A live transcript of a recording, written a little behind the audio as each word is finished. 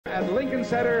at Lincoln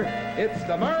Center, it's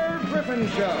the Merv Griffin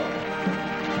Show.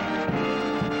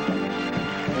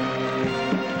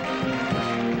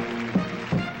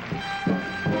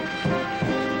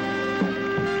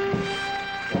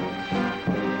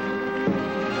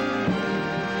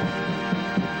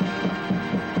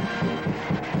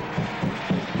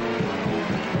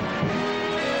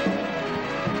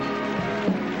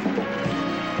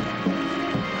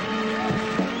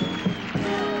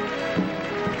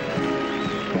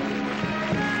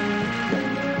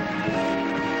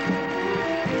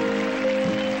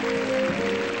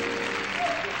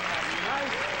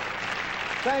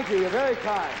 Thank you. You're very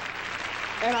kind.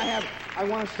 And I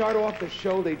want to start off the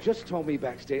show. They just told me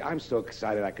backstage. I'm so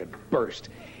excited I could burst.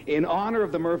 In honor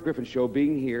of the Merv Griffin Show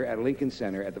being here at Lincoln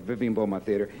Center at the Vivian Beaumont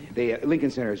Theater,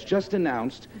 Lincoln Center has just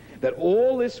announced that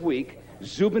all this week,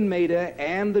 Zubin Mehta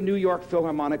and the New York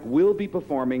Philharmonic will be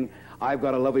performing I've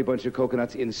Got a Lovely Bunch of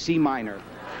Coconuts in C minor.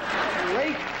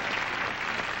 Late.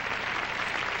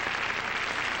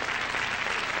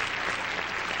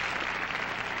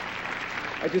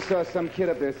 I just saw some kid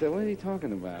up there say, what are you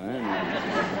talking about? I don't know.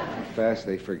 How fast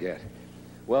they forget.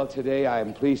 Well, today I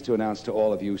am pleased to announce to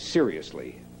all of you,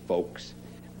 seriously, folks,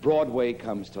 Broadway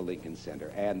comes to Lincoln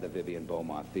Center and the Vivian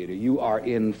Beaumont Theater. You are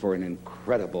in for an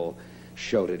incredible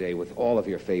show today with all of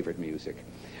your favorite music.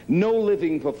 No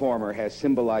living performer has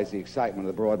symbolized the excitement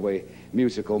of the Broadway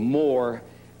musical more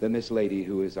than this lady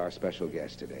who is our special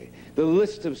guest today. The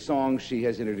list of songs she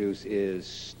has introduced is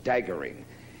staggering.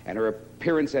 And her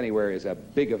appearance anywhere is a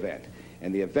big event.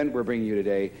 And the event we're bringing you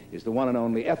today is the one and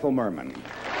only Ethel Merman.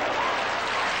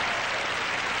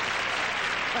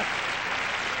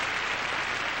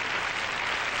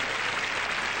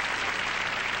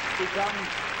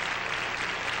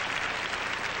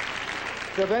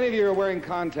 So if any of you are wearing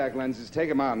contact lenses, take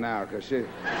them out now, because she'll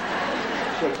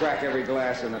crack every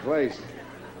glass in the place.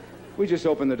 We just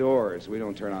open the doors. We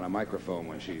don't turn on a microphone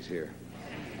when she's here.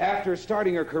 After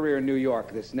starting her career in New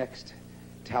York, this next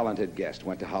talented guest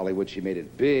went to Hollywood. She made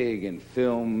it big in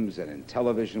films and in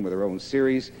television with her own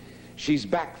series. She's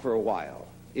back for a while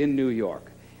in New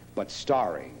York, but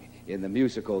starring in the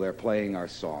musical They're Playing Our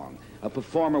Song. A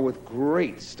performer with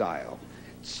great style.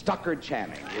 Stockard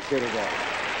Channing is here today.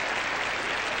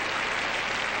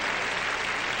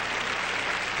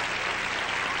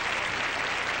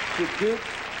 Cute.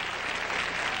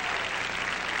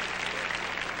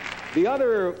 The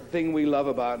other thing we love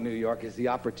about New York is the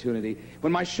opportunity.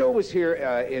 When my show was here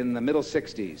in the middle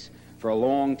 60s for a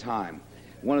long time,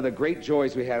 one of the great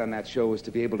joys we had on that show was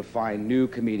to be able to find new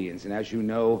comedians. And as you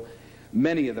know,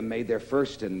 many of them made their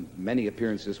first and many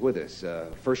appearances with us.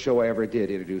 First show I ever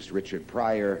did introduced Richard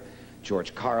Pryor,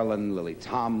 George Carlin, Lily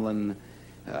Tomlin.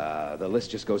 The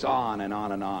list just goes on and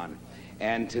on and on.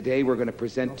 And today we're going to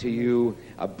present to you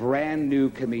a brand new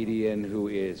comedian who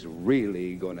is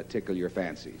really going to tickle your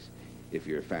fancies. If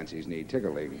your fancies need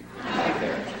tickling. Right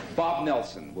there. Bob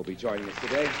Nelson will be joining us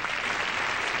today.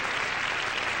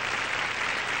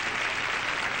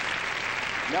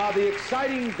 Now, the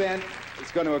exciting event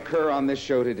that's going to occur on this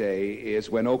show today is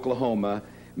when Oklahoma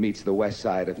meets the west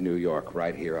side of New York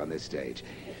right here on this stage.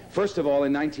 First of all,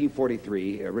 in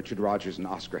 1943, Richard Rodgers and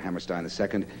Oscar Hammerstein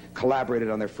II collaborated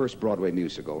on their first Broadway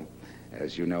musical.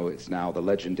 As you know, it's now the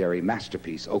legendary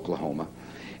masterpiece, Oklahoma.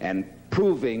 And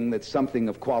proving that something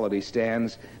of quality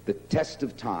stands the test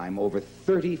of time, over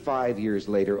 35 years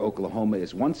later, Oklahoma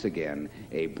is once again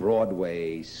a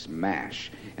Broadway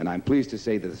smash. And I'm pleased to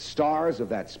say that the stars of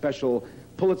that special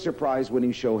Pulitzer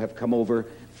Prize-winning show have come over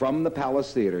from the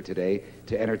Palace Theater today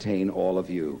to entertain all of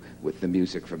you with the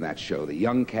music from that show. The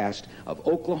young cast of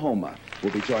Oklahoma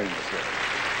will be joining us here.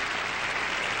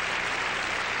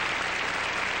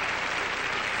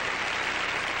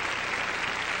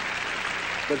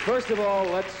 But first of all,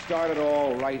 let's start it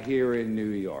all right here in New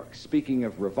York. Speaking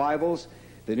of revivals,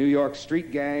 the New York street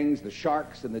gangs, the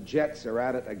Sharks, and the Jets are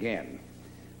at it again.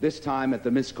 This time at the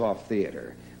Miskoff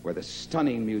Theater, where the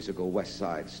stunning musical West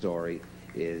Side Story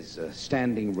is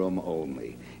standing room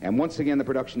only. And once again, the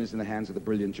production is in the hands of the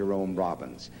brilliant Jerome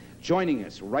Robbins. Joining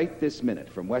us right this minute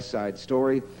from West Side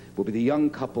Story will be the young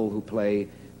couple who play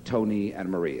Tony and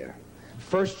Maria.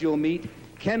 First, you'll meet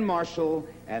Ken Marshall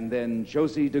and then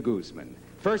Jossie DeGuzman.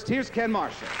 First, here's Ken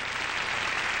Marshall.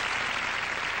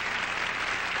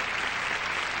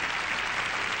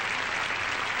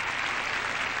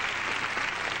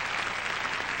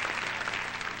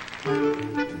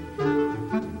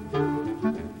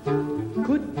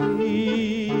 Could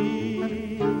be,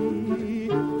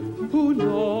 who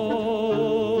knows?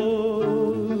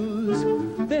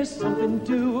 There's something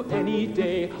due any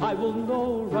day. I will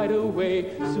know right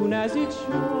away, soon as it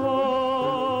shows.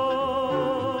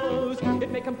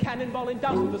 that make 'em cannonballing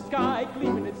down to the sky,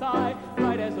 gleaming its eye,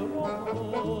 bright as a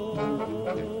rose.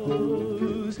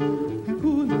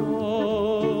 Who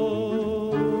knows?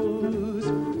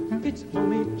 It's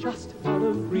only just out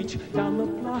of reach, down the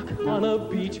block on a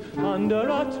beach, under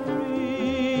a tree.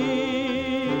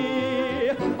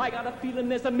 I got a feeling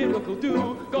there's a miracle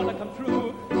due, gonna come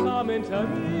true, coming to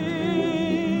me.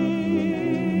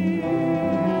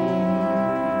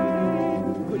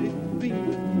 Could it be?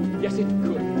 Yes, it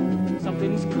could.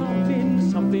 Something's coming,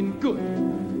 something good.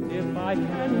 If I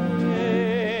can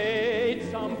wait,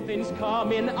 something's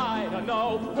coming. I don't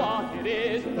know what it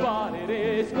is, but it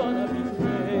is gonna be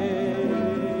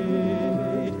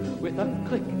great. With a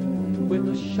click, with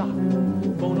a shock,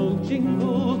 phone'll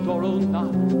jingle, door'll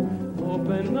knock.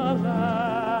 Open the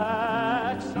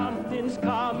latch, something's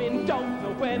coming, don't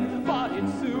know when, but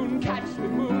it's soon. Catch the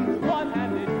moon,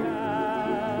 one-handed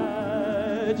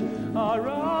catch.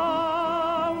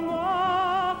 Around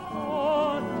the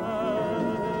corner,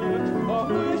 a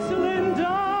whistling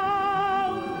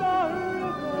down the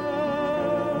river.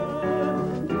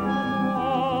 Come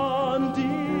on,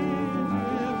 dear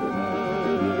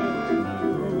river,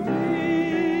 to me.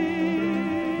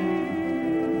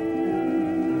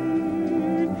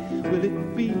 Will it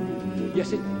be? Yes,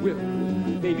 it will.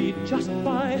 Maybe just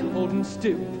by holding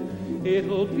still,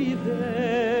 it'll be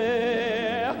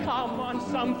there. Come on,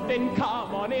 something,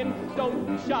 come on in. Don't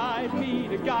be shy,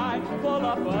 meet a guy, pull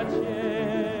up a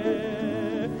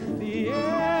chair. The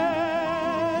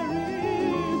air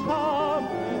is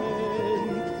humming,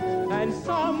 and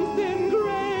something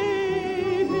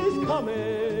great is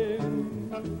coming.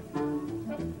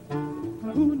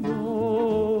 Who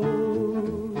knows?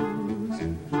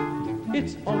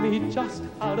 It's only just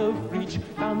out of reach,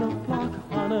 down the block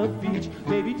on a beach.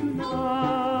 Maybe tonight,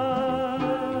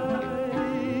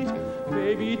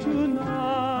 maybe tonight,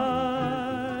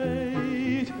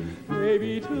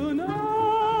 maybe tonight.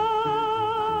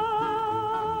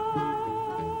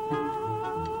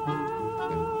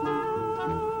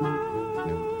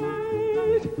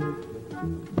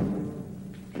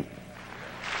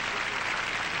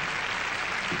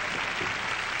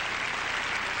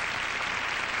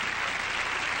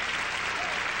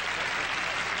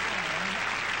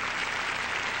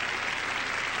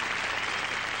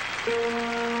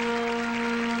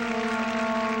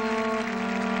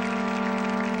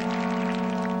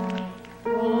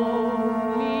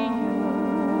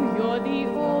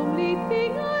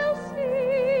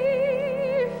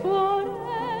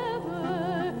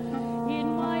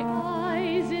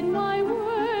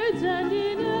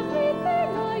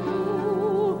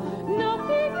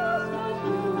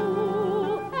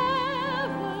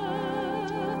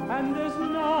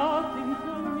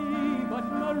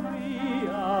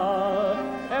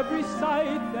 Every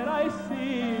sight that I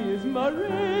see is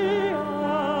Maria.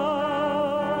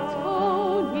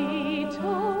 Tony,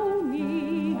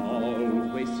 Tony.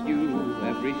 Always you,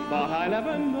 every thought I'll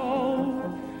ever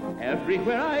know.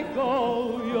 Everywhere I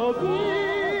go, you'll be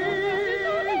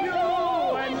you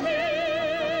and me.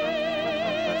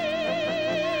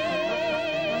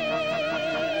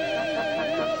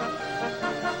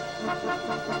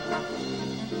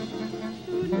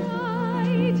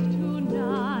 Tonight,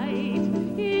 tonight,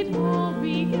 it all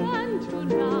began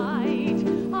tonight.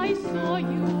 I saw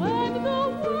you and the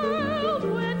world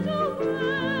went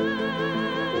away.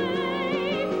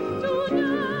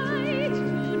 Tonight,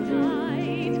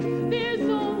 tonight, there's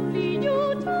only you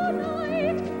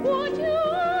tonight. What you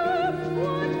do,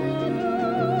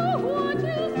 what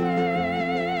you say.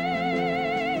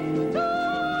 To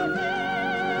tell me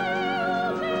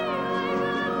I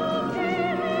had the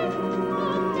feeling a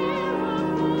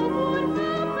miracle would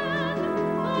happen.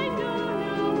 I know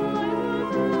now I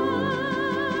was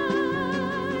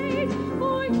right.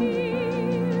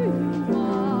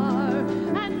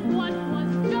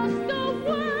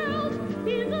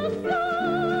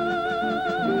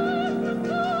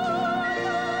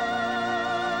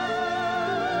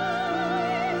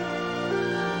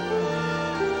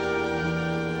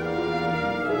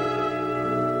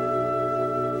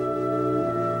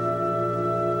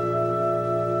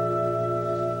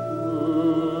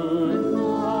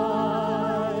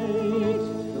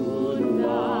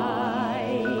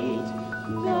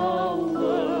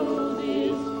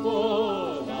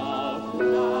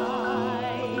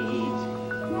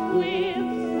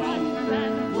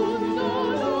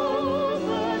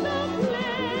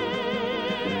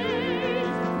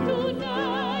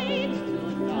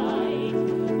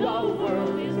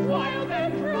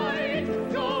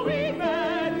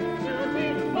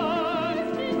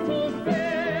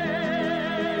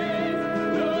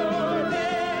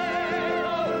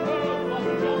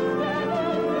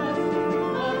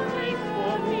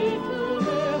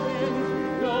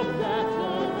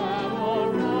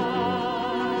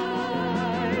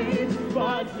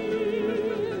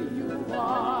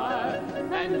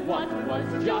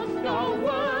 The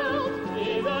world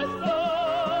is a stone.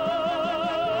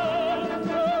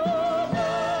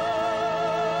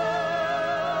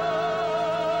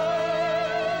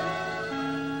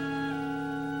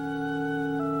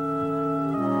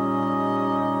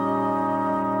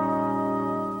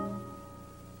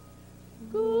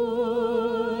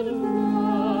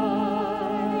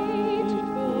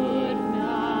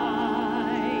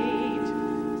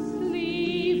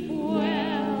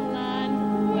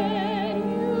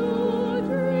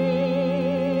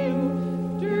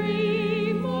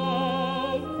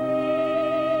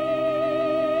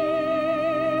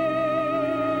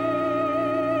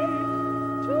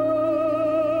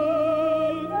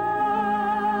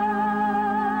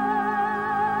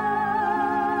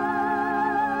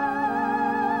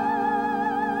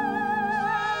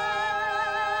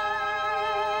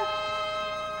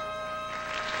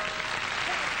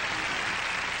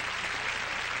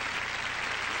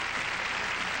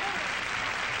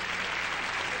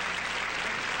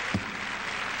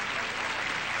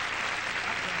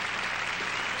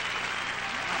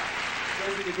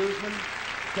 DeGuzman,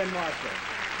 Ken Marshall,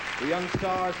 the young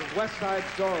stars of West Side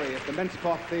Story at the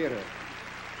Mintz-Koff Theater.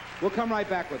 We'll come right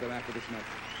back with them after this message.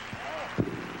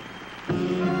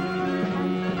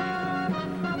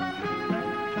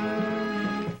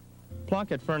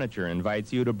 Plunkett Furniture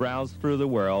invites you to browse through the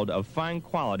world of fine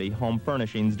quality home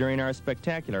furnishings during our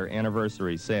spectacular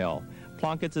anniversary sale.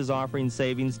 Plunkett's is offering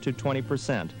savings to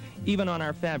 20%, even on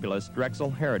our fabulous Drexel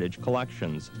Heritage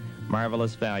collections.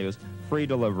 Marvelous values, free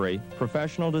delivery,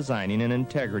 professional designing, and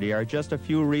integrity are just a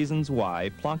few reasons why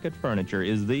Plunkett Furniture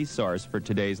is the source for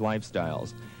today's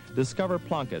lifestyles. Discover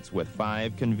Plunkett's with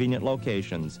 5 convenient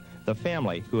locations, the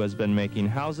family who has been making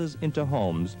houses into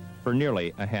homes for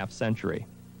nearly a half-century.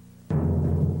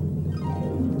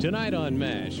 Tonight on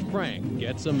MASH, Frank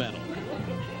gets a medal.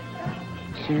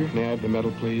 Sir, may I have the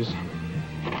medal, please?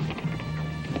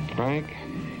 Frank,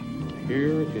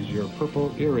 here is your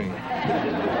purple earring.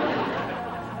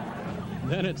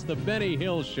 Then it's the Benny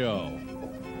Hill Show.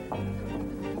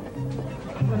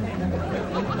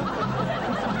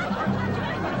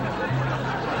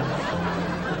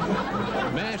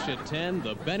 MASH at 10,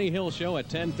 the Benny Hill Show at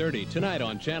 10:30, tonight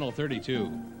on Channel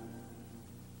 32.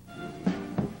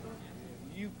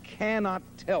 You cannot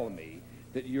tell me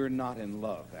that you're not in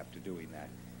love after doing that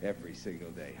every single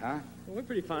day, huh? Well, we're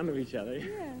pretty fond of each other.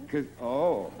 Yeah.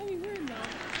 Oh. I mean, we're in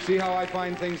love. See how I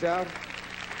find things out?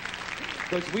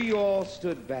 Because we all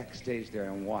stood backstage there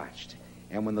and watched,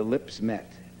 and when the lips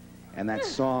met, and that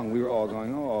song, we were all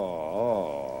going,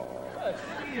 oh, oh.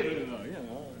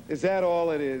 Is that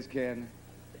all it is, Ken?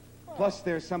 Plus,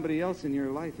 there's somebody else in your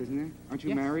life, isn't there? Aren't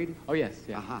you married? Oh, yes,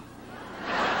 yeah. Aha.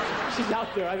 She's out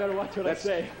there. I better watch what I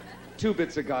say. 2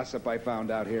 bits of gossip I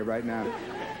found out here right now.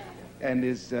 And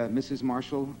is Mrs.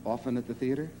 Marshall often at the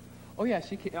theater? Oh, yeah,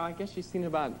 I guess she's seen it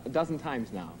about a dozen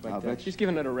times now. I'll But bet she's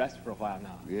given it a rest for a while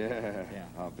now. Yeah, Yeah.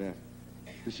 I'll bet.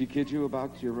 Does she kid you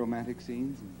about your romantic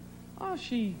scenes? Oh,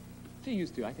 she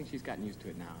used to. I think she's gotten used to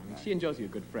it now. I mean, she and Josie are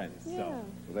good friends, Yeah. so. Well,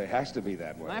 there has to be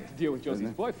that way. I have to deal with Josie's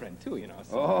Doesn't it? boyfriend, too, you know.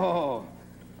 So. Oh,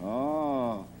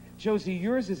 oh. Josie,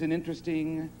 yours is an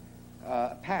interesting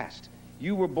past.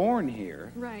 You were born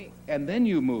here, Right. and then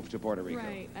you moved to Puerto Rico.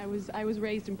 Right. I was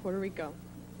raised in Puerto Rico.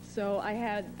 So I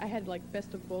had like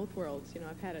best of both worlds. You know,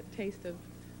 I've had a taste of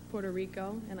Puerto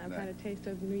Rico, and I've had a taste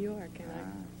of New York. And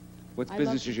What I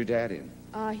business love- is your dad in?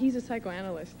 he's a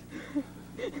psychoanalyst.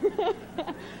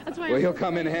 That's why. Well, I'm he'll so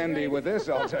come in handy crazy. with this,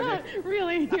 I'll tell you.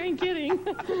 Really, you ain't kidding.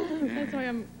 That's why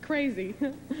I'm crazy.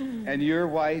 And your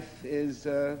wife is,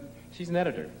 She's an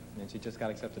editor, and she just got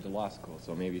accepted to law school,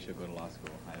 so maybe she'll go to law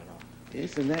school. I don't know.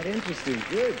 Isn't that interesting?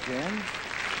 Good, Ken.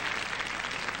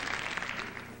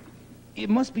 It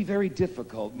must be very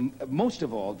difficult, most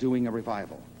of all, doing a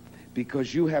revival,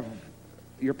 because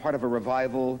you're part of a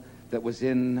revival that was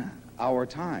in our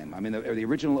time. I mean, the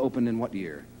original opened in what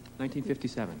year?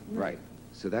 1957. Right.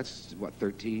 So that's, what,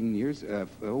 13 years?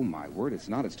 Oh, my word, it's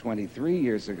not. It's 23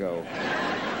 years ago.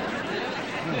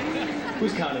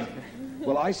 Who's counting?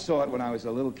 Well, I saw it when I was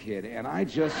a little kid, and I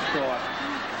just thought,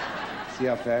 see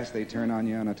how fast they turn on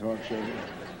you on a talk show?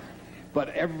 But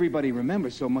everybody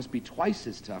remembers, so it must be twice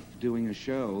as tough doing a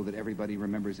show that everybody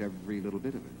remembers every little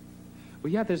bit of it.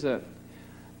 Well, yeah, there's a...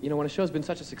 You know, when a show's been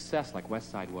such a success like West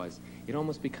Side was, it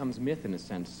almost becomes myth in a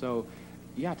sense. So,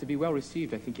 yeah, to be well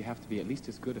received, I think you have to be at least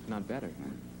as good, if not better.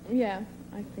 Yeah,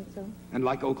 I think so. And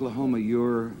like Oklahoma,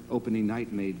 your opening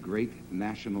night made great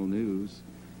national news.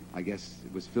 I guess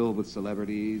it was filled with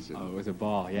celebrities. And, Oh, it was a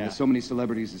ball, yeah. There's so many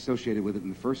celebrities associated with it in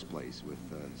the first place, with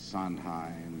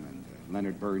Sondheim and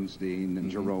Leonard Bernstein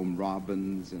and Jerome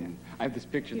Robbins. And I have this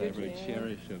picture that I really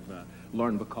cherish of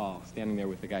Lauren Bacall standing there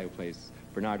with the guy who plays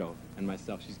Bernardo and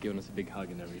myself. She's giving us a big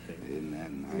hug and everything. Isn't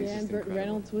that nice? Yeah, and Burt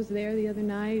Reynolds was there the other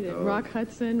night, and Rock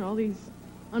Hudson, all these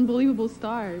unbelievable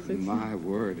stars. My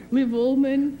word. Liv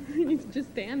Ullmann, you just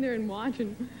stand there and watch,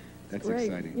 and That's great.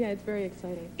 exciting. Yeah, it's very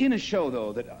exciting. In a show,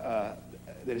 though, that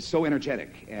is so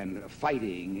energetic and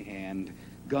fighting and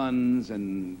guns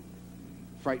and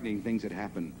frightening things that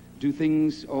happen, do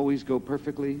things always go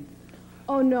perfectly?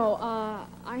 Oh, no.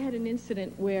 I had an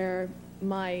incident where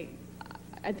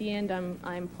at the end,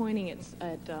 I'm pointing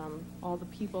at all the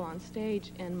people on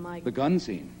stage, and The gun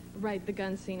scene. Right, the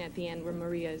gun scene at the end where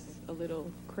Maria's a little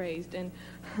crazed, and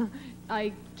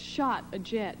I shot a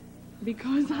jet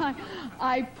because I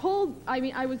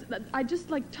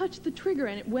just like touched the trigger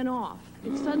and it went off.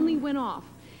 It suddenly went off.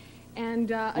 And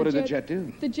what did the jet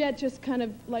do? The jet just kind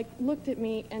of like looked at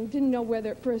me and didn't know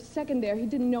whether, for a second there, he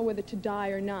didn't know whether to die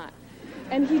or not.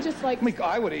 And he just like...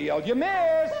 I would have yelled, "You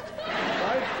missed!"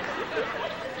 Right?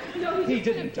 No, he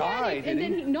didn't die, did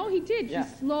he? No, he did. Yeah. He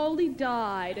slowly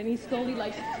died, and he slowly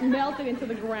like melted into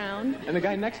the ground. And the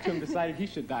guy next to him decided he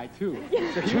should die too.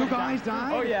 Yeah. So Two guys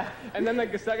died? Oh yeah. And then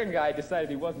like the second guy decided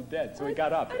he wasn't dead, so he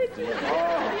got up. How did you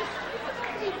know?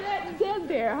 He's dead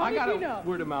there. How I got did you know? a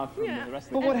word of mouth from Yeah. the rest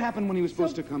of But the what happened when he was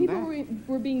supposed to come back? People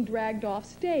were being dragged off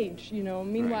stage, you know.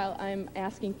 Meanwhile, I'm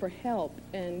asking for help,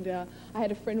 and I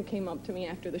had a friend who came up to me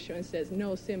after the show and says,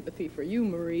 "No sympathy for you,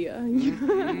 Maria."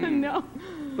 No.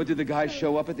 But did the guy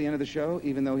show up at the end of the show,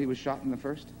 even though he was shot in the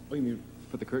first? Oh, you mean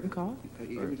for the curtain call?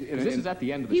 In- This is at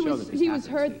the end of the He show was that this he was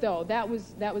happens. hurt though. That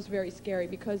was very scary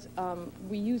because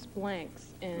we use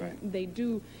blanks, and Right. they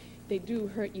do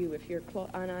hurt you if you're close.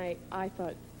 And I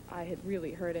thought I had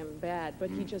really hurt him bad, but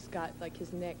he just got like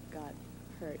his neck got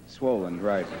hurt. Swollen,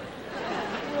 right.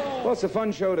 Well, it's a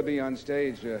fun show to be on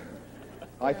stage.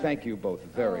 I thank you both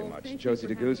very much. thank you Jossie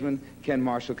for having DeGuzman, Ken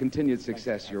Marshall, continued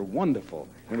success. You're wonderful.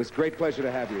 It was a great pleasure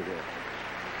to have you here.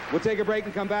 We'll take a break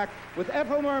and come back with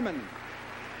Ethel Merman.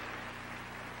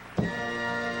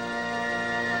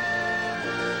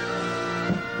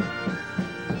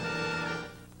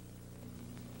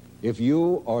 If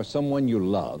you or someone you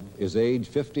love is age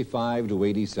 55 to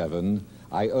 87,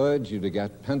 I urge you to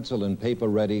get pencil and paper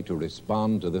ready to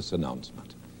respond to this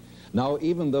announcement. Now,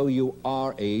 even though you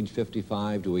are age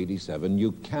 55 to 87,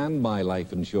 you can buy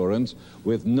life insurance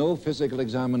with no physical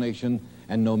examination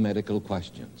and no medical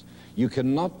questions. You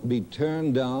cannot be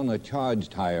turned down or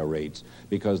charged higher rates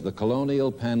because the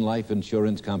Colonial Penn Life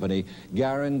Insurance Company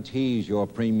guarantees your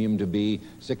premium to be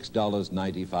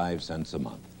 $6.95 a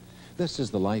month. This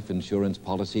is the life insurance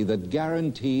policy that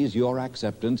guarantees your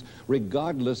acceptance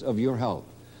regardless of your health.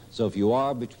 So if you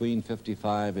are between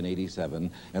 55 and 87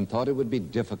 and thought it would be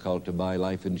difficult to buy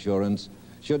life insurance,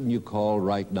 shouldn't you call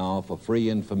right now for free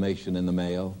information in the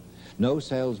mail? No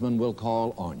salesman will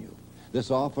call on you. This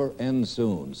offer ends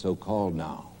soon, so call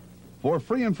now. For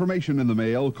free information in the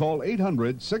mail, call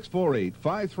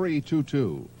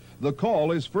 800-648-5322. The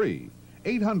call is free.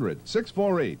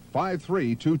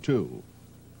 800-648-5322.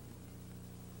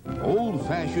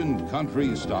 Old-fashioned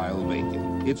country-style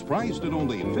bacon. It's priced at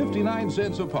only 59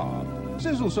 cents a pound.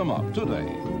 Sizzle some up today.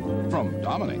 From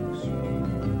Dominick's.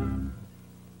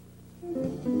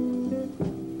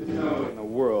 No in the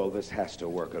world this has to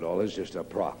work at all. It's just a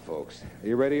prop, folks. Are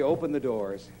you ready? Open the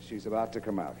doors. She's about to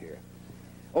come out here.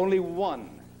 Only one.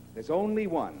 There's only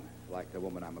one like the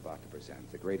woman I'm about to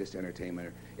present. The greatest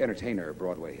entertainer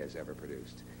Broadway has ever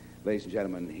produced. Ladies and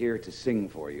gentlemen, here to sing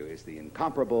for you is the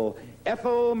incomparable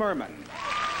Ethel Merman.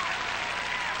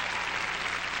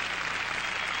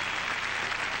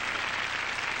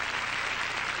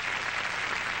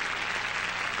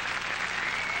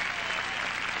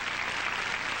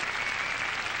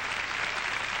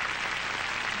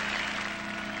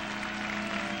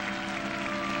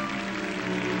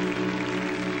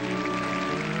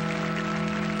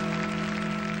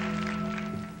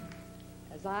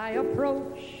 As I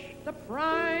approach the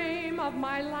prime of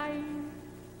my life,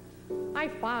 I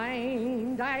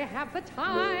find I have the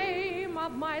time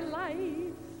of my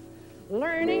life,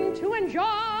 learning to enjoy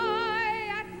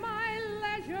at my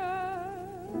leisure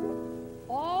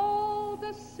all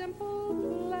the simple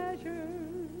pleasures.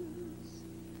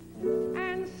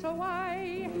 And so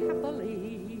I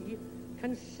happily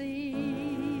conceive.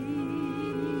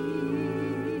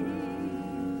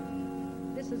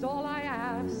 This is all I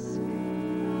ask.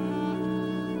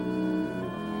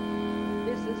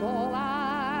 This is all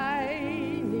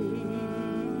I need.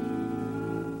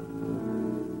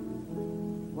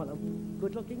 Well, a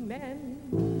good-looking man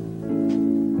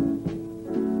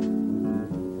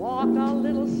walk a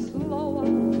little slower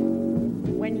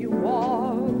when you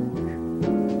walk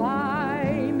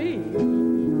by me.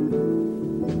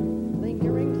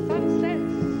 Lingering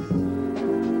sunsets,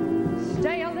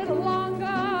 stay a little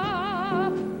longer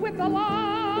with the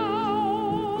lonely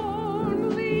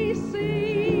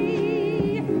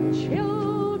sea.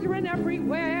 Children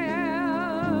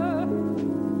everywhere,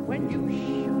 when you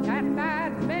shoot at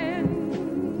bad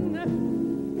men,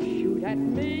 shoot at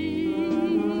me.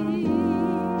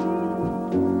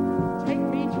 Take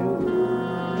me to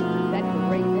that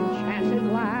great enchanted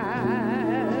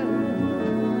land.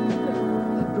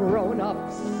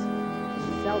 Grown-ups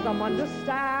seldom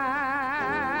understand.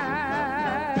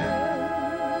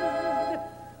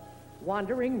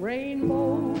 Wandering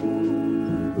rainbows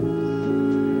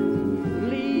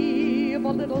leave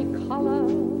a little color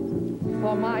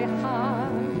for my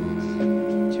heart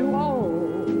to own.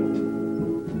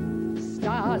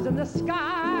 Stars in the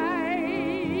sky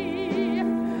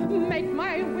make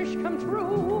my wish come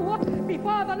true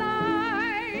before the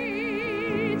night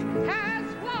has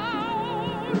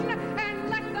flown, and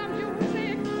let the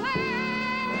music play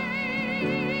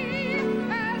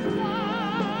as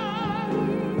long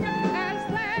as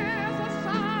there's a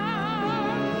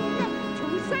song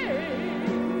to sing.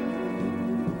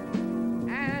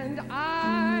 And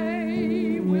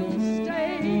I will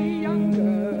stay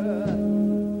younger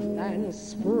than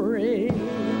spring.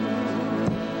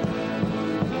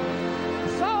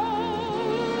 So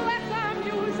let the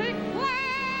music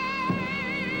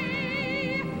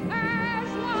play as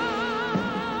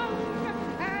long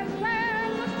as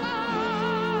there's a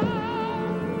song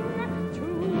to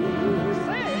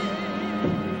sing.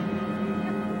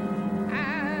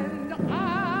 And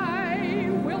I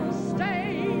will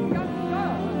stay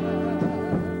younger.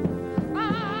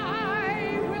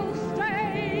 I will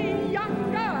stay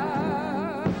younger. I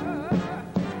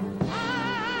will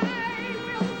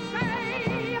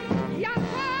stay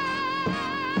younger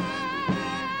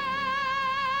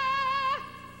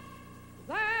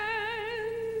than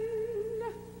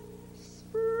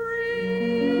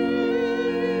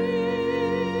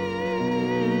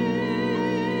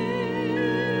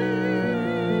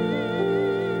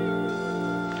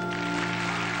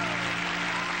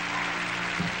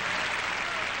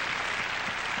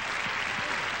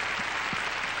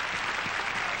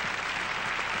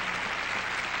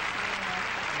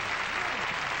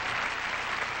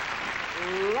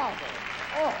Love it.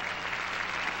 Oh.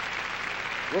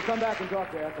 We'll come back and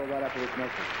talk to Ethel right after this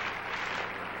message.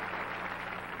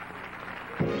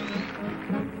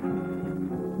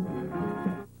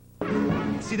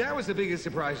 See, that was the biggest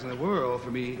surprise in the world for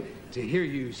me, to hear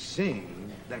you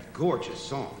sing that gorgeous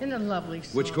song. Isn't it a lovely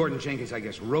song? Which Gordon Jenkins, I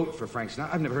guess, wrote for Frank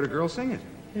Sinatra. I've never heard a girl sing it.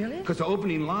 Really? Because the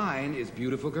opening line is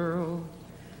 "Beautiful girl."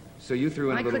 So you threw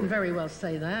in a I little... couldn't very well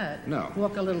say that. No.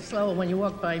 Walk a little slower when you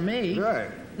walk by me. Right.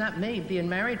 Not me, being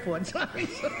married 4 times.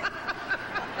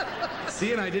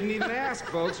 See, and I didn't even ask,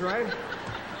 folks, right?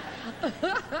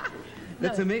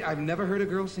 That's amazing. I've never heard a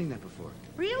girl sing that before.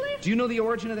 Really? Do you know the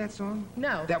origin of that song?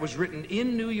 No. That was written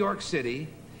in New York City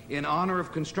in honor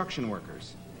of construction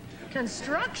workers.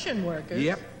 Construction workers?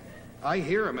 Yep. I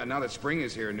hear them, and now that spring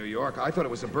is here in New York, I thought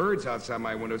it was the birds outside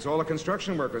my window. It's all the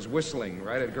construction workers whistling,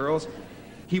 right, at girls.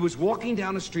 He was walking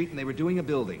down the street, and they were doing a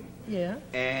building. Yeah.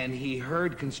 And he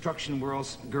heard construction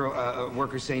workers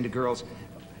saying to girls,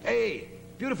 "Hey,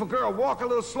 beautiful girl, walk a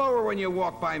little slower when you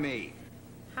walk by me."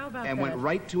 How about and that? went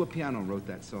right to a piano and wrote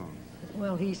that song.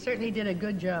 Well, he certainly did a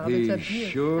good job. He I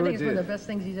sure think it's one of did. the best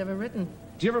things he's ever written.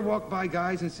 Do you ever walk by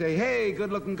guys and say, "Hey,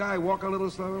 good-looking guy, walk a little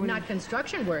slower"? when Not you...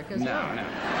 construction workers, No.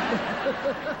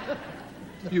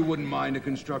 You wouldn't mind a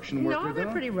construction worker, No, they're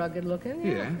though? pretty rugged looking.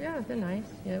 Yeah. Yeah, they're nice.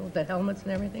 Yeah, with the helmets and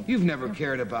everything. You've never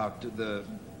cared about the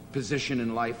position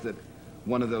in life that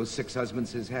one of those 6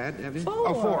 husbands has had, have you? 4.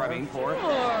 Oh, 4, I mean, 4.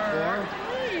 4?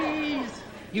 Please.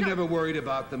 You've never worried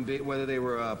about them, whether they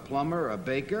were a plumber, a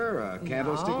baker, a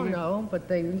candlestick maker? No, but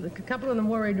a couple of them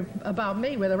worried about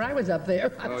me, whether I was up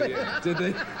there. Oh, yeah. Did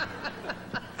they?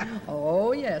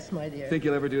 Oh, yes, my dear. Think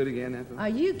you'll ever do it again, Ethel? Are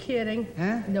you kidding?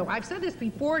 Huh? No, I've said this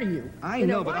before to you. I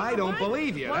know, but I don't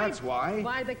believe you. That's why.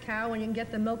 Buy the cow and you can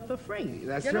get the milk for free.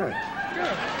 That's You know? right.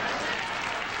 Sure.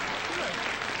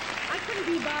 I couldn't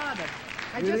be bothered.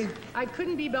 Really? I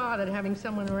couldn't be bothered having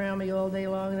someone around me all day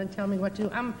long and then tell me what to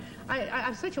do. I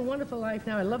have such a wonderful life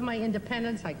now. I love my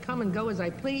independence. I come and go as I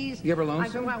please. You ever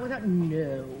lonesome? I go out without...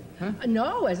 No. Huh?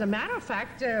 No, as a matter of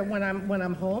fact, when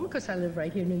I'm home, because I live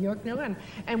right here in New York now,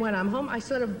 and when I'm home, I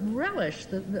sort of relish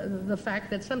the fact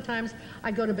that sometimes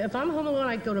I go to bed. If I'm home alone,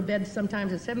 I go to bed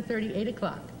sometimes at 7:30, 8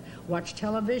 o'clock. Watch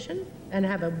television and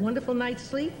have a wonderful night's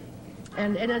sleep,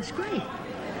 and it's great.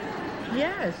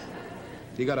 Yes.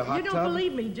 You got a hot tub? You don't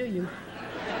believe me, do you?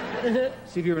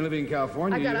 See, if you were living in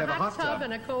California, I got you'd a have a hot hot tub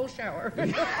and a cold shower.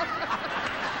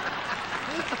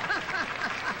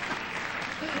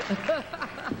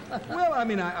 Well, I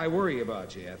mean, I worry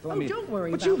about you, Ethel. I mean, don't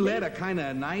worry but about you me. led a kind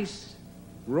of nice,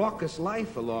 raucous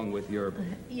life along with your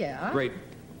Yeah. great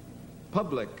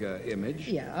public image.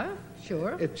 Yeah,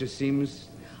 sure. It just seems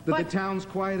that the town's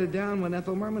quieted down when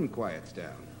Ethel Merman quiets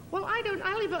down. Well, I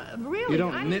lead a, really, You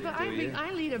don't I knit, lead, do you?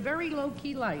 I lead a very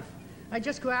low-key life. I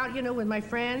just go out, you know, with my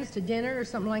friends to dinner or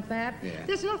something like that. Yeah.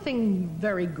 There's nothing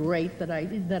very great that I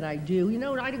do. You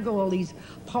know, I don't go all these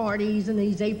parties and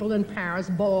these April in Paris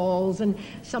balls, and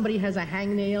somebody has a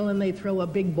hangnail and they throw a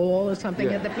big ball or something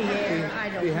at the Pierre. I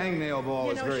don't The know. hangnail ball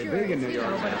You is know, very sure, big in New you know,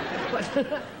 York.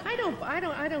 but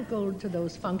I don't go to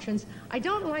those functions. I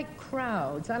don't like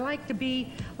crowds. I like to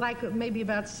be like maybe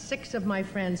about 6 of my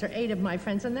friends or 8 of my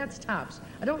friends, and that's tops.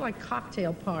 I don't like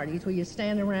cocktail parties where you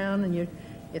stand around and you're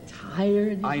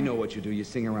tired. I know what you do. You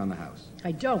sing around the house.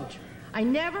 I don't. I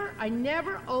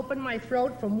never open my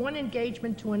throat from one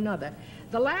engagement to another.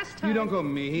 The last time You don't go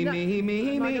me, No, me, me, no,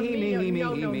 me, no, me, me, me,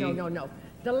 no, me, no, me. no, no, no.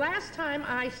 The last time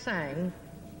I sang,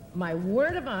 my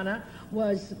word of honor,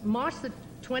 was March the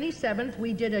 27th.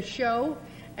 We did a show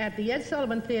at the Ed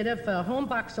Sullivan Theater for Home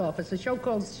Box Office, a show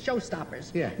called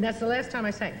Showstoppers. Yeah. And that's the last time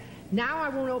I sang. Now I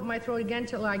won't open my throat again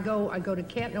till I go to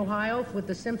Canton, Ohio with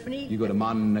the symphony. You go to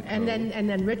Monaco. And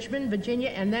then Richmond, Virginia,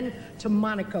 and then to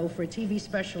Monaco for a TV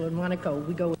special in Monaco.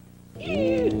 We go.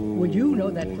 Would you know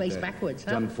that place backwards,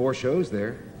 huh? Done 4 shows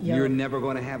there. Yeah. You're never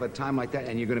going to have a time like that,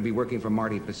 and you're going to be working for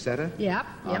Marty Pacetta Yep.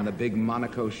 on the big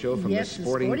Monaco show from Yes, the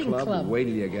Sporting Club. Wait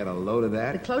till you get a load of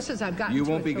that. The closest I've gotten You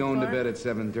to won't it be so going far. to bed at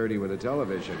 7:30 with a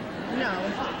television. No.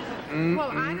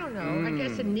 Well, I don't know. I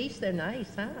guess in Nice they're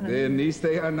nice, huh? In Nice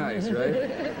they are nice, right?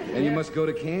 And you must go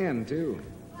to Cannes too.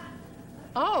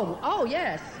 Oh,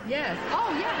 yes.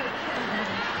 Oh,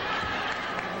 yeah.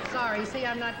 Sorry, see,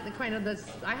 I'm not the kind of this.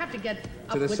 I have to get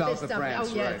up To the with south this of stuff. France,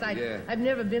 oh, yes, right, yeah. I've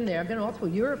never been there. I've been all through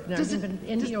Europe now. Does I've been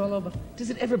India all over. Does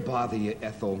it ever bother you,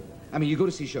 Ethel? I mean, you go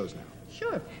to see shows now.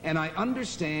 Sure. And I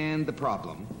understand the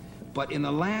problem, but in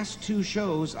the last 2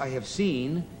 shows I have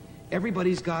seen,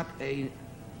 everybody's got a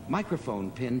microphone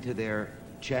pinned to their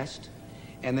chest,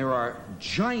 and there are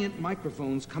giant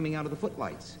microphones coming out of the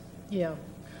footlights. Yeah.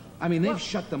 I mean, they've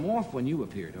shut them off when you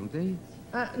appear, don't they?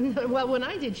 Well, when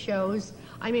I did shows,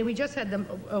 I mean, we just had them,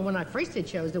 when I first did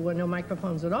shows, there were no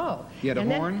microphones at all. You had a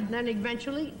and horn? Then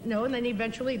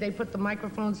eventually they put the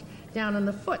microphones down on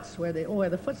the foots, where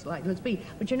the foot's like would be.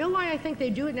 But you know why I think they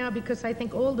do it now? Because I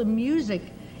think all the music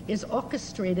is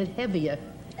orchestrated heavier.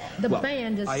 The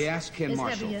band is I asked Ken is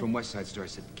Marshall heavier. from West Side Story, I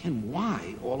said, Ken,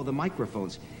 why all of the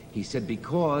microphones? He said,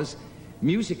 because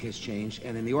music has changed,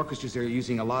 and in the orchestras they're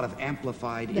using a lot of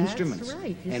amplified instruments. That's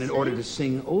right. You And in see? order to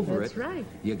sing over That's it, right.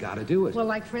 you got to do it. Well,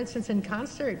 like, for instance, in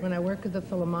concert, when I work with the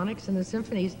Philharmonics and the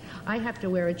symphonies, I have to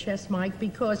wear a chest mic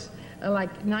because,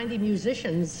 like 90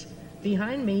 musicians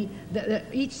behind me,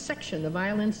 each section, the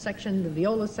violin section, the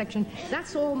viola section,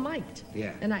 that's all mic'd.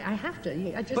 Yeah. And I have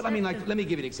to. I just But I mean, have like, to. let me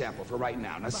give you an example for right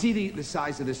now. Now, see the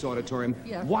size of this auditorium?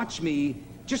 Yeah. Watch me,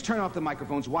 just turn off the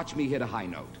microphones, watch me hit a high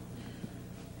note.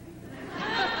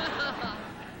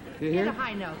 You hear? Hit a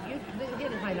high note. You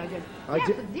hit a high note. I Yeah,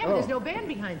 did- but there's oh. no band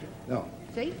behind you. No.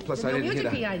 See? Plus, There's I no didn't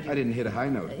music behind you. I didn't hit a high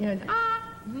note. And,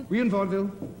 Were you in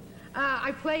vaudeville?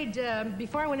 I played,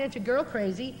 before I went into Girl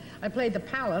Crazy, I played the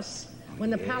Palace when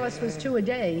the Palace was 2 a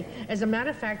day. As a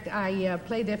matter of fact, I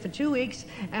played there for 2 weeks,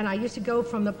 and I used to go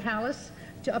from the Palace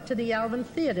up to the Alvin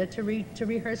Theater to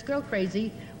rehearse Girl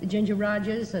Crazy with Ginger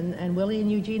Rogers and Willie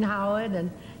and Eugene Howard,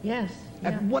 and yes.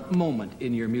 At what moment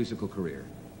in your musical career,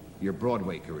 your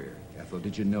Broadway career, Ethel,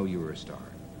 did you know you were a star?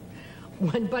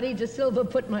 When Buddy DeSilva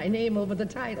put my name over the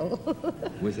title.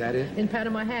 Was that it? In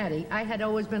Panama Hattie. I had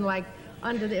always been like,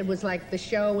 it was like the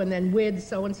show and then with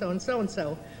so-and-so and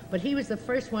so-and-so. But he was the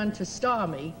first one to star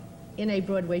me in a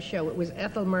Broadway show. It was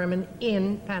Ethel Merman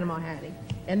in Panama Hattie.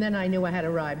 And then I knew I had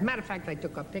arrived. Matter of fact, I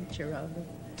took a picture of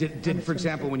it. Did for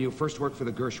example, when you first worked for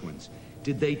the Gershwins,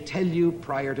 did they tell you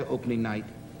prior to opening night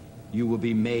you will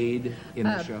be made in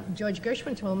the show? George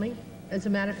Gershwin told me. As a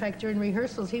matter of fact, during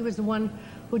rehearsals, he was the one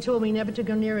who told me never to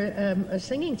go near a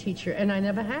singing teacher, and I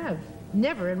never have.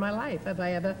 Never in my life have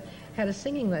I ever had a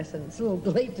singing lesson. It's a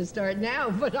little late to start now,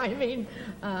 but I mean,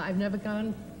 I've never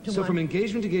gone to So one. from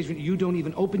engagement to engagement, you don't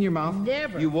even open your mouth?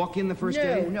 Never. You walk in the first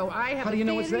day? No, I have How do you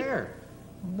know it's theory. there?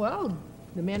 Well,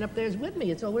 the man up there is with me.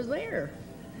 It's always there.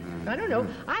 I don't know.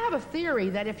 I have a theory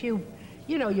that if you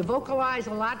vocalize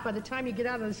a lot, by the time you get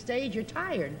out on the stage, you're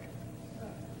tired.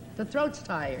 The throat's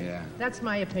tired. Yeah. That's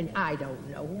my opinion. I don't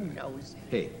know. Who knows?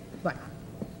 Hey, But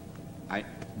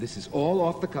this is all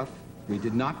off the cuff. We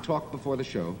did not talk before the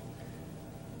show.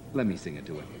 Let me sing a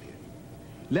duet with you.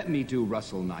 Let me do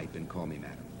Russell Knipe and Call Me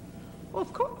Madam. Well,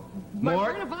 of course. Mort?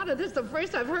 I've heard about it. This is the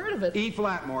first I've heard of it. E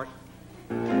flat, Mort.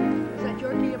 Is that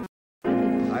your key?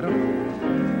 I don't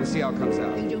know. We'll see how it comes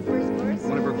out. You do first verse?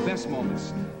 One of her best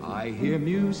moments. I hear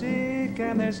music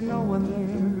and there's no one there.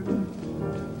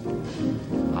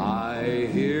 I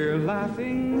hear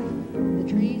laughing.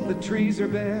 The trees are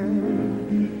bare.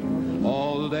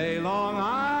 All day long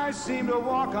I seem to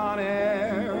walk on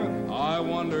air. I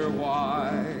wonder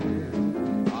why.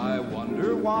 I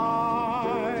wonder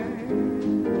why.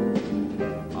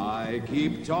 I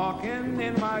keep talking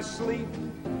in my sleep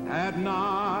at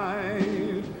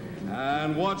night.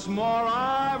 And what's more,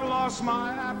 I've lost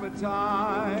my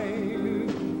appetite.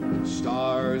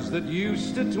 Stars that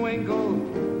used to twinkle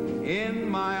in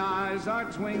my eyes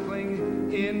are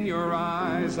twinkling in your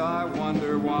eyes. I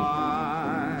wonder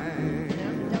why.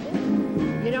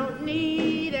 You don't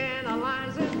need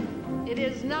analyzing. It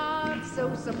is not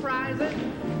so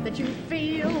surprising that you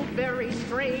feel very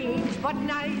strange but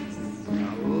nice.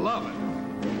 I love it.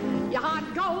 Your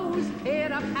heart goes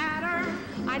pitter-patter.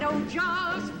 I know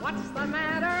just what's the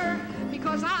matter,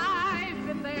 because I've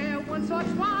been there once or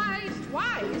twice.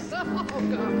 Oh,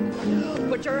 God.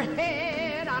 Put your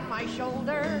head on my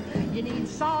shoulder. You need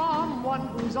someone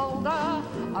who's older.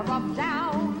 A rub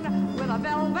down with a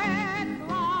velvet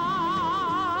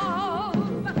glove.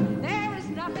 There is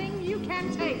nothing you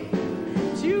can take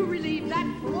to relieve that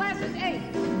pleasant ache.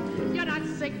 You're not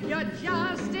sick, you're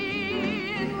just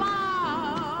in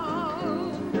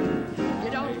love.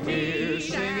 You don't need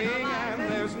singing and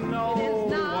there's no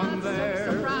one there.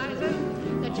 So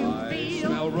surprising that you feel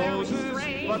smell very roses,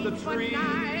 strange, but the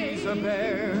trees are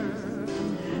bare.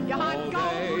 Your heart All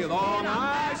goes day long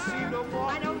I seem to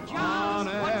walk on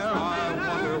air. I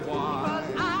wonder why.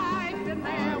 Because I've been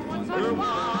there once or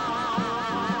twice.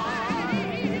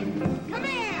 Come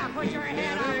here, put your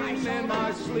head on my shoulder. In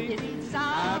my sleep you need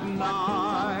at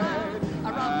night.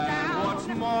 And what's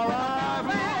more, I've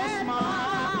lost my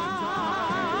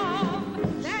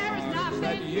appetite. There is nothing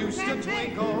that used to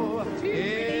twinkle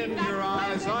in your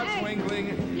eyes are twinkling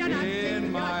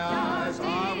in my eyes. I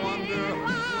wonder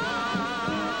why.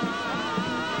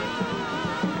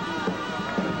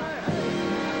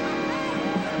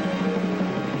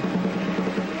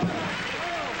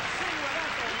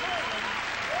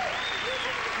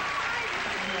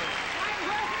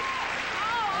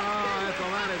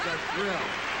 That is a thrill.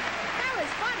 That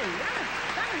was funny.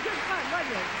 That was good fun,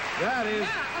 wasn't it? That is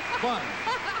fun.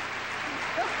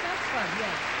 That's fun,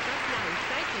 yes. That's nice.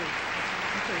 Thank you.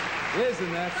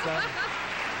 Isn't that something?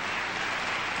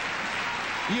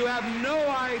 You have no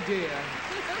idea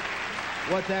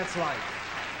what that's like.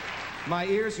 My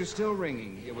ears are still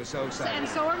ringing. It was so exciting. And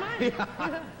so are mine.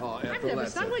 Oh, I've Ethel, never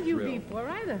that's sung a with you thrill. before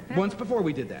either. Once before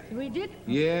we did that. We did?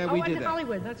 Yeah, we did in that.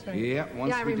 Hollywood, that's right. Yeah, once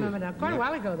Yeah, I we remember did. now. Quite a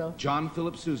while ago, though. John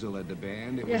Philip Sousa led the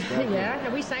band. It was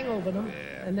Yeah, we sang over them,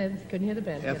 and then couldn't hear the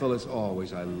band. Ethel, as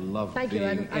always, I love Thank you.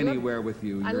 being I love- anywhere with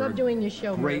you. I You're love doing your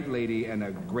show, a great Merv. lady and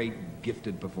a great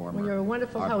gifted performer. Well, you're a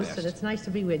wonderful Our host, best. and it's nice to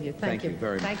be with you. Thank you.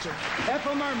 Very much. Thank you.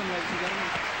 Ethel Merman, ladies and gentlemen.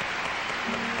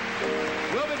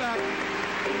 We'll be back.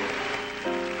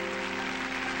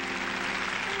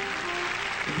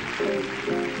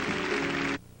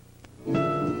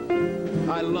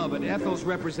 I love it. Ethel's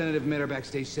representative met her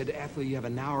backstage, said, Ethel, you have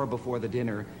an hour before the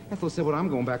dinner. Ethel said, well, I'm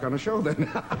going back on the show then.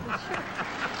 I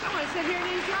want to sit here and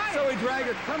enjoy it. So we drag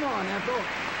her. Come on, Ethel.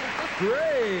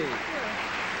 Great.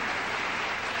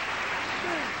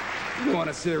 You want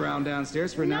to sit around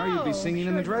downstairs for an hour? You'd be singing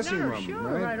in the dressing room, sure,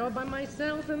 right? all by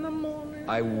myself in the morning.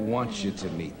 I want you to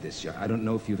meet this young. I don't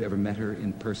know if you've ever met her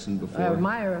in person before. I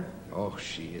admire her. Oh,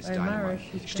 she is I admire dynamite.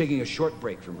 her. She's taking a short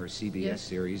break from her CBS Yes.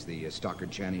 series, the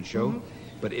Stockard Channing show,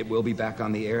 but it will be back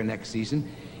on the air next season.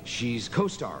 She's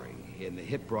co-starring in the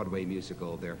hit Broadway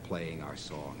musical They're Playing Our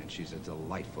Song, and she's a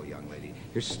delightful young lady.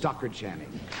 Here's Stockard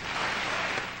Channing.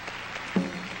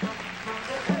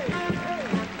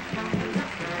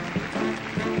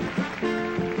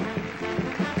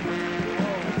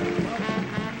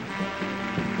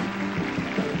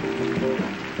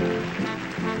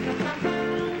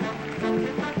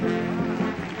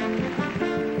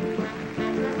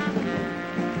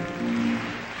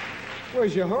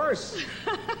 Where's your horse?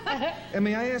 And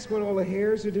may I ask what all the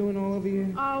hairs are doing all over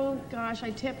you? Oh, gosh,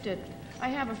 I tipped it. I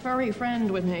have a furry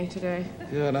friend with me today.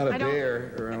 Yeah, not a I don't-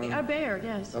 bear. A bear,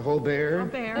 yes. A whole bear? A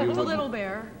bear. You It's a wouldn't- little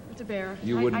bear. It's a bear.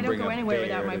 You wouldn't I don't bring go a anywhere bear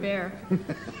without my to- bear.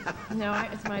 No,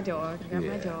 it's my dog. I got my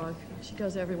Yeah. dog. She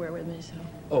goes everywhere with me, so.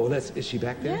 Oh, is she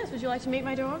back there? Yes, would you like to meet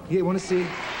my dog? Yeah, want to see?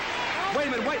 Wait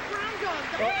a minute, wait. Brown dog.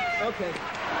 Oh, okay.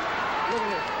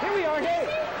 Here we are. Hey.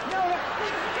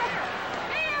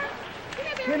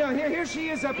 No, here she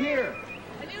is up here.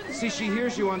 See, she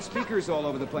hears you on speakers all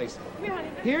over the place.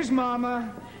 Here's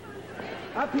Mama.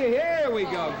 Up here. Here we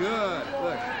go. Good.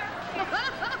 Look.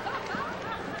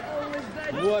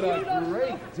 What a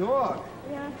great dog.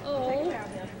 Yeah. Oh.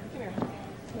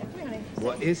 Come here.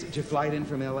 What is it? Did you fly it in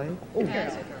from L.A.? Oh,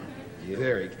 yeah.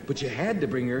 Very. But you had to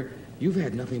bring her. You've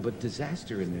had nothing but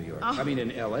disaster in New York. I mean,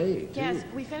 in L.A., too. Yes,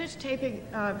 we finished taping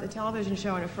the television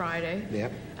show on a Friday.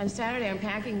 Yep. And Saturday, I'm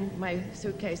packing my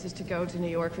suitcases to go to New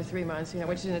York for 3 months,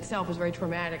 which in itself is very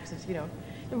traumatic, since,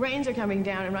 the rains are coming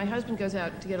down, and my husband goes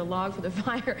out to get a log for the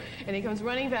fire, and he comes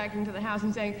running back into the house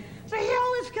and saying, "The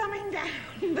hill is coming down.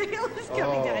 The hill is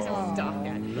coming down." I said, "Oh, stop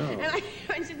that." No. And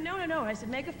I said, no. I said,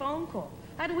 "Make a phone call.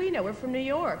 How do we know? We're from New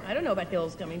York. I don't know about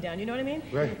hills coming down. You know what I mean?"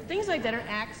 Right. Things like that are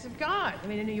acts of God. I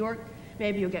mean, in New York,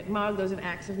 maybe you'll get mugged. Those are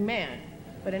acts of man.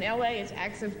 But in L.A., it's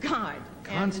acts of God.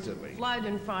 Constantly. And flood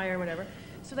and fire and whatever.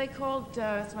 So they called,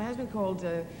 so my husband called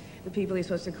the people he's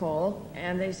supposed to call,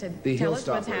 and they said, "Tell us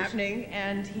what's happening."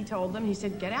 And he told them, he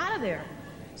said, "Get out of there."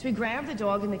 So we grabbed the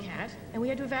dog and the cat, and we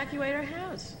had to evacuate our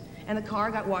house. And the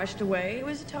car got washed away. It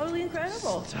was totally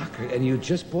incredible. Stockard, and you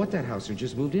just bought that house or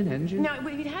just moved in, hadn't you? No,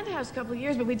 we'd had the house a couple of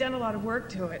years, but we'd done a lot of work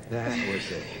to it. That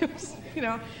was it. It was,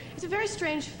 it's a very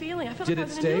strange feeling. I felt Did like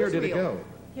I it was in stay a or did it newsreel.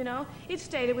 go? It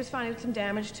stayed. It was fine. It was some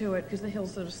damage to it because the hill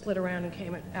sort of slid around and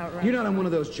came out right. You're not on one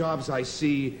of those jobs I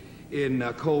see in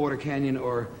Coldwater Canyon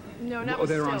or... No, not Oh, with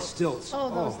they're on stilts.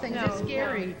 stilts. Oh, those things are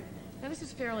scary. Now, this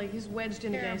is fairly, he's wedged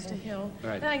in against a hill.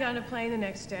 Right. Then I got on a plane the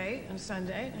next day, on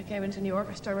Sunday. I came into New York.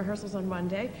 I started rehearsals on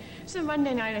Monday. So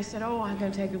Monday night, I said, I'm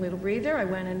going to take a little breather. I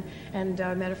went and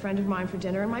met a friend of mine for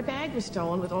dinner, and my bag was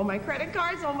stolen with all my credit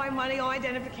cards, all my money, all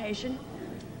identification.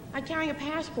 I'm carrying a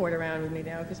passport around with me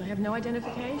now because I have no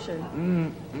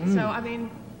identification. So, I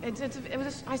mean, I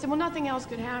said, well, nothing else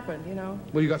could happen,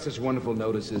 Well, you got such wonderful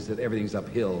notices that everything's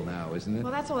uphill now, isn't it?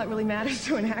 Well, that's all that really matters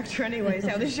to an actor anyways,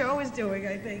 how the show is doing,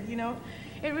 I think,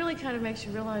 It really kind of makes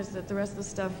you realize that the rest of the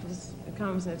stuff it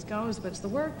comes and it goes, but it's the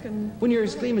work and... When you're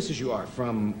as famous as you are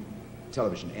from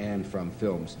television and from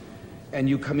films, and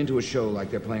you come into a show like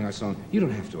they're playing our song, you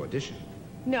don't have to audition.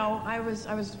 No, I was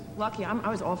lucky. I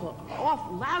was awful,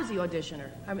 lousy auditioner.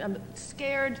 I'm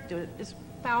scared, just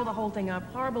foul the whole thing up.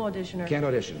 Horrible auditioner. Can't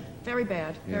audition. Very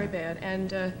bad, very bad.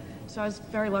 And so I was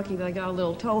very lucky that I got a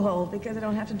little toehold because I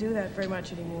don't have to do that very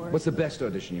much anymore. What's the best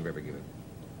audition you've ever given?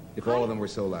 If all of them were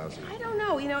so lousy. I don't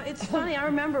know. It's funny. I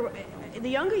remember, the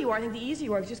younger you are, I think the easier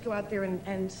you are, just go out there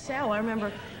and sell. I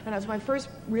remember when I was my first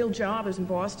real job, I was in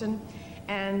Boston,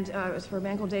 and it was for a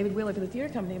man called David Wheeler for the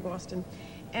theater company in Boston.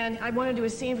 And I wanted to do a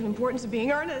scene for the importance of being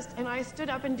earnest, and I stood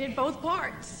up and did both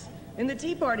parts. In the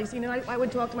tea party scene, and I would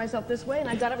talk to myself this way, and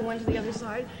I got up and went to the other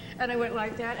side, and I went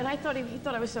like that, and I thought he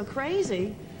thought I was so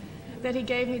crazy that he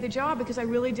gave me the job because I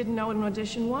really didn't know what an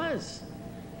audition was.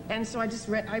 And so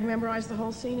I memorized the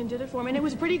whole scene and did it for him, and it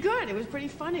was pretty good. It was pretty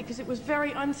funny because it was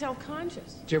very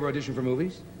unself-conscious. Did you ever audition for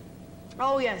movies?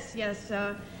 Oh, yes.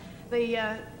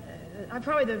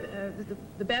 Probably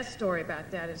the best story about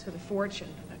that is for The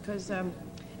Fortune, because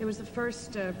it was the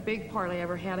first big part I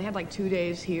ever had. I had like 2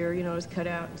 days here, it was cut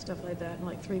out and stuff like that, and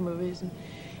like 3 movies. And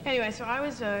anyway, so I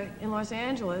was in Los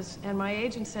Angeles, and my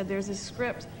agent said there's this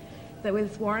script that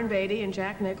with Warren Beatty and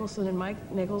Jack Nicholson, and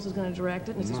Mike Nichols is going to direct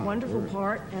it, and it's this wonderful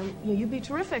part, and you'd be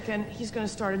terrific, and he's going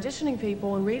to start auditioning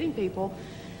people and reading people.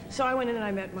 So I went in and I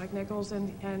met Mike Nichols,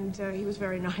 and he was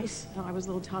very nice. I was a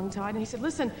little tongue-tied, and he said,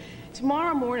 listen,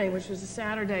 tomorrow morning, which was a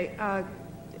Saturday,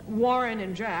 Warren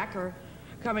and Jack are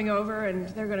coming over, and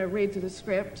they're going to read through the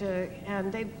script,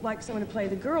 and they'd like someone to play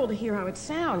the girl to hear how it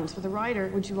sounds for the writer.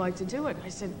 Would you like to do it? I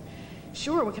said,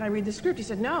 sure. Well, can I read the script? He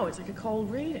said, no, it's like a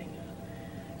cold reading.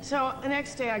 So the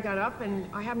next day I got up, and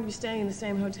I happened to be staying in the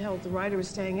same hotel that the writer was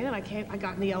staying in, and I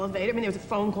got in the elevator. I mean, there was a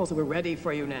phone call, so we're ready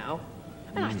for you now.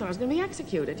 And I thought I was going to be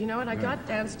executed, and I got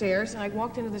downstairs, and I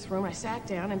walked into this room, I sat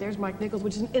down, and there's Mike Nichols,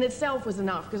 which in itself was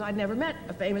enough, because I'd never met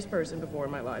a famous person before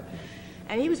in my life.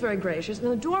 And he was very gracious,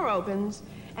 and the door opens,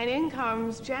 and in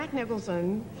comes Jack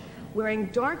Nicholson wearing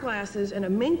dark glasses and a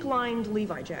mink-lined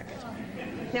Levi jacket.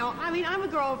 Now, I mean, I'm a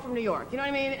girl from New York, you know what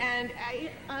I mean? And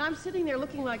I'm sitting there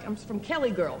looking like I'm from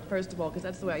Kelly Girl, first of all, because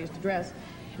that's the way I used to dress.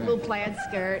 A little plaid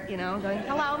skirt, going,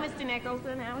 hello, Mr.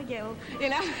 Nicholson, how are you?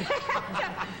 And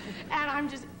I'm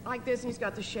just like this, and he's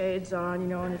got the shades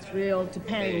on, and it's real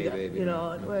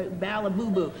Topanga, Bala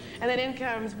Boo Boo. And then in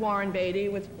comes Warren Beatty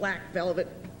with black velvet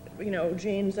you know,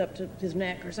 jeans up to his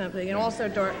neck or something, and also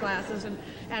dark glasses,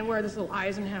 and wear this little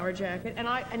Eisenhower jacket.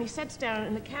 And he sits down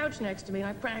on the couch next to me, and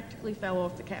I practically fell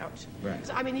off the couch. Right.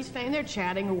 So, I mean, they're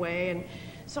chatting away, and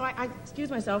so I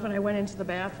excused myself, and I went into the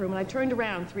bathroom, and I turned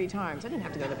around 3 times. I didn't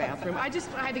have to go to the bathroom. I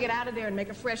had to get out of there and make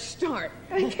a fresh start.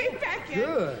 I came back in.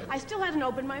 Good. I still hadn't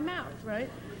opened my mouth, right?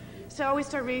 So we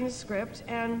start reading the script,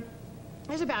 and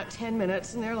there's about 10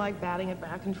 minutes, and they're like batting it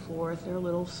back and forth. They're a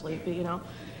little sleepy, you know.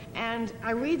 And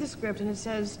I read the script, and it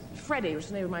says, Freddie, which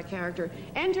is the name of my character,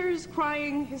 enters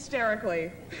crying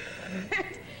hysterically.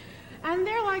 And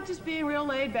they're like just being real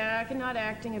laid back and not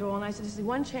acting at all. And I said, this is the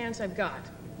one chance I've got,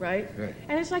 right?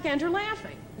 And it's like enter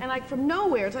laughing. And like from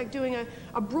nowhere, it's like doing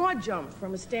a broad jump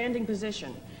from a standing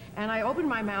position. And I opened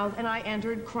my mouth, and I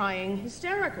entered crying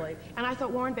hysterically. And I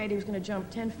thought Warren Beatty was going to jump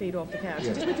 10 feet off the couch.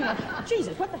 Just went to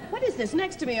Jesus, what is this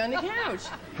next to me on the couch?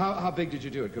 How big did you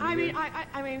do it? I mean,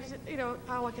 you know,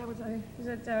 what would I, is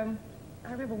it,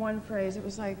 I remember one phrase. It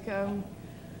was like,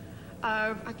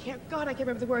 I can't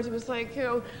remember the words. It was like, you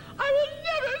know, I will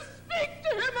never speak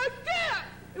to him again.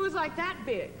 It was like that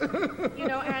big, you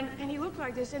know, and he looked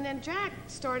like this. And then Jack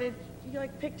started, he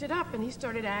like picked it up, and he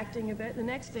started acting a bit. The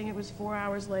next thing, it was 4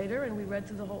 hours later, and we read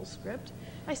through the whole script.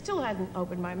 I still hadn't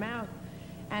opened my mouth.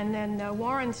 And then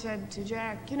Warren said to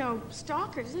Jack, you know,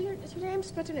 Stockard, is your name?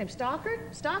 What's your name?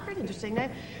 Stockard? Stockard, interesting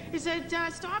name. He said,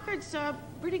 Stockard's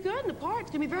pretty good in the part.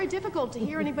 It's going to be very difficult to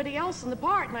hear anybody else in the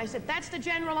part. And I said, that's the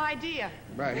general idea.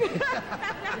 Right.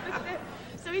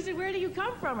 So he said, where do you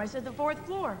come from? I said, the 4th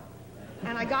floor.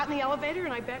 And I got in the elevator,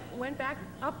 and I went back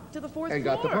up to the 4th floor. And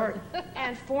got the part.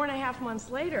 And 4.5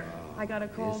 months later, I got a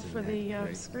call for the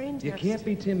screen test. You can't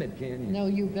be timid, can you? No,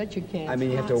 you bet you can't. I mean,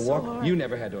 you have to walk. So You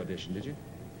never had to audition, did you?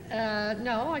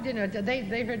 No, I didn't.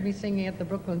 They heard me singing at the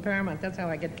Brooklyn Paramount. That's how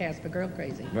I get cast for Girl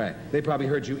Crazy. Right. They probably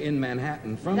heard you in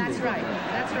Manhattan from That's right.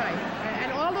 That's right.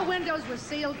 And all the windows were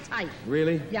sealed tight.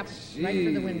 Really? Yep. Gee. Right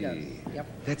for the windows. Yep.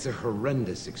 That's a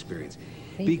horrendous experience.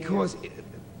 Hey, Because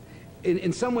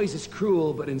in some ways it's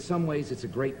cruel, but in some ways it's a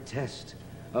great test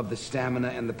of the stamina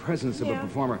and the presence of a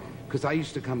performer. Because I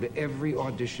used to come to every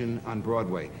audition on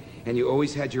Broadway, and you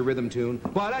always had your rhythm tune.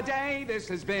 What a day this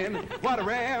has been. What a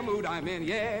rare mood I'm in.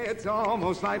 Yeah, it's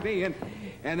almost like being.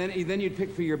 And then you'd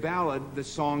pick for your ballad the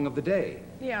song of the day.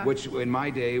 Yeah. Which in my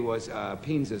day was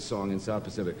Pinza's song in South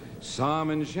Pacific.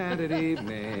 Some enchanted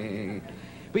evening.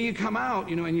 But you come out,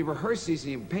 you know, and you rehearse these,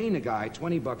 and you're paying a guy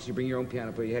 $20. You bring your own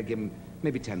piano player. You had to give him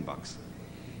maybe $10,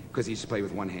 because he used to play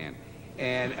with one hand.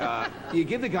 And you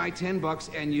give the guy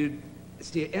 $10, and you'd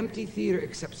see an empty theater,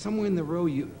 except somewhere in the row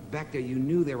back there, you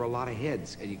knew there were a lot of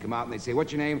heads. And you come out, and they'd say,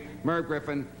 what's your name? Merv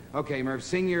Griffin. Okay, Merv,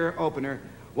 sing your opener.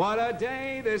 What a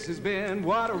day this has been.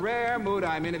 What a rare mood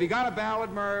I'm in. Have you got a ballad,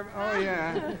 Merv? Oh,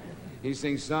 yeah. He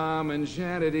sings Some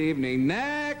Enchanted Evening.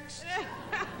 Next!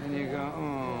 And you go,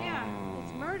 oh. Yeah,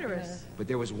 it's murderous. But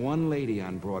there was one lady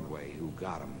on Broadway who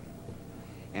got him.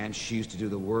 And she used to do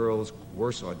the world's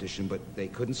worst audition, but they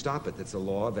couldn't stop it. That's the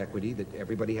law of equity, that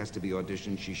everybody has to be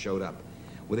auditioned. She showed up.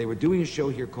 Well, they were doing a show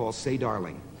here called Say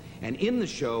Darling. And in the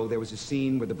show, there was a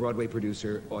scene where the Broadway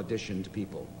producer auditioned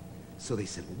people. So they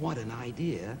said, what an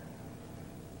idea.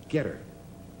 Get her.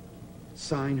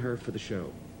 Sign her for the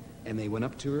show. And they went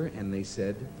up to her, and they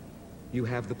said, you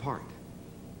have the part.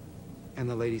 And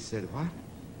the lady said, what?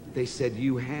 They said,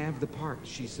 you have the part.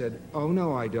 She said, oh,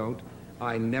 no, I don't.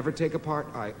 I never take a part.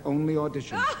 I only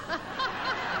audition.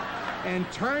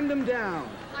 And turned them down.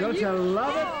 Don't you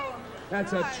love it?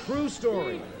 That's a true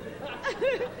story.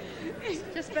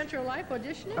 Just spent your life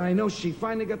auditioning? I know. She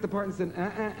finally got the part and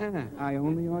said, I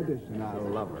only audition. I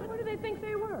love her. What do they think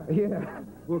they were? Yeah.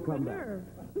 We'll come back.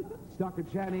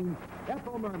 Stockard Channing,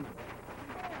 Ethel Merman.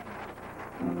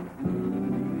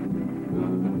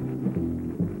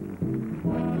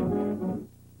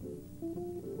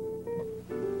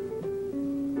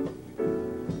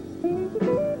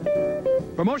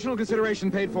 Promotional consideration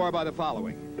paid for by the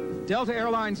following. Delta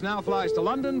Airlines now flies to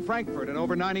London, Frankfurt, and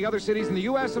over 90 other cities in the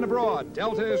U.S. and abroad.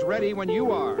 Delta is ready when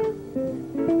you are.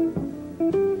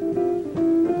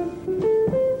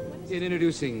 In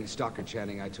introducing Stockard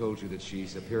Channing, I told you that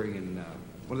she's appearing in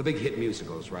one of the big hit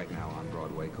musicals right now on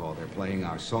Broadway called They're Playing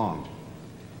Our Song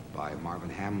by Marvin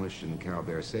Hamlisch and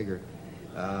Carroll Sager.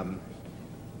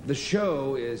 The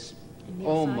show is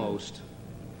almost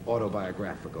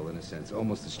autobiographical in a sense,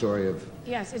 almost the story of...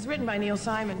 Yes, it's written by Neil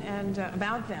Simon and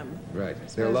about them. Right,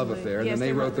 their love affair, and yes, then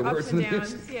they wrote the words and in the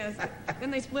downs, music. yes.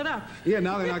 Then they split up. Yeah,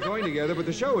 now they're not going together, but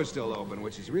the show is still open,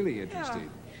 which is really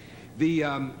interesting.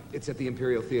 Yeah. It's at the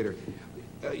Imperial Theater.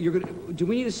 Do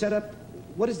we need to set up,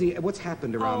 what's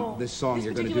happened around this song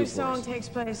you're going to do for us? This particular song takes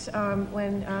place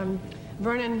when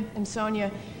Vernon and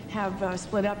Sonia have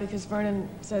split up because Vernon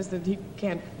says that he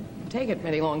can't take it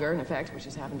any longer, in effect, which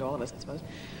has happened to all of us, I suppose.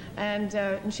 And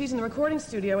she's in the recording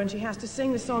studio, and she has to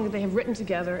sing the song that they have written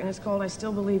together, and it's called I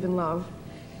Still Believe in Love.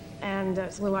 And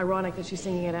it's a little ironic that she's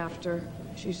singing it after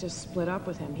she's just split up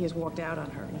with him. He has walked out on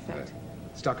her, in effect.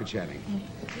 Stockard Channing.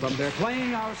 From They're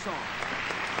Playing Our Song.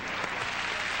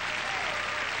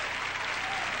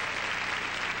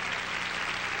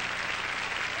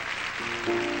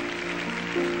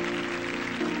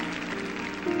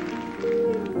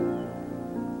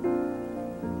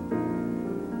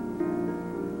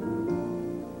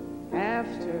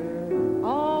 After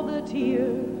all the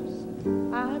tears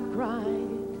I've cried,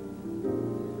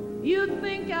 you'd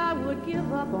think I would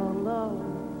give up on love,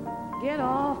 get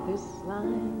off this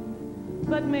line.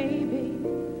 But maybe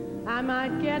I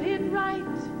might get it right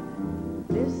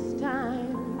this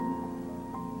time.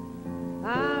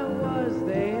 I was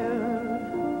there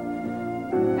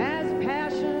as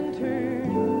passion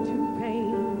turned to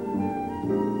pain,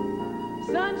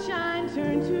 sunshine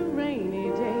turned to rainy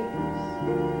days,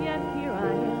 yet here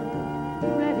I am,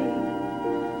 ready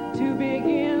to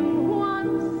begin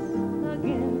once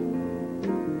again.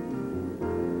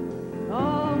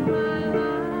 All my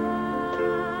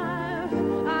life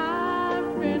I've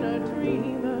been a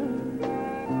dreamer,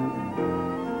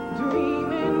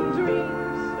 dreaming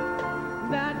dreams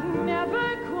that never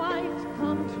quite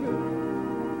come true.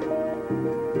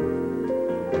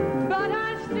 But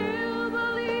I still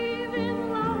believe in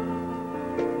love,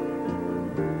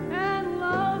 and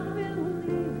love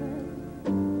believing.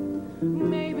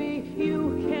 Maybe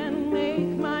you can make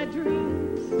my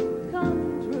dreams come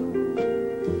true.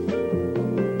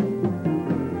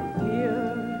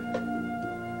 Here,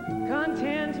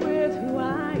 content with who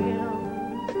I am,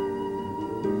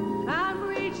 I'm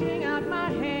reaching out my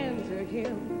hand to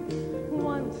him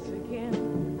once again.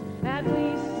 At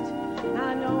least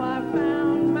I know I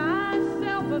found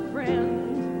myself a friend.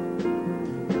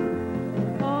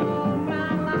 All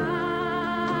my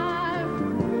life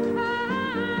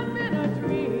I've been a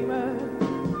dreamer,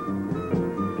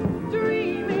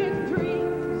 dreaming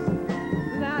dreams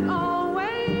that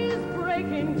always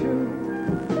breaking through.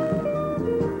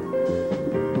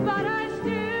 But I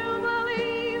still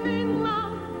believe in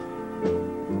love,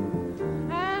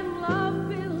 and love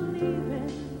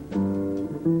believing.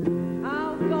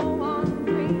 I'll go on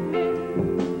dreaming,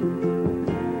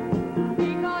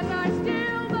 because I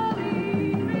still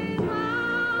believe in love.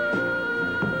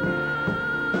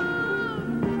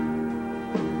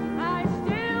 I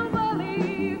still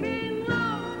believe in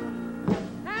love,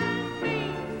 and me,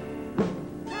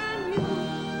 and you.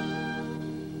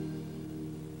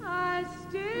 I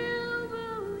still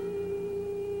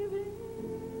believe in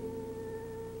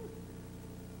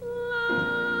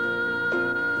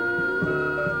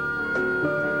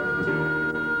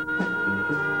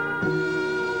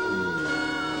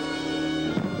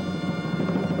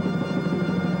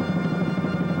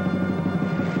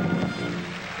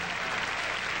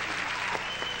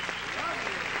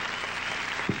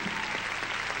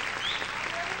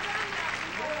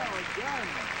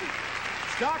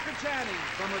Stockard Channing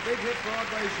from a big hit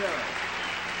Broadway show.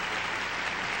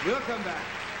 We'll come back.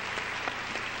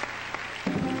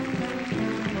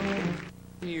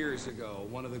 Years ago,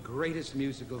 one of the greatest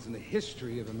musicals in the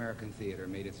history of American theater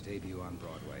made its debut on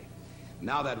Broadway.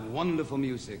 Now that wonderful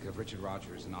music of Richard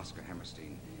Rodgers and Oscar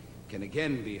Hammerstein can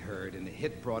again be heard in the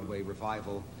hit Broadway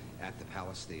revival at the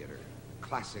Palace Theater,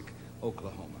 classic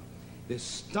Oklahoma. This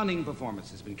stunning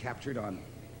performance has been captured on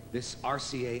this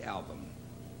RCA album.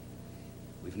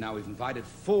 We've invited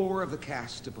 4 of the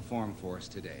cast to perform for us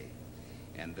today.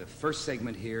 And the first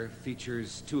segment here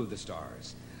features 2 of the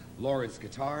stars, Lawrence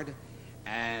Guittard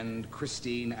and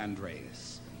Christine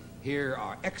Andreas. Here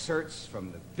are excerpts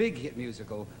from the big hit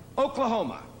musical,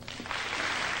 Oklahoma.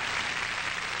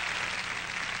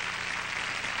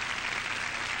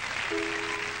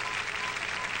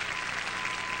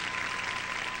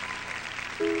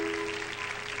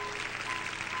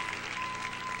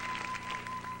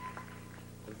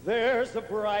 There's a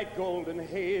bright golden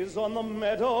haze on the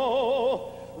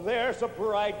meadow. There's a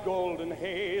bright golden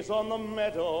haze on the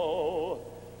meadow.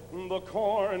 The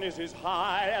corn is as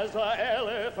high as an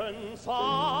elephant's eye,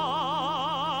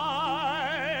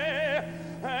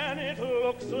 and it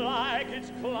looks like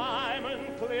it's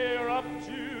climbing clear up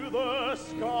to the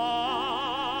sky.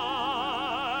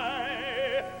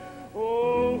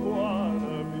 Oh, what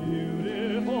a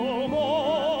beautiful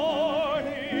morning.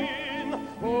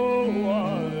 Oh,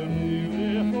 what a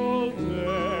beautiful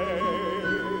day.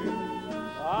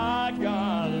 I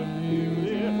got a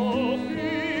beautiful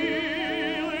feeling.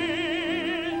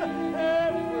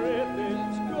 Everything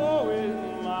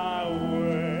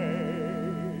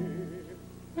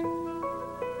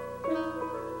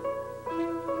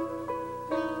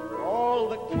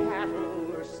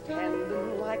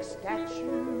like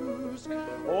statues.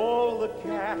 All the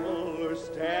cattle are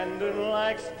standing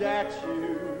like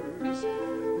statues.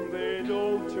 They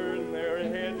don't turn their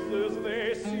heads as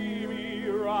they see me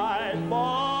ride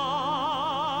by.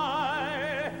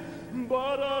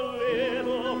 But a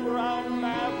little brown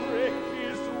maverick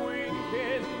is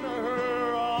winking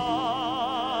her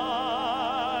eye.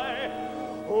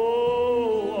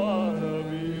 Oh, what a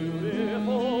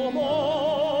beautiful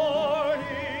morning.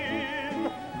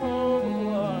 Oh,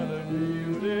 what a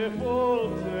beautiful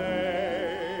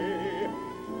day.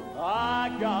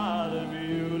 I got a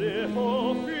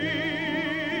beautiful feeling.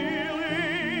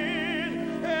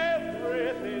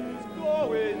 Everything's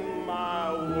going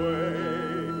my way.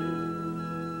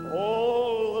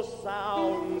 All the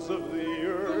sounds of the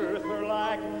earth are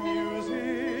like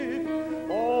music.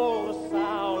 All the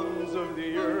sounds of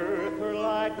the earth are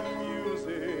like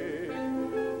music.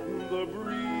 The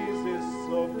breeze is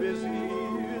so busy,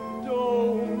 it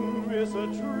don't miss a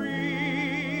tree.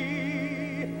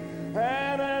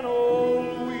 And an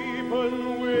old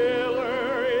weeping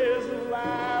willow is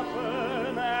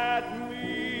laughing at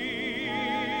me.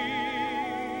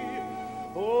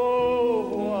 Oh,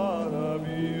 what a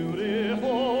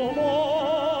beautiful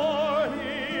morning.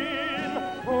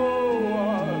 Oh,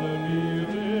 what a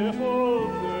beautiful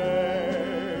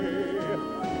day.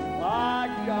 I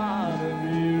got a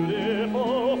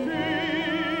beautiful feeling.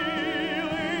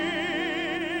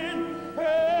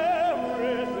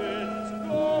 Everything's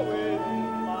going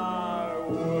my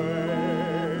way.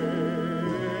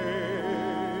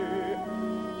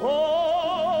 Oh,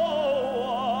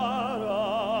 what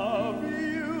a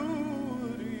beautiful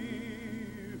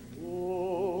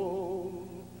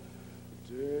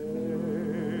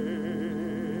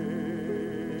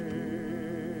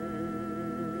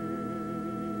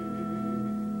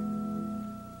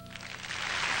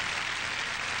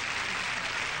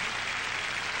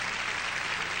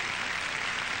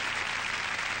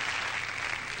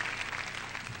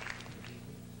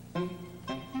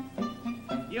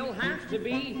You'll have to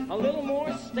be a little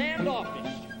more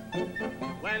standoffish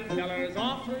when fellers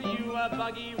offer you a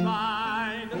buggy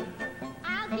ride.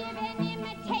 I'll give an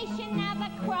imitation of a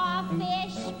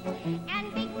crawfish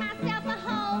and dig myself a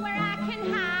hole where I can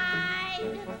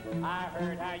hide. I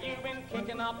heard how you've been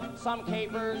kicking up some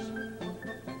capers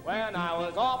when I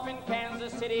was off in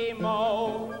Kansas City,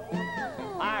 Mo.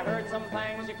 I heard some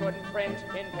things you couldn't print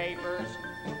in papers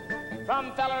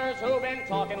from fellers who've been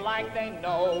talking like they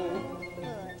know.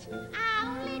 I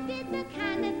only did the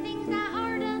kind of things I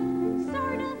orta,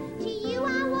 sorta. To you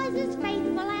I was as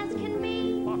faithful as can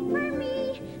be. For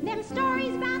me, them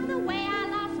stories about the way I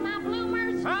lost my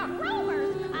bloomers,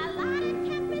 roomers, a lot of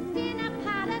tempest in a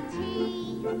pot of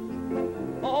tea.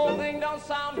 The whole thing don't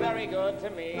sound very good to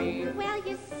me. Well,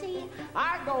 you see,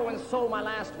 I go and sow my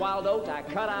last wild oat. I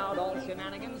cut out all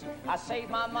shenanigans. I save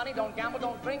my money, don't gamble,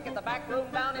 don't drink at the back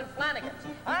room down in Flanagan's.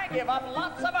 I give up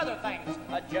lots of other things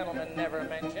a gentleman never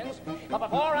mentions. But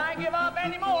before I give up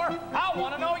any more, I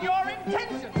want to know your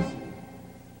intentions.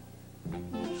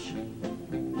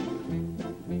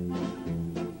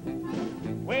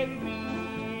 With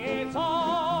me, it's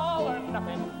all or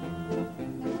nothing.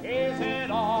 Is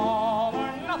it all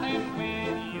or nothing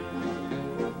with you?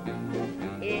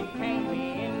 It can't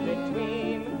be in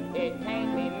between. It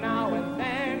can't be now and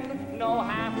then. No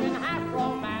half and half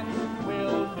romance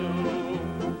will do.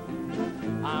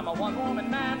 I'm a one-woman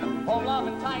man, home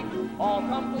loving type, all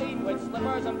complete with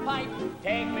slippers and pipe.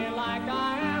 Take me like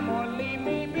I am or leave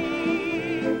me be.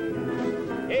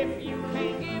 If you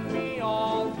can't give me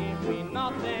all, give me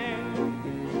nothing.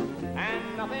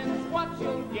 And nothing's what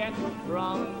you'll get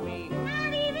from me.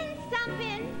 not even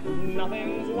something.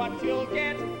 Nothing's what you'll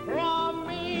get from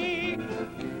me.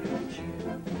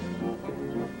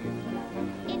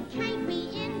 It can't be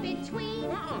in between.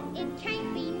 It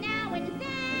can't be now and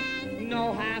then.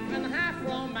 No half and half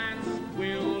romance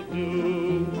will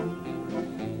do.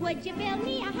 Would you build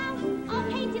me a house all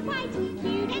painted white,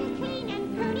 cute and clean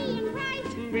and pretty and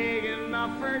bright? Big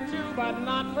enough for two, but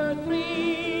not for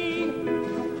three.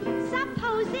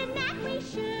 Supposing that we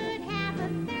should have a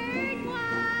third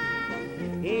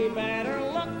one. He better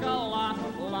look a lot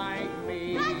like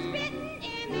me. A spitting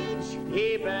image.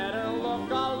 He better look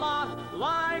a lot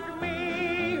like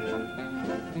me.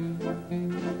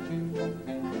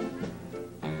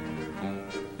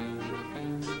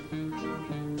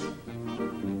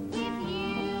 With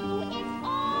you, it's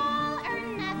all or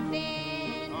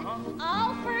nothing.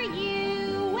 All for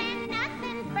you and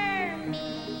nothing for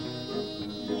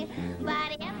me.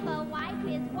 But if a wife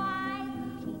is wise,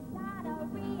 she's gotta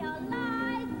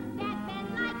realize that men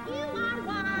like you are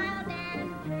wild and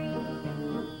free.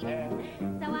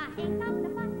 So I hang up the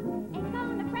button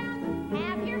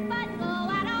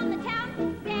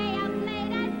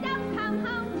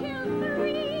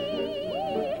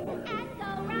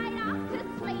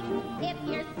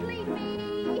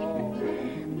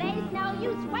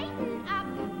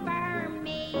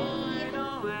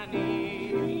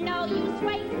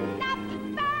waiting up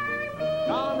for me.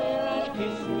 Come here and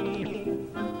kiss me.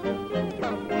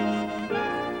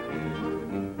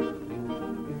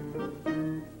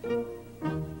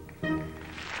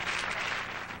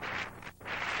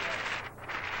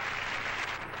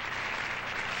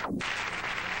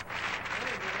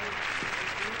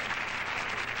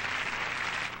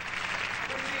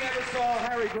 Ebersole,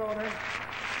 Harry Groner.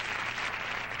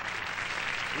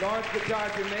 Lawrence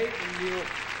guitar's your mate, and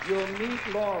you'll meet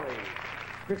Laurie,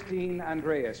 Christine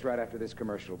Andreas, right after this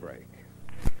commercial break.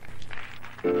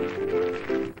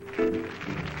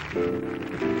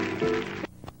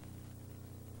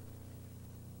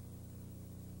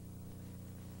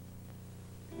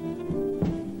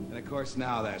 And of course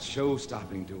now that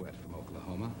show-stopping duet from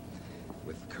Oklahoma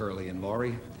with Curly and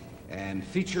Laurie, and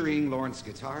featuring Lawrence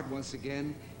guitar once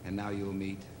again, and now you'll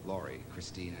meet Laurie,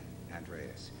 Christine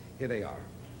Andreas. Here they are.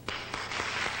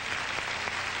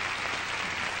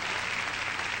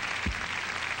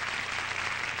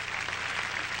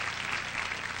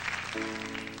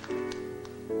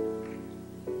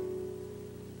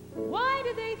 Why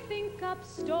do they think up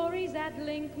stories that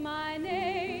link my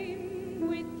name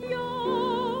with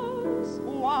yours?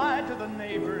 Why do the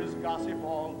neighbors gossip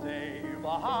all day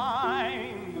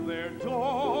behind their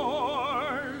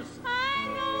doors? I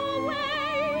know a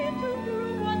way to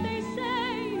prove what they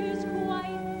say is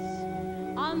quite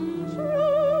untrue.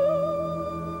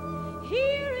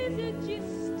 Here is a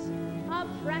gist, a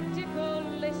practical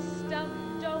list of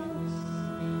don'ts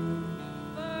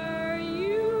for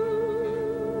you.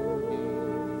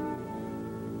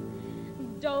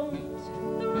 Don't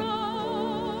throw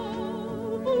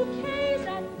bouquets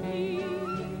at me.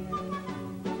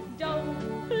 Don't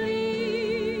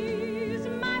please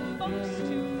my folks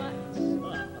too much.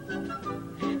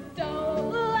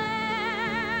 Don't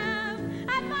laugh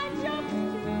at my jokes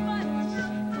too much.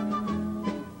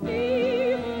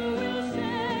 People will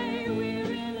say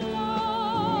we're in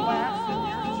love. Laughs at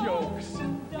your jokes.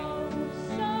 Don't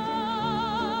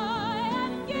sigh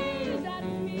and gaze at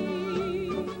me.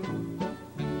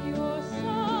 Your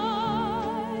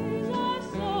sighs are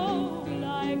so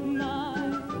like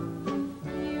mine.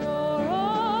 Your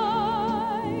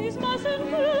eyes mustn't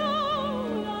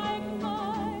glow like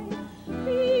mine.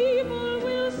 People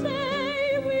will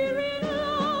say we're in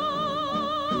love.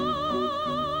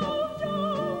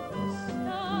 Don't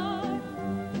start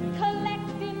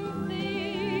collecting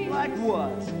things. Like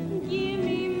what? Give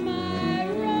me my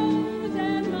rose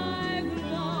and my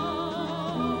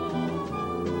gloves.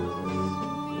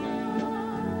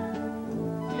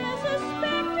 They're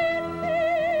suspected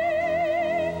things.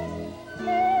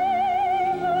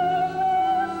 People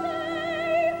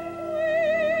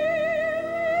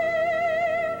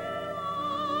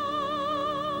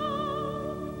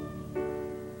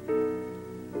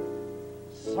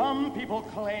Some people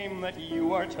claim that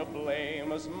you are to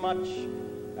blame as much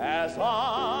as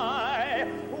I.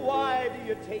 Why do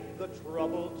you take the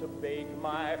trouble to bake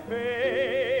my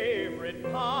favorite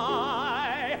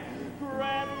pie?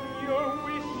 Grant your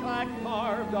wish, I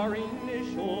carved our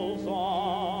initials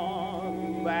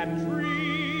on that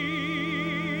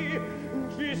tree.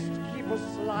 Just keep a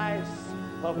slice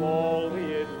of all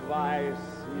the advice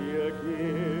you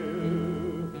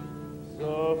give.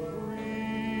 So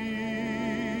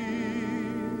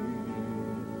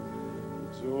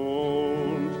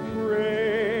don't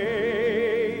praise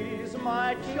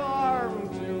my charm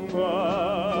too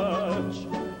much.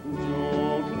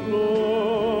 Don't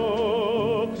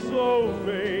look so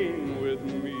vain with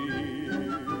me.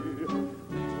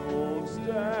 Don't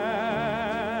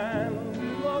stand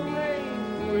the rain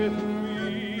with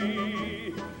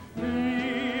me.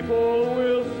 People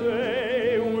will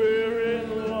say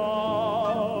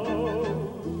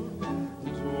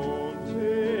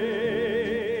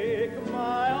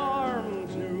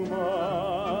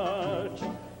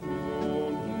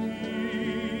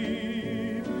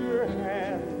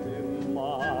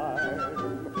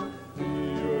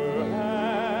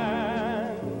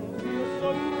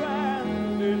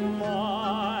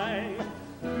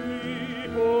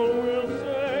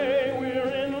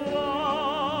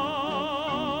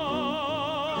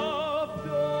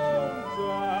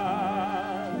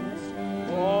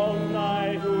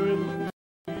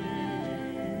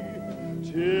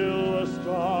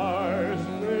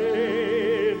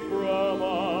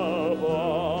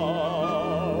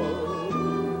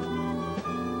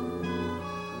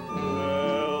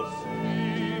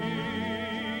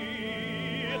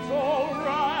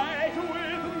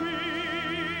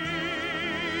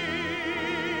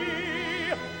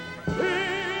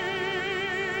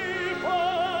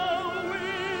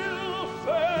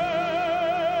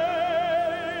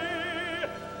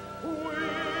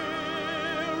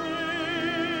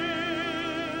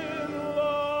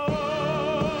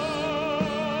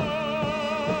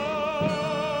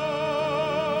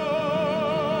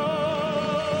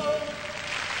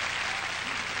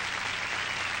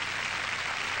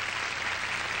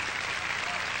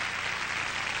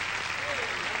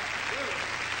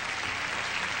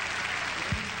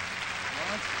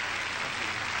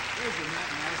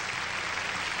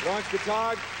Laurence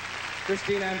Guitard,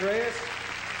 Christine Andreas,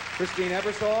 Christine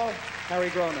Ebersole, Harry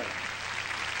Groner.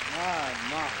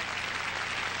 My.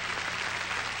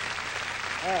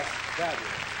 That's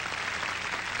fabulous.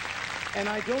 And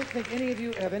I don't think any of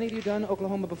you done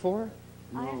Oklahoma before?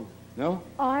 No. No?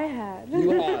 I had.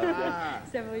 You have.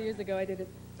 Several years ago I did it.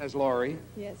 As Laurie.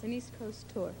 Yes, an East Coast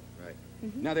tour. Right.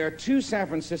 Now, there are two San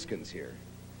Franciscans here,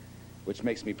 which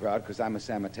makes me proud because I'm a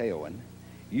San Mateoan.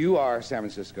 You are San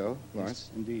Francisco, Lawrence.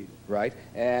 Yes, indeed. Right.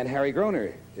 And Harry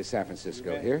Groner is San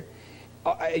Francisco here.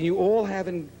 And you all have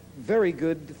very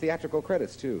good theatrical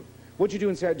credits, too. What'd you do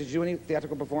in San Did you do any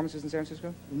theatrical performances in San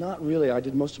Francisco? Not really. I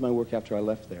did most of my work after I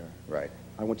left there. Right.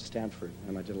 I went to Stanford,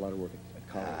 and I did a lot of work at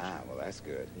college. Ah, well, that's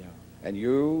good. Yeah. And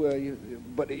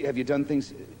but have you done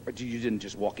things, or you didn't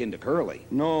just walk into Curly?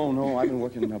 No, I've been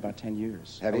working about 10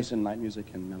 years. Have I you? was in night music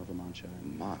in Melville Mancha.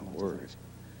 My word.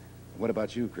 What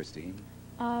about you, Christine?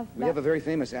 We That- have a very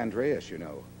famous Andreas, you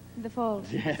know. The Fault.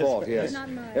 Fault, yes. Not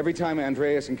mine. Every time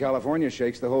Andreas in California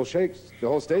shakes, the whole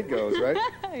state goes, right?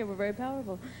 Yeah, we're very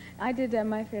powerful. I did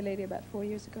My Fair Lady about 4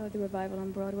 years ago, the revival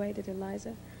on Broadway. I did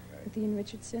Liza with Ian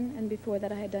Richardson, and before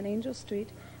that I had done Angel Street,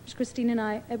 which Christine and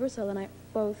I, Ebersole and I,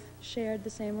 both shared the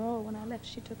same role. When I left,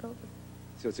 she took over.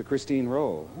 So it's a Christine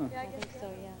role, huh? Yeah, I think so,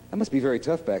 yeah. That must be very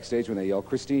tough backstage when they yell,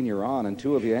 Christine, you're on, and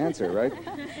two of you answer, right?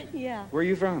 Yeah. Where are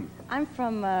you from? I'm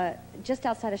from just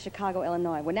outside of Chicago,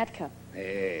 Illinois, Winnetka.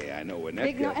 Hey, I know Winnetka.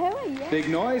 Big yeah. Big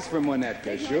noise from Winnetka,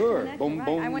 Big noise sure. from Winnetka, Boom, right.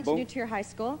 boom, I went boom. to New Trier High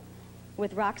School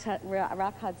with Rock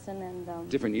Hudson and...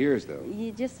 Different years, though.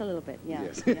 Just a little bit, yeah.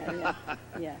 Yes.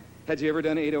 Yeah. Had you ever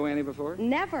done Ado Annie before?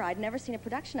 Never. I'd never seen a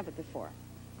production of it before.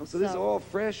 Oh, so this is all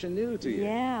fresh and new to you.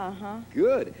 Yeah, uh-huh.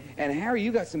 Good. And Harry,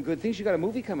 you got some good things. You got a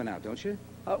movie coming out, don't you?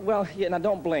 Well, yeah, now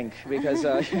don't blink, because,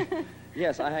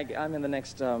 yes, I'm in the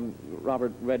next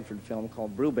Robert Redford film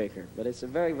called Brubaker, but it's a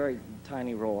very, very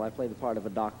tiny role. I play the part of a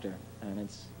doctor, and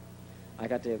I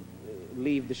got to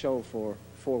leave the show for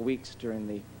 4 weeks during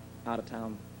the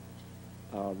out-of-town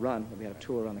run. We had a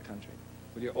tour around the country.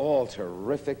 Well, you're all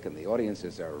terrific, and the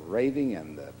audiences are raving,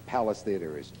 and the Palace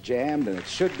Theater is jammed, and it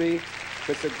should be.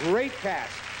 It's a great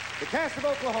cast, the cast of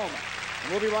Oklahoma,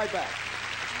 and we'll be right back.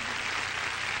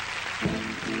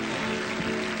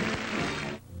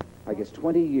 I guess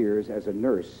 20 years as a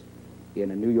nurse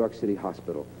in a New York City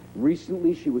hospital.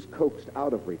 Recently, she was coaxed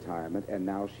out of retirement, and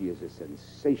now she is a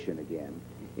sensation again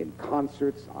in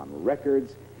concerts, on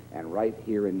records, and right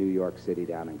here in New York City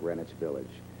down in Greenwich Village.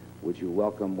 Would you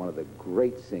welcome one of the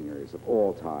great singers of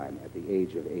all time at the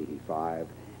age of 85,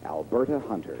 Alberta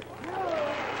Hunter.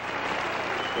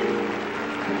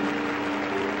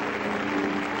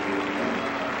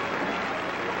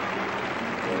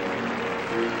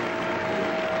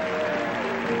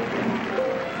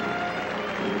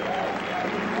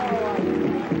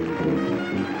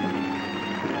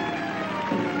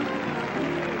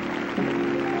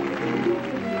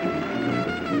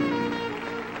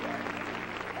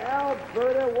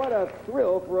 Alberta, what a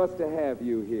thrill for us to have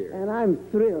you here. And I'm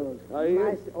thrilled. Are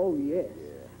you? Oh, yes.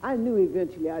 I knew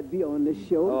eventually I'd be on this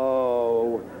show.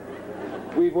 Oh,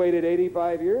 we've waited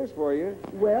 85 years for you.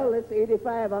 Well, it's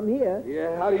 85. I'm here.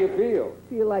 Yeah, how do you feel?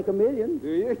 Feel like a million. Do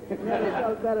you? Never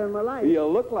felt better in my life. You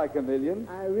look like a million.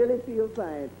 I really feel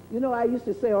fine. You know, I used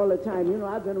to say all the time, you know,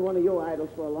 I've been one of your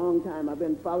idols for a long time. I've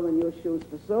been following your shows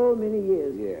for so many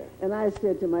years. Yeah. And I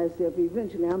said to myself,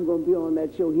 eventually I'm going to be on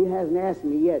that show. He hasn't asked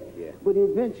me yet. Yeah. But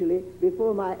eventually,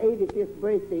 before my 85th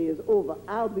birthday is over,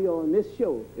 I'll be on this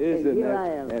show. Isn't and here that? I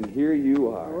am. And here you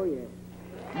are. Oh, yeah.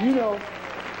 You know,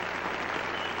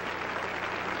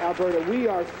 Alberta, we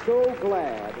are so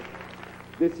glad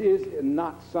this is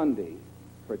not Sunday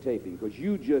for taping, because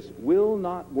you just will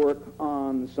not work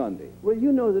on Sunday. Well,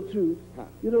 you know the truth. Huh.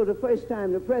 You know, the first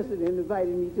time the president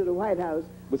invited me to the White House...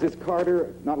 Was this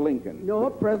Carter, not Lincoln? No,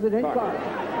 President Carter.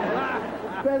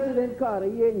 Carter. President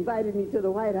Carter, he invited me to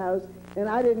the White House, and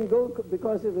I didn't go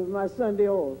because it was my Sunday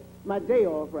off. My day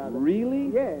off, rather. Really?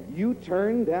 Yeah. You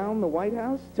turned down the White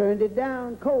House? Turned it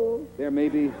down, cold. There may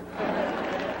be...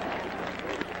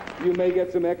 You may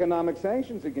get some economic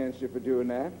sanctions against you for doing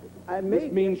that.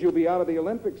 This means you'll be out of the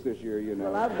Olympics this year, you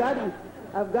know. Well,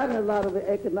 I've gotten a lot of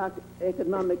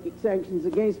economic sanctions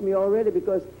against me already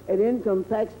because an income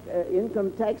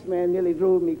tax man nearly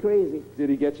drove me crazy. Did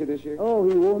he get you this year? Oh,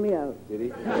 he wore me out. Did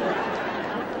he?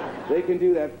 They can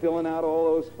do that, filling out all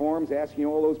those forms, asking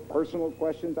all those personal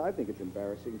questions. I think it's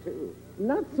embarrassing, too.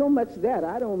 Not so much that.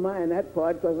 I don't mind that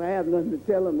part because I have nothing to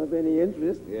tell them of any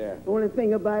interest. Yeah. The only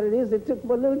thing about it is it took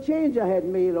a little change I had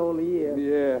made all the year.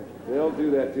 Yeah, they'll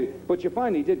do that, too. But you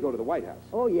finally did go to the White House.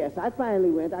 Oh, yes, I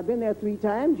finally went. I've been there 3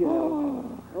 times, you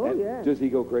know. Oh, And yeah. does he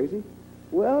go crazy?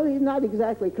 Well, he's not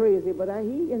exactly crazy, but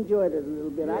he enjoyed it a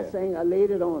little bit. Yeah. I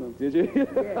laid it on him. Did you?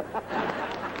 Yeah.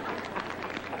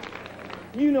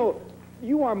 You know,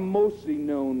 you are mostly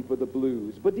known for the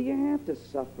blues, but do you have to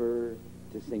suffer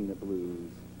to sing the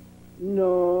blues?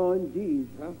 No, indeed.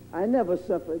 Huh? I never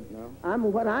suffered. No?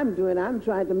 What I'm doing, I'm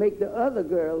trying to make the other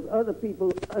girls, other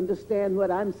people understand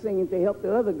what I'm singing to help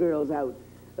the other girls out.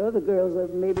 The other girls are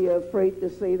maybe afraid to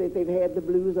say that they've had the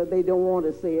blues or they don't want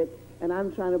to say it, and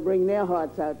I'm trying to bring their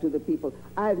hearts out to the people.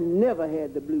 I've never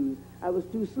had the blues. I was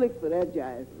too slick for that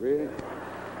jive. Really?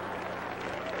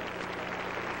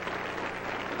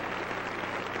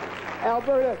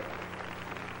 Alberta,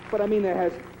 but I mean,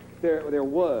 there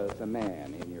was a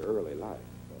man in your early life.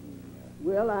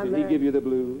 Well, Did he give you the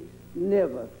blues?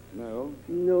 Never. No?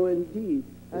 No, indeed.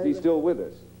 Is he still with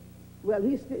us? Well,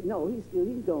 he's gone.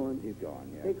 He's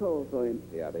gone, yeah. They called for him.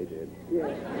 Yeah, they did.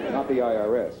 Yeah. Not the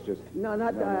IRS, just... No,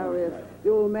 not the No, IRS. right. The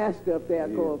old master up there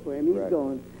Yeah, called for him. He's right.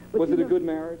 gone. But Was you it a know- good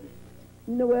marriage?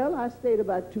 No, well, I stayed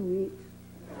about 2 weeks.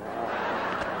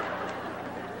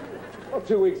 Well,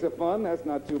 2 weeks of fun, that's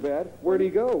not too bad. Where'd he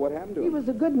go? What happened to him? He was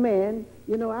a good man.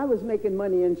 You know, I was making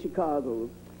money in Chicago,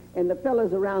 and the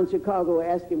fellas around Chicago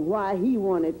asked him why he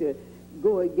wanted to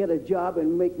go and get a job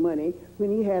and make money when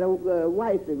he had a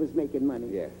wife that was making money.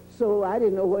 Yeah. So I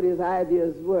didn't know what his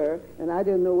ideas were, and I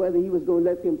didn't know whether he was going to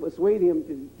let them persuade him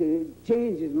to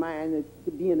change his mind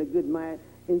to be in a good mind,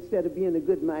 instead of being a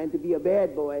good mind, to be a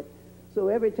bad boy. So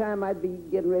every time I'd be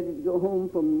getting ready to go home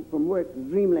from work,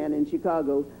 Dreamland in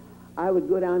Chicago, I would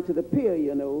go down to the pier,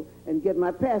 you know, and get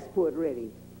my passport ready.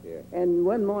 Yeah. And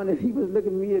one morning he was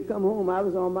looking for me to come home. I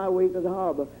was on my way to the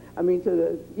harbor.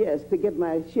 To get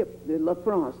my ship, the La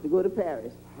France, to go to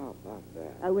Paris. How about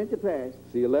that? I went to Paris.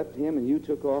 So you left him and you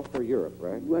took off for Europe,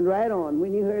 right? Went right on.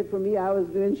 When you heard from me, I was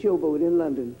doing showboat in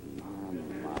London.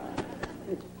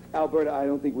 Alberta, I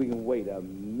don't think we can wait a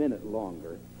minute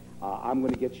longer. I'm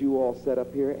going to get you all set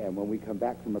up here, and when we come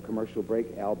back from a commercial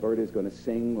break, Alberta is going to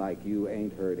sing like you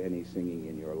ain't heard any singing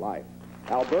in your life.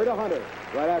 Alberta Hunter,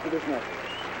 right after this message.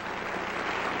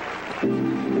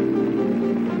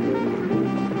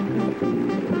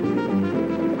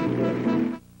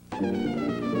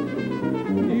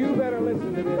 You better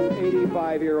listen to this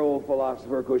 85-year-old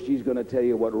philosopher, because she's going to tell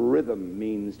you what rhythm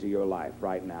means to your life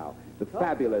right now. The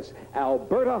fabulous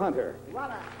Alberta Hunter.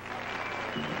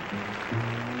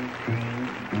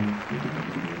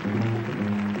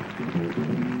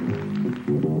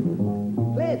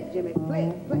 Play it, Jimmy. Play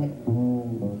it, play it.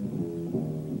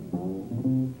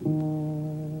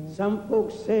 Some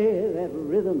folks say that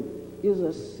rhythm is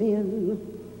a sin,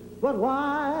 but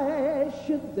why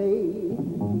should they?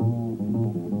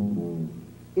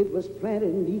 It was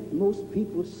planted beneath most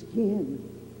people's skin.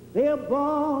 They're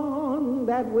born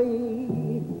that way.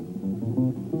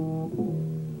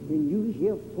 When you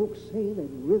hear folks say that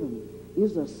rhythm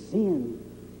is a sin,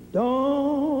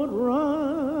 don't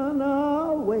run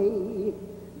away.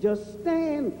 Just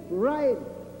stand right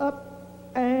up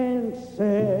and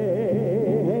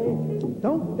say,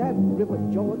 don't that River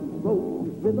Jordan roll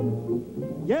to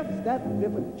rhythm? Yes, that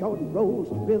River Jordan rolls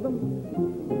to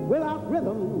rhythm. Without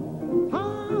rhythm,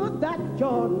 how that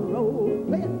Jordan rolls?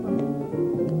 Play it.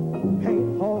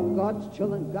 Ain't all God's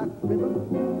children got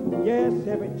rhythm? Yes,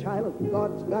 every child of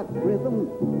God's got rhythm.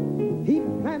 He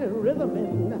planted rhythm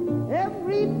in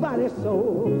everybody's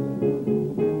soul.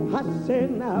 I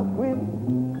said, now when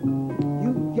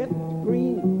you get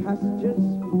green pastures,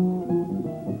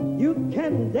 you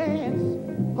can dance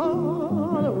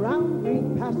all around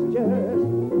green pastures.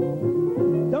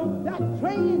 Don't that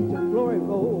train to glory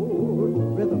roll to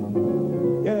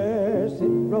rhythm? Yes, it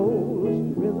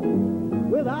rolls to rhythm.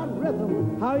 Without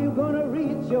rhythm, how you gonna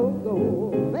reach your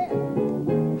goal? There,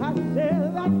 I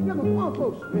said that rhythm, come on,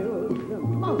 folks, rhythm,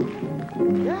 come on.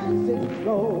 Yes, it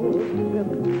rolls to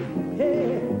rhythm.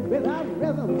 Hey, without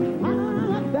rhythm,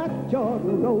 how that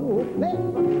Jordan roll?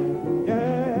 There,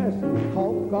 yes,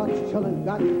 all God's children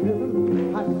got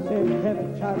rhythm. I said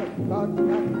every child of God's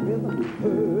got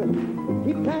rhythm.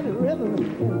 He planted rhythm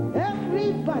in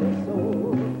everybody's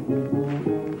soul.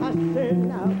 I said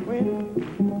now when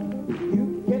you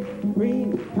get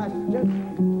green pastures,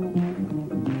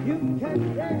 you can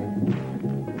dance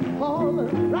all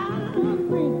around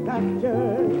green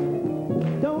pastures.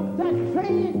 Don't that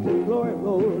train to glory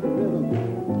roll to rhythm?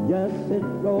 Yes, it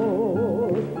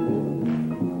rolls to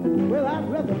rhythm. Without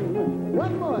rhythm,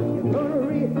 one more, you're gonna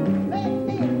read.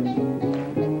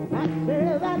 I say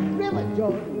that River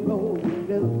Jordan rolls to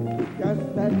rhythm. Yes,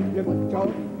 that River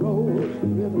Jordan rolls to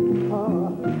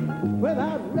rhythm.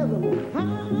 Without rhythm,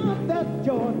 how that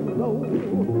Jordan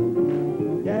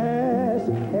rolls. Yes,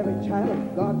 every child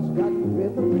of God's got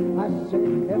rhythm. I said,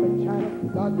 every China,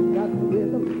 God's got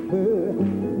rhythm.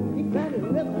 He planted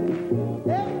rhythm,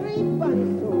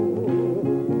 everybody's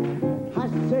soul. I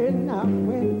said, now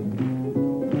when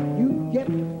you get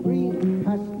green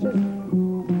pastures,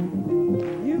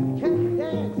 you can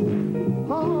dance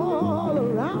all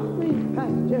around green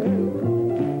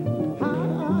pastures.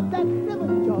 How that river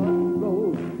Jordan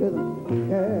rolls rhythm,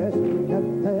 yes,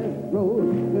 that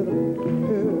rolls rhythm.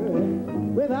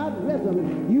 Without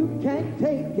rhythm, you can't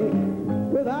take it.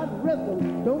 Without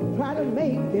rhythm, don't try to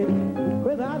make it.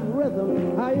 Without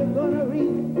rhythm, how you gonna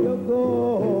reach your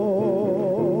goal?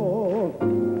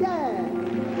 Yeah!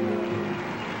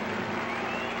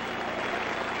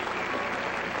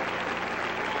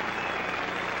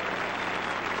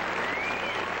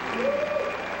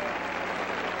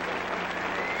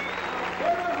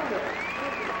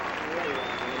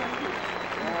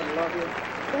 God love you.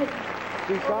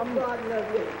 See something? God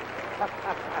love you.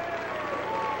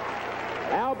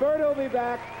 Alberta will be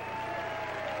back,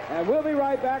 and we'll be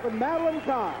right back with Madeline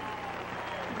Kahn.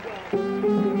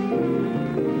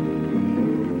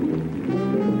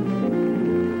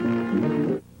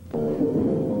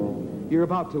 You're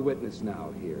about to witness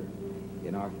now here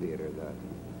in our theater the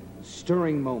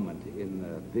stirring moment in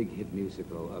the big hit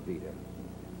musical Evita,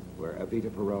 where Evita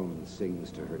Peron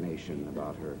sings to her nation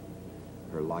about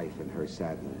her life and her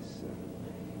sadness.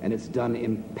 And it's done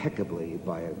impeccably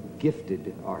by a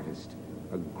gifted artist,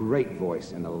 a great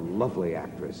voice, and a lovely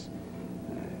actress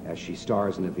as she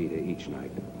stars in Evita each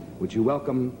night. Would you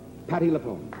welcome Patti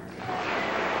LuPone?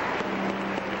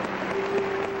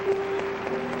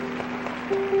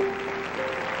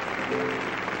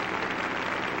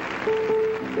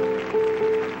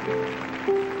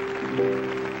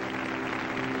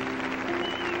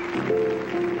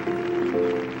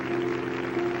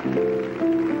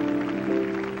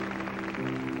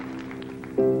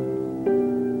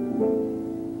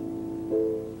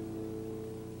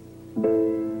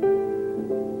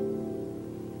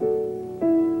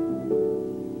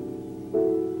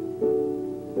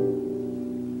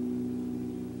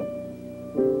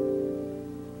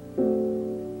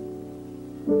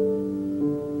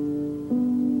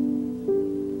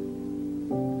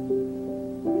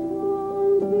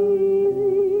 Be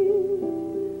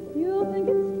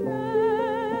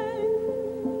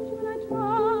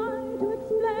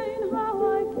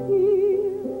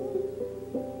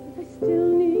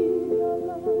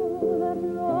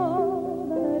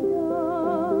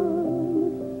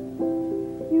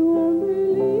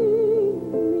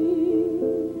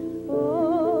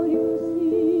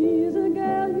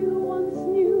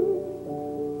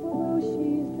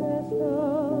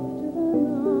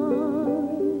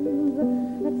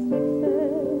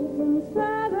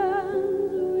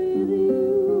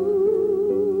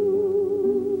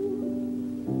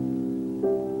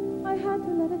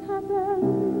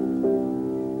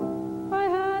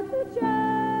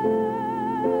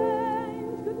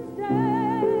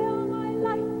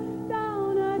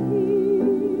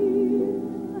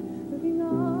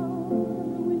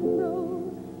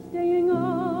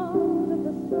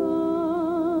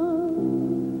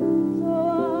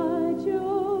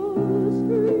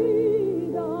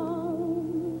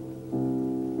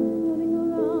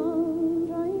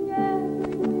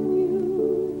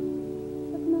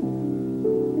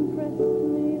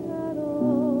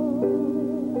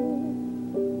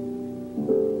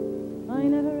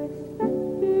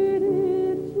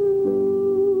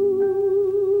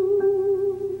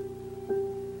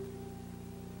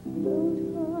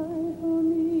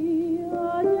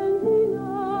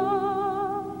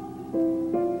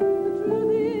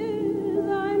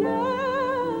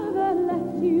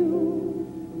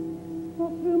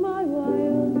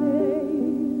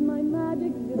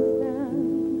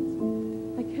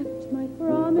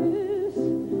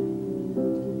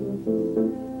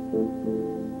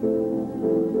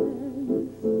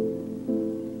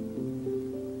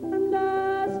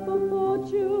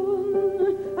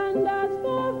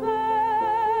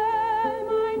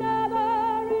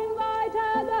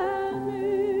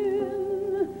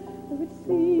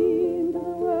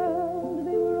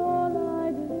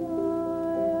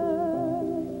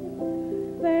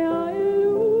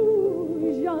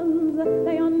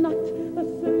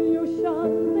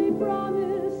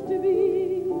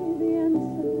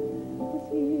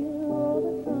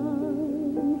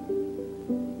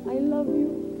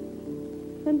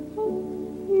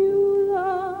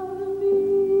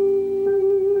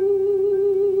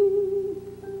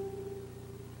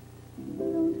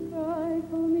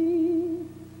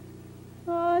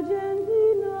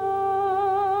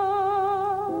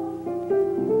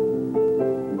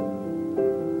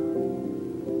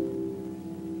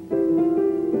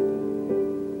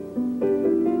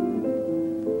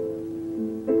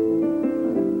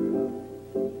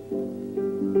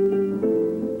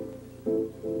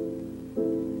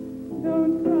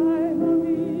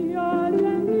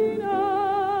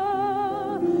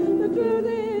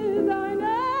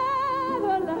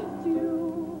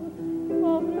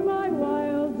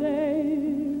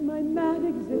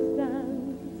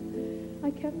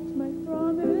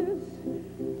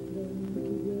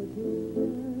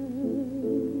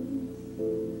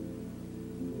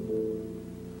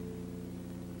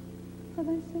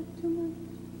said too much?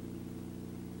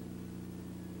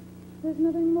 There's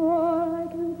nothing more I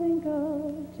can think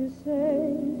of to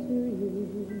say to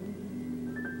you.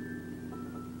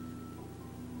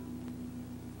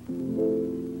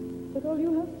 But all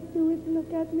you have to do is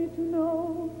look at me to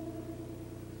know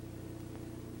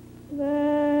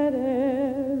that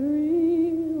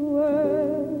every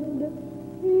word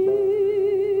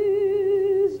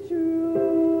is true.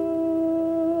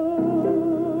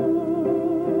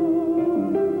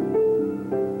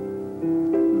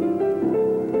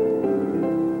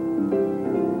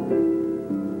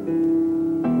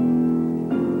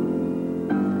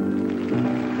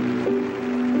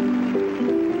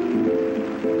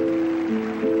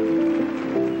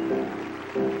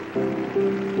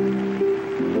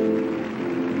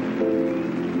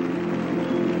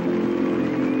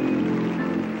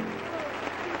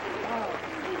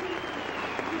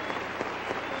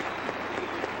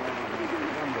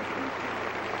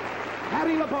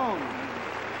 Patti LuPone.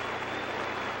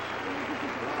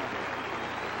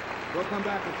 We'll come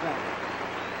back in a second.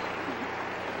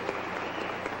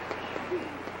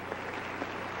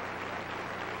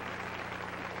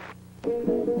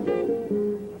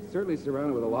 Certainly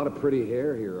surrounded with a lot of pretty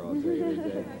hair here, I'll tell you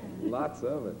today. Lots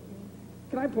of it.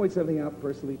 Can I point something out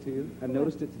personally to you? I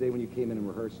noticed it today when you came in and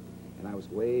rehearsed, and I was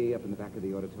way up in the back of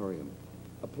the auditorium.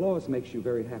 Applause makes you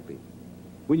very happy.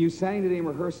 When you sang today in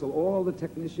rehearsal, all the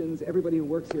technicians, everybody who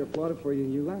works here applauded for you,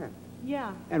 and you laughed.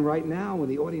 Yeah. And right now, when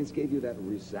the audience gave you that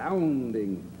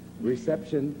resounding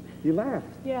reception, you laughed.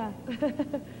 Yeah.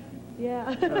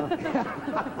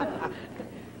 Yeah.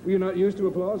 You're not used to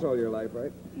applause all your life,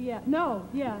 right? Yeah. No,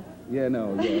 yeah. Yeah,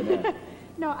 no, yeah, no.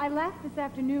 No, I laughed this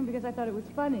afternoon because I thought it was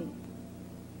funny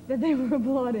that they were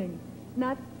applauding.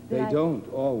 Not that They don't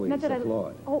always not that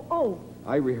applaud. Oh.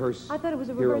 I rehearse I thought it was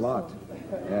a here a rehearsal. lot.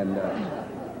 And,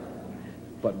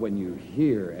 but when you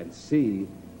hear and see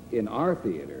in our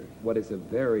theater what is a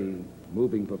very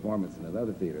moving performance in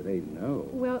another theater, they know.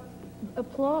 Well,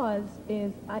 applause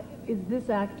is this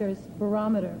actor's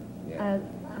barometer as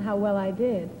how well I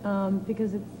did,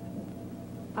 because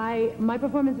my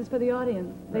performance is for the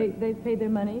audience. Right. They paid their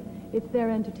money. It's their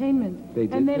entertainment. They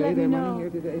did and they pay let their me money know. here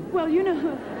today? Well, you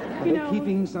know, Are they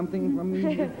keeping something from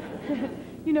me?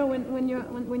 You know,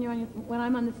 when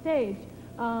I'm on the stage,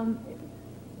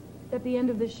 at the end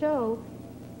of the show,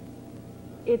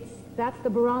 that's the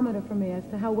barometer for me as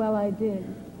to how well I did,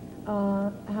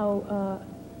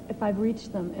 if I've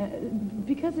reached them,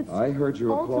 because it's I heard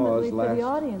your ultimately applause for the last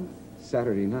audience.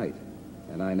 Saturday night,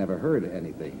 and I never heard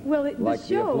anything Well, like the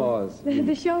show, the applause.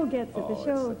 the show gets it. Oh, The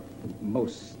show. it's the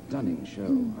most stunning show.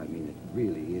 I mean, it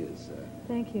really is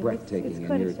Thank you. breathtaking, It's and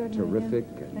quite you're extraordinary, terrific.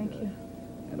 yeah. And, Thank you.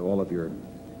 And all of your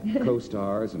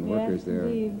co-stars and workers Yes, there.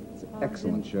 indeed. It's an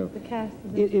excellent show. The cast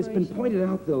is It has been inspirational. pointed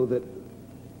out, though, that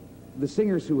the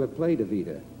singers who have played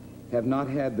Evita have not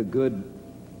had the good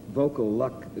vocal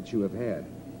luck that you have had.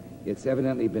 It's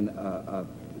evidently been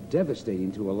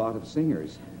devastating to a lot of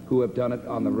singers who have done it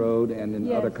on the road and in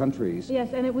Yes. other countries.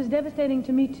 Yes, and it was devastating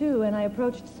to me, too, and I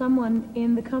approached someone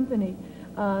in the company.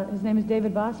 His name is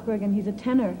David Vosberg, and he's a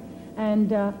tenor.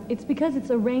 And it's because it's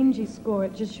a rangy score.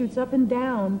 It just shoots up and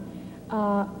down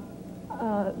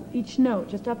each note,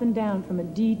 just up and down from a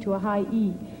D to a high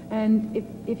E. And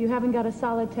if you haven't got a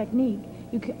solid technique,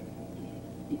 you can...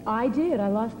 I did. I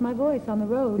lost my voice on the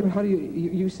road. Yeah, but how do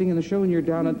you sing in the show and you're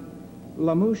down at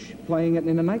La Mouche playing it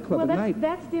in a nightclub Well, at night?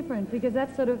 that's different, because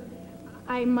that's sort of...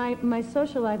 my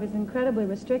social life is incredibly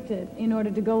restricted in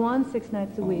order to go on 6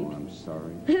 nights a week. Oh, I'm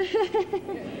sorry.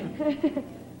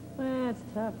 Well, that's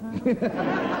tough,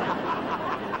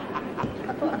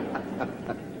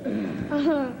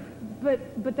 huh?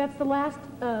 But that's the last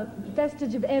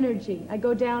vestige of energy. I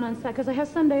go down on Saturday, because I have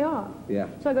Sunday off. Yeah.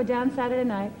 So I go down Saturday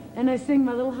night, and I sing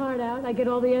my little heart out. I get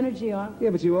all the energy off. Yeah,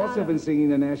 but you also have been singing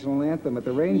the national anthem at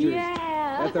the Rangers.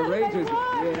 Yeah. At the Rangers. They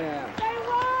won. Yeah. They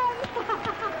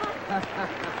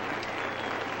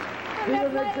won. People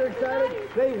make you excited.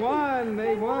 They won.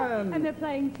 They won. And they're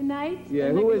playing tonight. Yeah,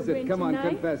 and who they're is gonna it? win Come on, tonight.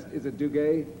 confess. Is it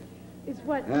Duguay? It's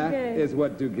what, Huh? Duguay? It's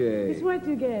what Duguay. It's what,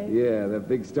 Duguay? Yeah, the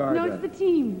big star. No, it's the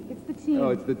team. It's the team. Oh,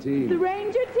 it's the team. The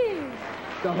Ranger team.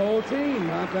 The whole team,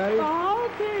 huh, Patty? The whole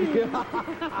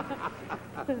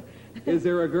team. Is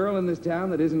there a girl in this town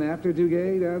that isn't after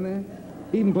Duguay down there?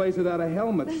 He even plays without a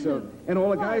helmet, so and all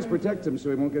the guys protect him so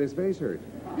he won't get his face hurt.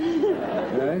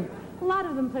 Right? A lot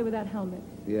of them play without helmets.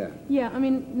 Yeah. Yeah, I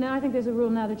mean, now I think there's a rule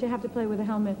now that you have to play with a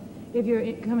helmet if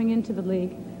you're coming into the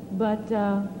league. But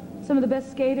some of the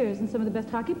best skaters and some of the best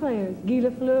hockey players, Guy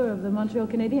Lafleur of the Montreal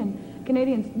Canadiens,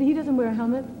 he doesn't wear a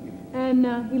helmet. And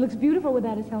he looks beautiful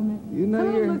without his helmet. You know Some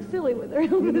of them you're- look silly with their You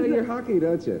helmet. know your hockey,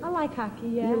 don't you? I like hockey,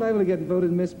 yeah. You're liable to get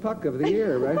voted Miss Puck of the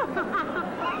Year, right?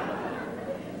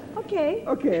 Okay.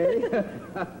 Okay.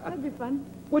 That'd be fun.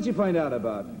 What'd you find out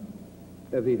about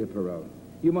Evita Peron?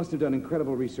 You must have done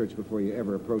incredible research before you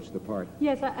ever approached the part.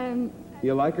 Yes,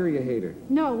 You like her or you hate her?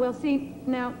 no, well, see,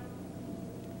 now,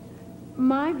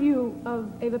 my view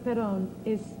of Eva Peron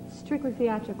is strictly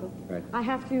theatrical. Right. I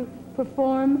have to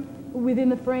perform within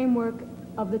the framework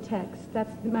of the text.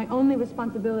 That's my only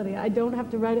responsibility. I don't have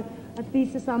to write a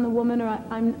thesis on the woman, or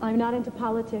I'm not into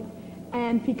politics.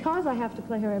 And because I have to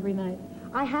play her every night,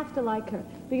 I have to like her.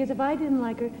 Because if I didn't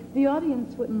like her, the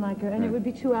audience wouldn't like her, and it would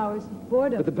be 2 hours of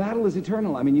boredom. But the battle is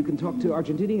eternal. I mean, you can talk to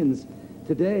Argentinians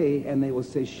today, and they will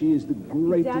say she is the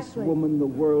greatest Exactly. woman the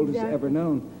world has Exactly. ever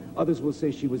known. Others will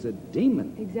say she was a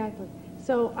demon. Exactly.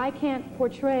 So I can't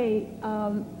portray,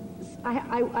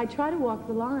 I try to walk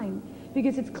the line,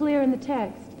 because it's clear in the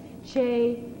text.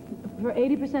 She, for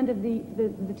 80% of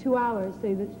the 2 hours,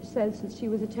 says that she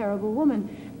was a terrible woman.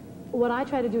 What I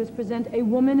try to do is present a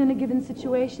woman in a given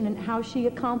situation and how she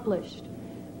accomplished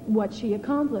what she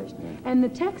accomplished. And the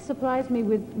text supplies me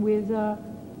with the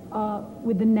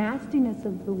nastiness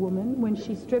of the woman when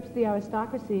she strips the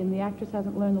aristocracy and the actress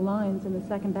hasn't learned the lines in the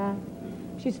second act.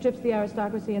 She strips the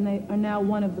aristocracy and they are now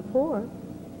one of the poor,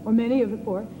 or many of the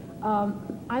poor.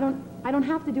 I don't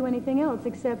have to do anything else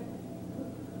except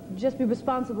just be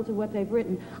responsible to what they've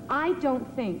written. I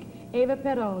don't think Eva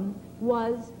Peron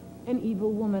was an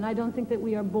evil woman. I don't think that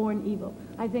we are born evil.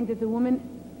 I think that the woman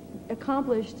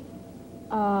accomplished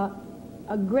a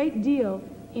great deal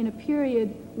in a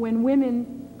period when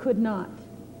women could not.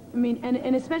 I mean,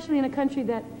 and especially in a country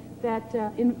that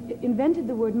invented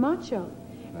the word macho.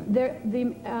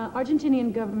 The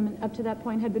Argentinian government up to that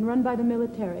point had been run by the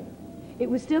military. It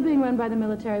was still being run by the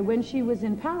military when she was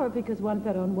in power because Juan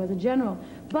Perón was a general.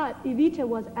 But Evita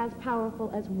was as powerful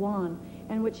as Juan.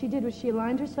 And what she did was she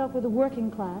aligned herself with the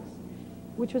working class,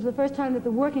 which was the first time that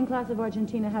the working class of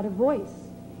Argentina had a voice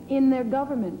in their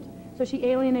government. So she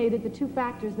alienated the two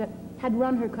factors that had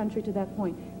run her country to that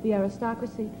point, the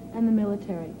aristocracy and the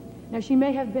military. Now, she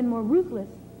may have been more ruthless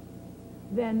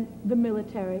than the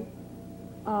military,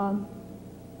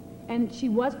 and she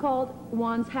was called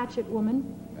Juan's hatchet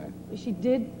woman. She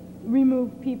did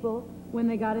remove people when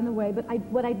they got in the way, but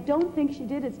what I don't think she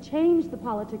did is change the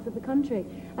politics of the country.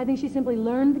 I think she simply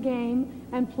learned the game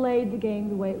and played the game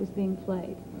the way it was being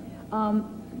played.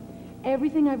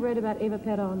 Everything I've read about Eva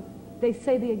Peron, they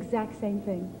say the exact same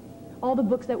thing. All the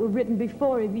books that were written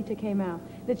before Evita came out,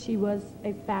 that she was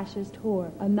a fascist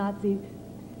whore, a Nazi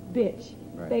bitch.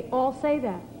 Right. They all say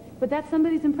that. But that's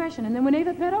somebody's impression. And then when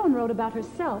Eva Peron wrote about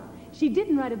herself, she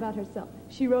didn't write about herself.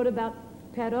 She wrote about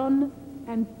Peron,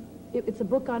 and it's a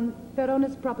book on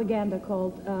Peronist propaganda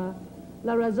called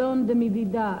La Razón de mi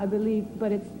Vida, I believe,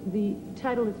 but it's the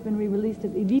title that's been re-released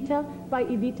is Evita by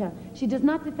Evita. She does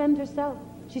not defend herself.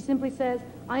 She simply says,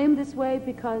 I am this way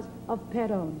because of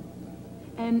Peron.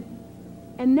 And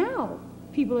now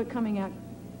people are coming out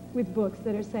with books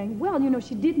that are saying, well, you know,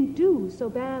 she didn't do so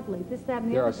badly, this, that,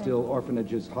 and the There other are thing. still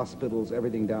orphanages, hospitals,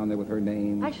 everything down there with her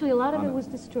name. Actually, a lot of on it was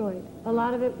destroyed. A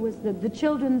lot of it was the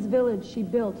children's village she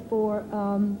built for,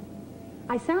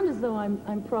 I sound as though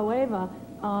I'm pro-Eva,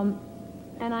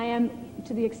 and I am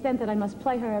to the extent that I must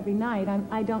play her every night.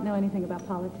 I don't know anything about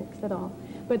politics at all.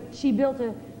 But she built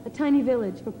a tiny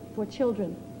village for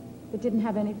children that didn't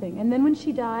have anything. And then when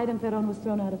she died and Perón was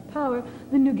thrown out of power,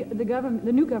 the new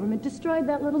government destroyed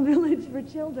that little village for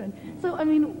children. So, I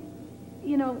mean,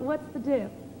 you know, what's the diff?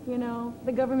 You know,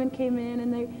 the government came in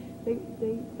and they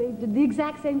did the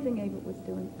exact same thing Ava was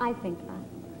doing, I think.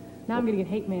 Now I'm going to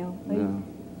get hate mail. No.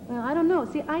 Well, I don't know.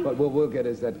 See, But what we'll get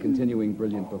is that continuing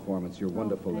brilliant performance. You're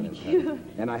wonderful in it. thank you.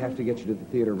 And I have to get you to the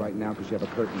theater right now because you have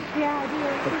a curtain. Yeah, I do.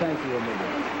 But thank you,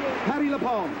 Amelia. Patti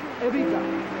LuPone, Evita.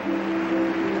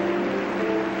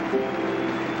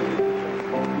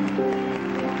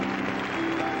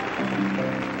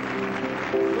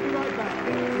 We'll be right back.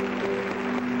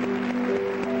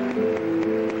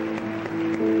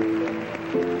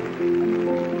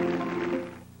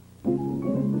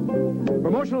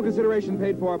 Promotional consideration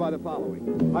paid for by the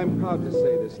following. I'm proud to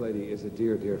say this lady is a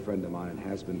dear, dear friend of mine and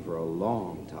has been for a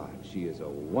long time. She is a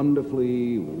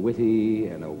wonderfully witty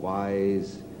and a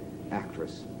wise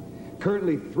actress.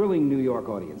 Currently thrilling New York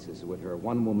audiences with her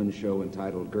one-woman show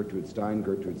entitled Gertrude Stein,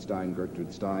 Gertrude Stein,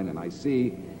 Gertrude Stein, and I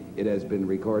see it has been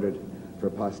recorded for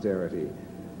posterity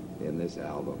in this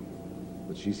album.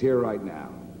 But she's here right now.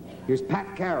 Here's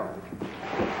Pat Carroll.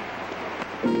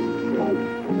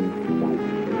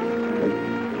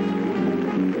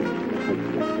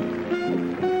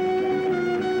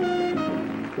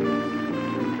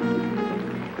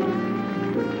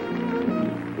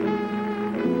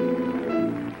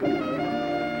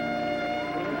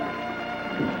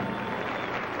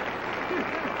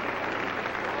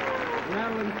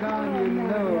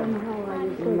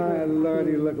 Lord,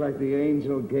 you look like the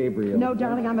angel Gabriel. No,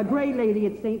 darling, I'm a gray lady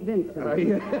at St. Vincent. Are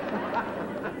you?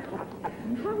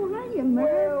 How are you, Merv?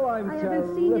 Well, I'm I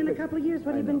haven't seen you in a couple of years.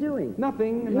 What have you been doing?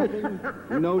 Nothing.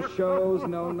 No shows,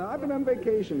 no. I've been on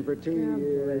vacation for 2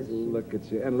 years. Look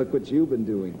at you. And look what you've been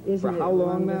doing. Isn't for how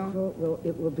long wonderful? Well,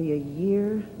 it will be a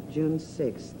year, June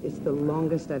 6th. It's the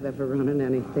longest I've ever run in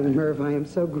anything, Merv. I am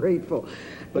so grateful.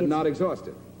 But not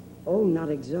exhausted. Oh, not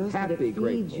exhausted. Happy, it feeds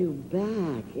grateful. you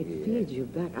back. It feeds you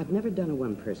back. I've never done a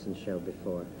one-person show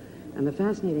before. And the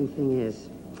fascinating thing is,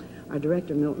 our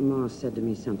director, Milton Moss, said to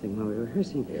me something while we were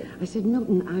rehearsing. I said,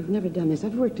 Milton, I've never done this.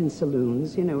 I've worked in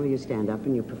saloons, you know, where you stand up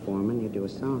and you perform and you do a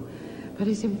song. But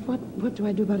I said, what do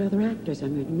I do about other actors?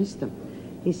 I'm going to miss them.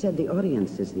 He said, the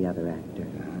audience is the other actor.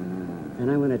 And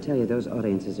I want to tell you, those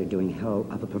audiences are doing hell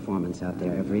of a performance out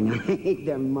there every night.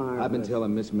 They're marvelous. I've been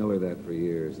telling Miss Miller that for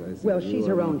years. I said, well, she's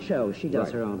her own show. She does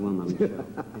her own one-woman show.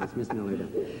 Yes, Miss Miller does.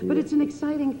 But it's an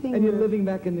exciting thing. And you're living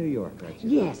back in New York, aren't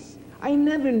you? Yes. I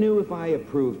never knew if I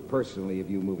approved personally of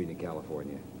you moving to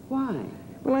California. Why?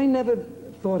 Well, I never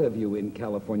thought of you in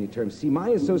California terms. See, my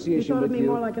association with you... You thought of me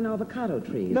more like an avocado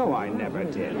tree. No, I never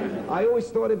did. I always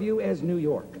thought of you as New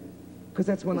York. Because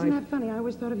that's when Isn't that funny? I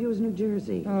always thought of you as New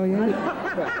Jersey. Oh, yeah?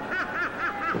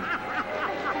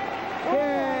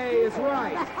 Yay, it's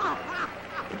right.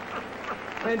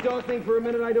 And don't think for a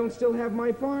minute I don't still have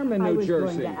my farm in New Jersey. I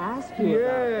was going to ask you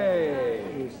about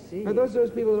that. You see. Are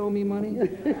those people that owe me money?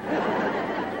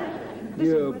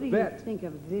 Listen, what do you think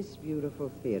of this beautiful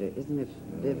theater? Isn't it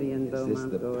Vivian Beaumont? Is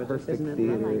this the gorgeous? perfect Isn't it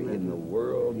theater lovely? in the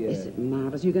world? Yeah. Is it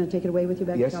marvelous? You're going to take it away with you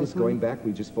back to Yes, California? it's going back.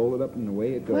 We just fold it up and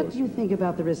away it goes. What do you think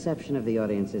about the reception of the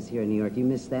audiences here in New York? You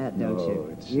miss that, don't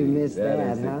you? You miss that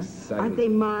that, is huh? exciting. Aren't they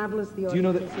marvelous, the audiences? Do you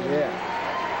know that? here? Yeah.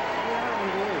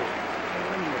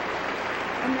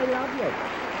 And they love you.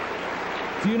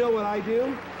 Do you know what I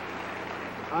do?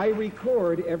 I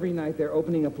record every night their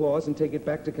opening applause and take it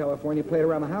back to California, play it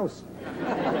around the house.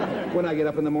 When I get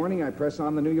up in the morning, I press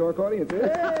on the New York audience.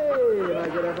 Hey! And I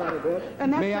get up out of bed.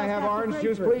 And that's May I just have after orange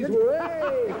juice, please? grapefruit.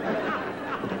 Hey!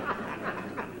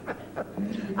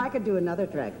 I could do another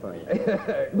track for you.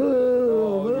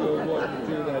 Oh, you wouldn't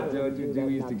do that, don't you?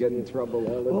 We used to get in trouble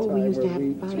all the time. Oh, we used to have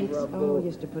We'd fights. trouble. Oh, we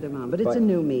used to put him on. But it's a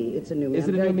new me. It's a new me. Is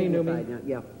it I'm a new very me, new me? dignified now.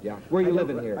 Yeah. Yeah. Where are you I don't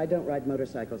living here? I don't ride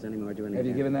motorcycles anymore, do anything. Have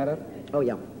you given that up? Oh,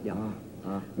 yeah, yeah.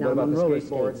 Now What about I'm the on roller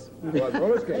skateboards? skates. What,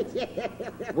 roller skates?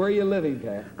 Where are you living,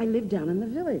 Pat? I live down in the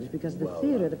village because the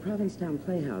theater, the Provincetown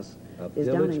Playhouse, is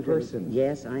down village in person. Griffin.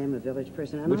 Yes, I am a village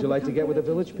person. And Would I you like to become get with the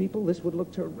very village people? This would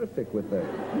look terrific with the...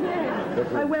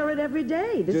 I wear it every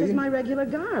day. This Do is you? my regular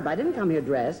garb. I didn't come here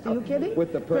dressed. Are you kidding?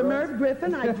 With the For pearls? Merv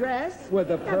Griffin, I dress. With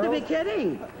the You have to be pearls?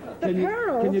 kidding. The Can you-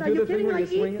 pearls? can you Are do you the thing kidding? where I you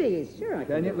swing eat it? these. Sure, I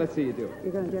Can can. you? Let's see you do it.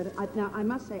 You're going to get it. Now, I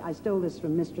must say, I stole this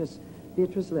from Mistress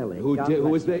Beatrice Lilly. Who God did? Who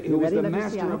bless was her. the You ready? the Let me see. I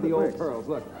master hope of the it old works. pearls?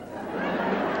 Look.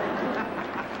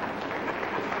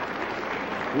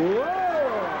 Whoa!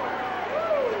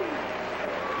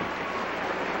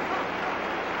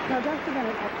 Now, just a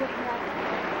minute. I'll put that.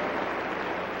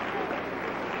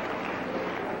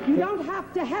 You don't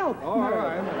have to help, All Merv.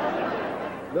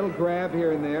 right. Little grab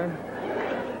here and there.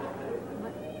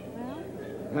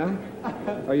 Huh?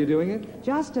 Are you doing it?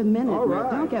 Just a minute, All Merv.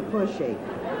 right. Don't get pushy.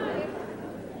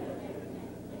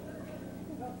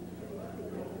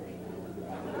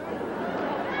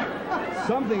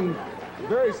 Something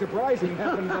very surprising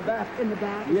happened in the back. In the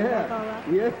back? Is that all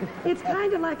Yeah. right? Yeah. It's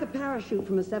kind of like a parachute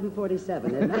from a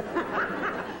 747, isn't it?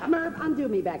 Merv, undo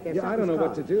me back there. Yeah, I don't know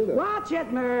what to do, though. Watch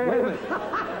it, Merv. Wait a minute.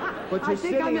 But I you're think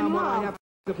sitting I'm in on one I love. have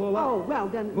to pull up. Oh, well,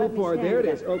 then Move let me forward. stand There it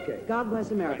then. is. Okay. God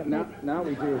bless America. Now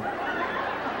we do.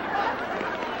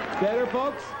 Better,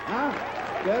 folks? Huh?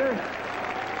 Better?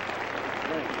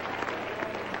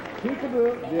 Keep the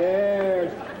boot.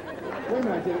 There. Wait a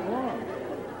minute, I did it wrong.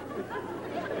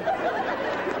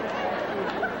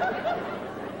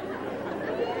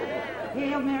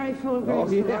 Hail Mary, full of grace. Oh,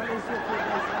 the yeah. Lord is with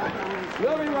you.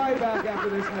 We'll be right back after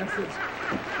this message.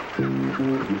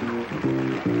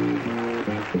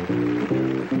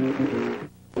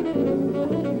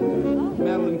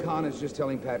 Madeline Kahn is just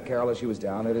telling Pat Carroll that she was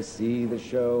down there to see the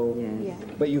show. Yes.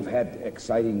 But you've had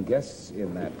exciting guests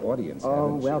in that audience,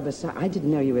 Oh, haven't well, I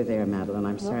didn't know you were there, Madeline.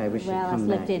 I'm sorry. I wish well, you'd I come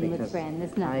slipped back. in with because Fran.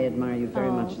 There's nothing. I admire you very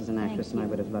Oh, much as an thank actress, and I you.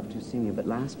 would have loved to have seen you. But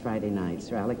last Friday night,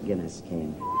 Sir Alec Guinness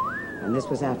came. And this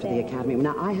was after the Academy.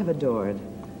 Now, I have adored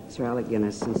Sir Alec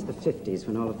Guinness since the 50s,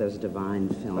 when all of those divine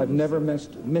films... I've never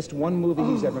missed one movie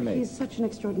he's ever made. He's such an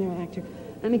extraordinary actor.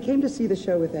 And he came to see the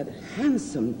show with that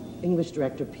handsome English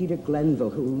director, Peter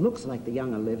Glenville, who looks like the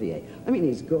young Olivier. I mean,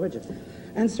 he's gorgeous.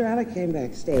 And Sir Alec came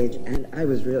backstage, and I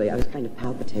was kind of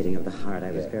palpitating of the heart. I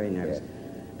was very nervous.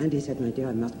 And he said, my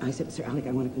dear, I said, Sir Alec,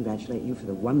 I want to congratulate you for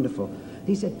the wonderful.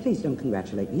 He said, please don't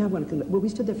congratulate me. I want to well, we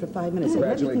stood there for 5 minutes. Said,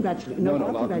 let me congratulate you. No,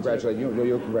 I'll congratulate you. No,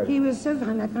 you'll congratulate. He was so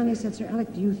fine. I finally said, Sir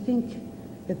Alec, do you think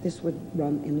that this would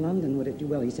run in London? Would it do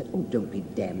well? He said, oh, don't be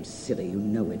damn silly. You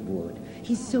know it would.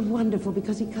 He's so wonderful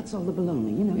because he cuts all the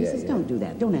baloney. You know, he says, don't do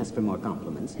that. Don't ask for more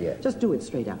compliments. Yeah. Just do it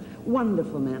straight out.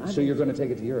 Wonderful man. So you're going to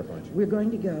take it to Europe, aren't you? We're going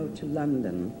to go to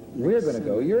London. We're going to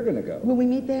go. You're going to go. Will we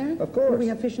meet there? Of course. Will we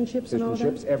have fish and chips and all that? Fish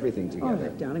and chips, everything together. All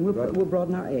right, darling. We'll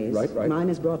broaden our A's. Right. Mine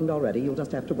is broadened already. You'll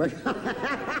just have to work.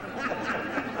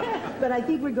 But I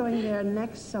think we're going there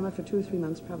next summer for 2 or 3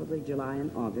 months, probably July and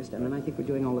August. And then I think we're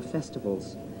doing all the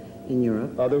festivals in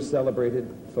Europe. Other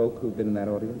celebrated folk who've been in that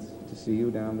audience to see you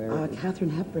down there?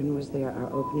 Katharine Hepburn was there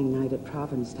our opening night at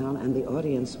Provincetown, and the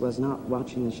audience was not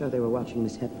watching the show, they were watching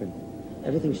Miss Hepburn.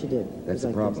 Everything she did. That's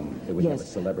the problem. When you have a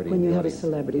celebrity when in you the have audience. a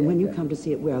celebrity. When you come to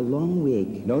see it, wear a long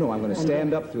wig. No, I'm going to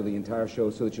stand up through the entire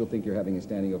show so that you'll think you're having a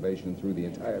standing ovation through the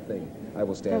entire thing. I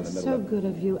will stand in the That's middle so good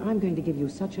of you. I'm going to give you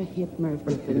such a hit, Merv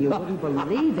Griffin. You wouldn't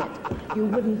believe it. You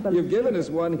wouldn't believe it. You've given us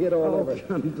one hit all over.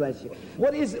 God bless you.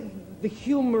 What is the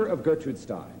humor of Gertrude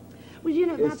Stein? Well, you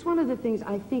know, that's one of the things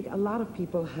I think a lot of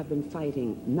people have been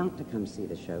fighting not to come see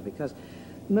the show, because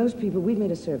most people, we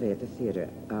made a survey at the theater.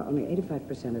 Only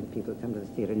 85% of the people who come to the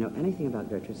theater know anything about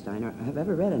Gertrude Stein or have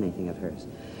ever read anything of hers.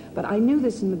 But I knew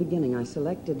this in the beginning. I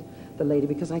selected the lady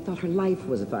because I thought her life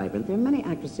was vibrant. There are many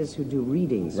actresses who do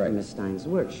readings from Miss Stein's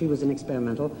work. She was an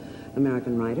experimental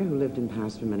American writer who lived in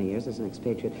Paris for many years as an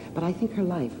expatriate. But I think her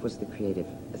life was the creative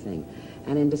thing.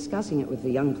 And in discussing it with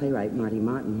the young playwright, Marty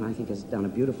Martin, who I think has done a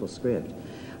beautiful script,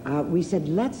 we said,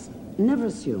 let's never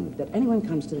assume that anyone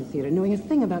comes to the theater knowing a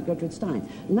thing about Gertrude Stein.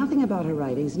 Nothing about her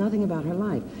writings, nothing about her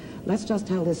life. Let's just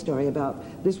tell this story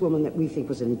about this woman that we think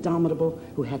was indomitable,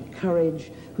 who had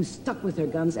courage, who stuck with her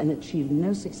guns and achieved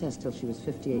no success till she was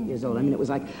 58 years old. I mean, it was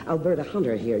like Alberta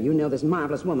Hunter here. You know, this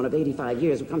marvelous woman of 85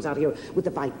 years who comes out here with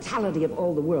the vitality of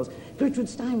all the worlds. Gertrude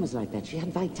Stein was like that. She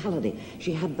had vitality.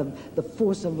 She had the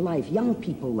force of life. Young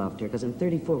people loved her, because in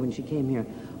 34, when she came here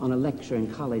on a lecture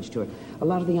and college tour, a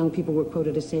lot of the young people were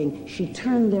quoted as saying she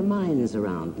turned their minds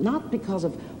around, not because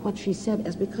of what she said,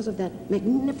 as because of that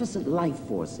magnificent life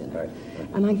force in her.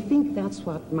 And I think that's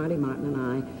what Marty Martin and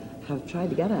I have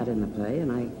tried to get at in the play.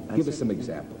 And I give us some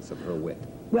examples of her wit.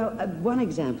 Well, one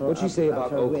example. What'd she say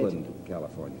about Oakland, wit?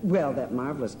 California? Well, that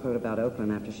marvelous quote about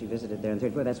Oakland after she visited there in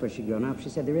 34, that's where she'd grown up. She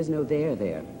said, there is no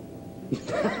there.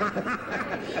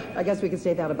 I guess we could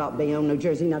say that about Bayonne, New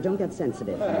Jersey. Now, don't get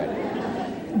sensitive. All right.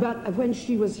 But when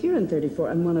she was here in 34,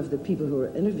 and one of the people who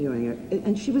were interviewing her,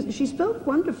 and she spoke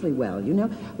wonderfully well, you know.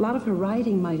 A lot of her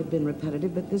writing might have been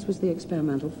repetitive, but this was the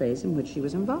experimental phase in which she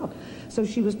was involved. So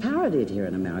she was parodied here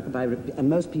in America by, and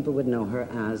most people would know her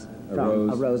as a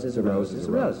rose is a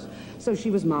rose. So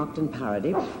she was mocked and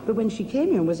parodied. But when she came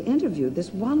here and was interviewed,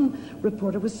 this one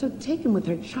reporter was so taken with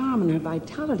her charm and her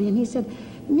vitality, and he said,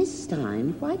 Miss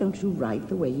Stein, why don't you write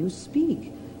the way you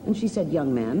speak? And she said,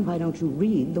 young man, why don't you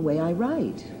read the way I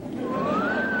write?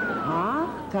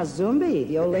 Kazumbi,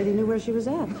 the old lady knew where she was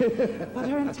at. But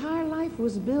her entire life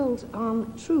was built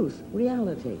on truth,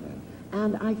 reality.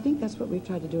 And I think that's what we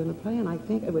tried to do in the play, and I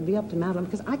think it would be up to Madeline,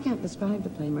 because I can't describe the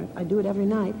play, Merv. I do it every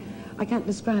night. I can't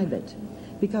describe it,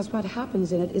 because what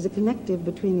happens in it is a connective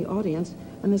between the audience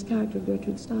and this character of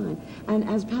Gertrude Stein. And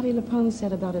as Patti LuPone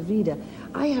said about Evita,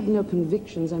 I have no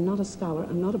convictions. I'm not a scholar.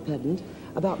 I'm not a pedant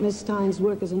about Miss Stein's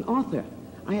work as an author.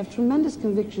 I have tremendous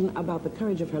conviction about the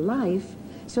courage of her life.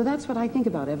 So that's what I think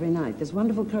about every night, this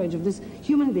wonderful courage of this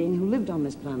human being who lived on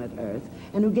this planet Earth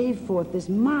and who gave forth this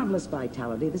marvelous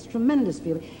vitality, this tremendous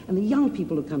feeling. And the young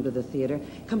people who come to the theater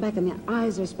come back and their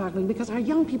eyes are sparkling, because our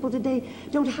young people today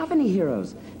don't have any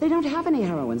heroes. They don't have any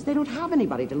heroines. They don't have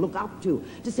anybody to look up to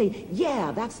say,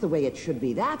 yeah, that's the way it should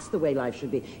be. That's the way life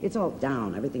should be. It's all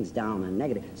down. Everything's down and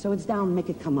negative. So it's down, make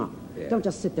it come up. Yeah. Don't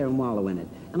just sit there and wallow in it.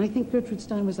 And I think Gertrude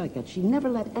Stein was like that. She never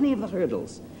let any of the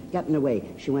hurdles get in the way.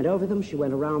 She went over them, she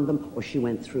went around them, or she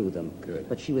went through them. Good.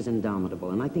 But she was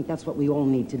indomitable, and I think that's what we all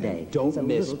need today. And don't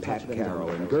miss Pat Carroll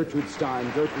and Gertrude Stein,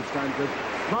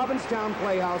 Provincetown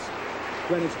Playhouse,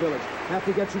 Greenwich Village. Have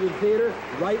to get you to the theater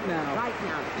right now. Right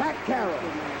now. Pat Carroll.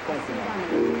 Thank you.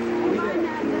 Bye,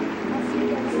 Madeline. I'll see you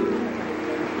again soon.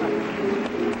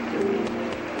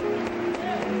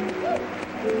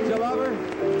 Jill Lover.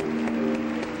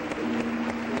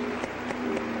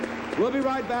 We'll be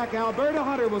right back. Alberta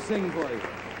Hunter will sing for you.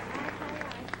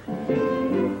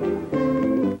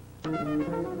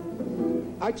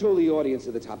 I told the audience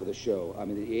at the top of the show, I'm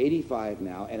 85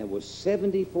 now, and it was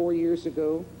 74 years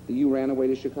ago that you ran away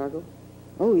to Chicago?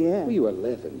 Oh, yeah. Well, you were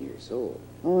 11 years old.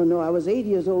 Oh, no, I was 8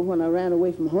 years old when I ran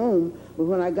away from home, but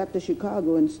when I got to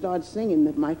Chicago and started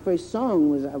singing, my first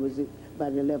song was, I was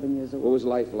about 11 years old. What was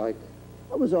life like?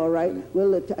 It was all right.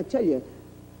 Well, I tell you,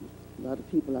 a lot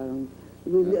of people I don't...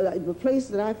 The place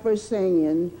that I first sang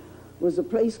in was a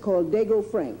place called Dago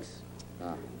Frank's.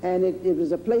 Ah. And it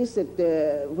was a place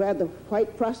that where the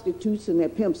white prostitutes and their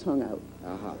pimps hung out.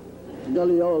 Uh-huh. A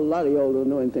lot of y'all don't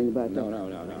know anything about that. No.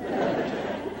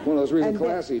 One of those really And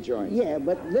classy joints. Yeah,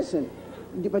 but listen,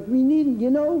 but we need, you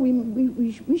know,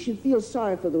 we should feel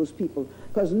sorry for those people,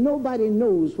 because nobody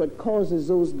knows what causes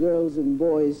those girls and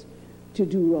boys to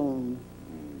do wrong.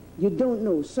 You don't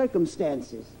know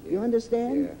circumstances. You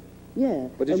understand? Yeah.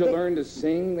 But did you learn to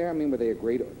sing there? I mean, were they a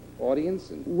great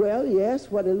audience? Well,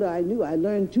 yes, what I knew. I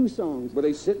learned 2 songs. Were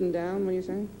they sitting down when you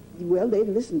sang? Well, they'd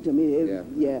listen to me.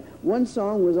 Yeah. One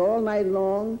song was All Night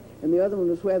Long, and the other one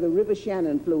was Where the River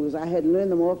Shannon Flows. I had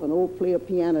learned them off an old player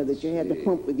piano that you had to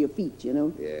pump with your feet, you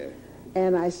know? Yeah.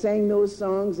 And I sang those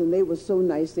songs, and they were so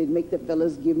nice. They'd make the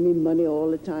fellas give me money all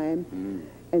the time.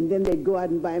 And then they'd go out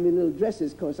and buy me little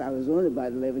dresses, because I was only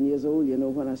about 11 years old, you know,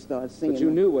 when I started singing. But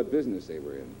you knew what business they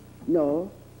were in? No.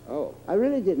 Oh. I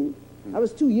really didn't. I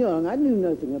was too young. I knew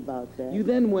nothing about that. You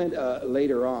then went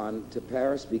later on to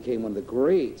Paris, became one of the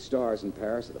great stars in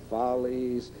Paris, at the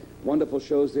Follies, wonderful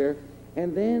shows there,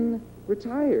 and then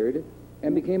retired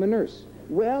and became a nurse.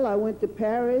 Well, I went to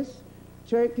Paris,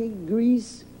 Turkey,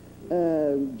 Greece,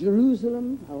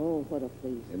 Jerusalem. Oh, what a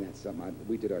place. And that's something.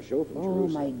 We did our show from Jerusalem. Oh,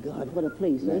 my God, what a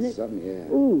place, isn't it? That's something,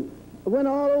 yeah. Ooh, I went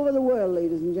all over the world,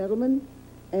 ladies and gentlemen.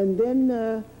 And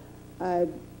then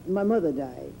my mother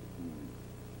died.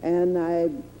 And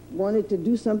I wanted to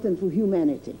do something for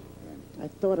humanity. I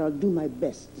thought I'd do my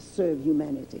best to serve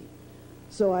humanity.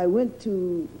 So I went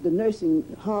to the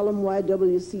Harlem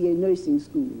YWCA nursing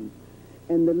school.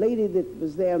 And the lady that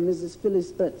was there, Mrs.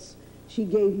 Phyllis Utz, she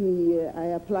gave me, I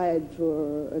applied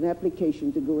for an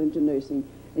application to go into nursing.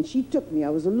 And she took me. I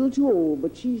was a little too old,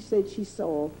 but she said she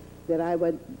saw that I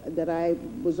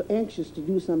was anxious to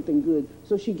do something good.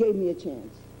 So she gave me a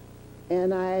chance.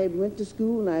 And I went to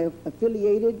school, and I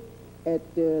affiliated at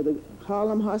the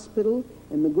Harlem Hospital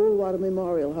and the Goldwater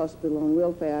Memorial Hospital on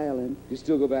Welfare Island. You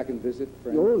still go back and visit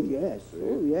friends? Oh, yes.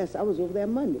 Oh, yes. I was over there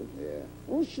Monday. Yeah.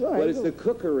 Oh, sure. But it's the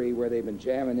cookery where they've been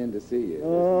jamming in to see you.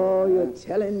 Oh, you're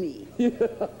telling me.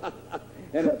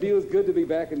 And it feels good to be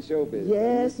back in show business.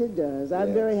 Yes, it does.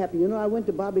 I'm very happy. You know, I went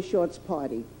to Bobby Short's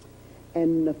party,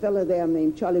 and a fellow there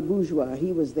named Charlie Bourgeois,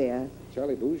 he was there.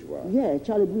 Charlie Bourgeois? Yeah,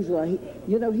 Charlie Bourgeois.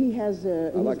 He has...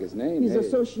 I like his name. He's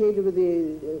associated with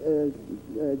the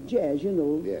jazz, you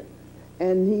know. Yeah.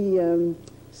 And he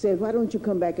said, why don't you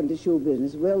come back into show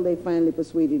business? Well, they finally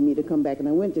persuaded me to come back, and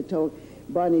I went to talk.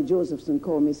 Barney Josephson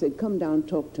called me and said, come down,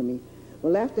 talk to me.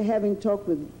 Well, after having talked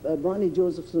with Barney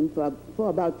Josephson for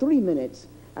about 3 minutes,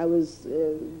 I was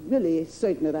really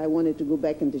certain that I wanted to go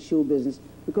back into show business,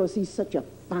 because he's such a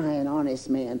fine, honest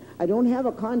man. I don't have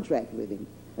a contract with him.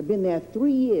 I've been there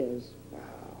 3 years. Wow.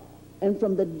 And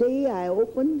from the day I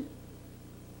opened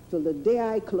till the day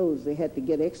I closed, they had to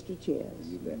get extra chairs.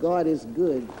 God is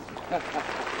good.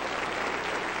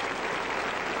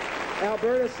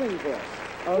 Alberta, sing for us.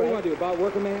 What do you want to do, about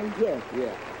Working Man? Yeah.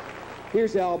 Yeah.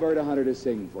 Here's Alberta Hunter to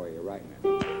sing for you right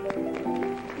now.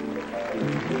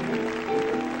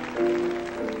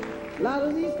 A lot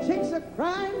of these chicks are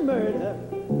crying murder.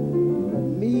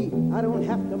 Me, I don't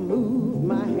have to move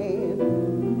my hand.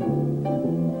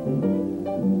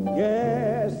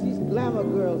 Yes, these glamour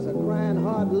girls are crying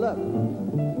hard luck,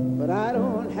 but I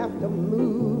don't have to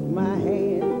move my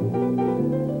hand.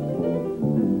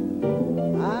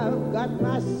 I've got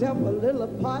myself a little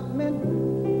apartment,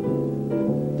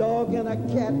 dog and a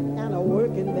cat and a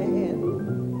working man.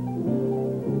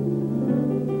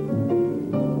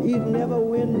 He'd never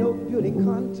win no beauty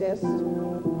contest,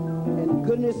 and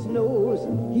goodness knows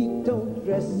he don't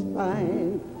dress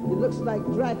fine. He looks like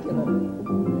Dracula.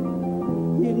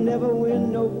 He'd never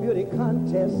win no beauty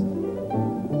contest,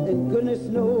 and goodness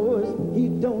knows he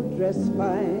don't dress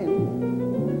fine.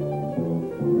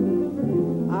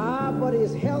 Ah, but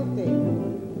he's healthy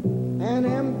and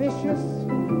ambitious,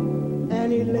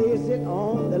 and he lays it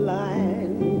on the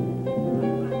line.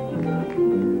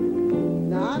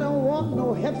 Now, I don't want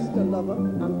no hipster lover.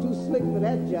 I'm too slick for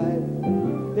that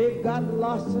jive. They've got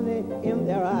larceny in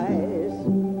their eyes.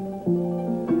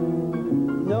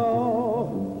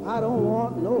 No, I don't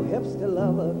want no hipster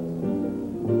lover.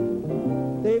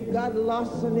 They've got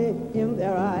larceny in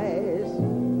their eyes.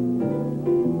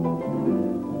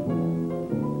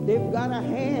 They've got a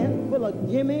hand full of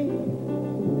gimme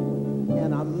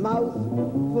and a mouth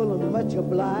full of much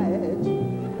oblige.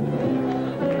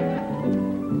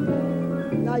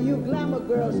 you glamour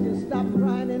girls can stop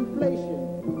crying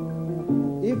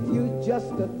inflation if you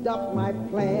just adopt my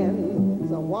plan.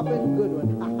 It's a whopping good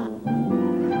one.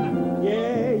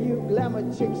 Yeah, you glamour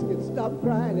chicks can stop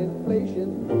crying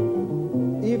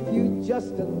inflation if you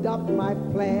just adopt my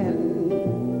plan.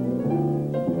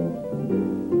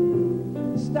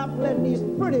 Stop letting these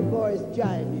pretty boys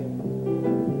jive you.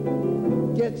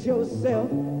 Get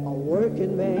yourself a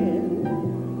working man.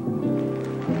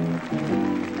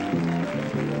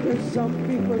 When some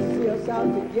people see us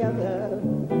out together,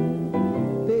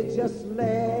 they just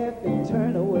laugh and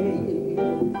turn away.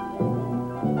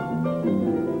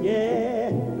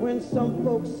 Yeah, when some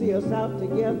folks see us out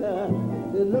together,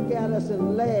 they look at us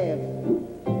and laugh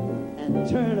and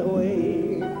turn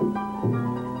away.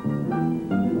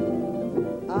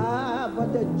 Ah,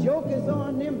 but the joke is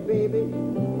on them, baby,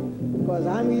 'cause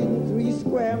I'm eating 3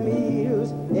 square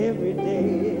meals every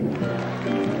day.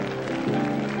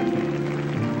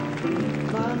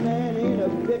 My man ain't a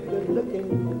bit good looking.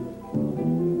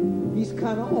 He's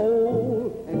kind of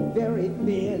old and very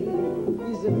thin.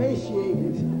 He's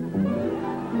emaciated.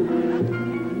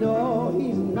 No,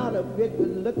 he's not a bit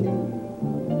good looking.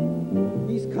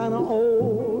 He's kind of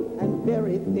old and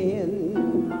very thin.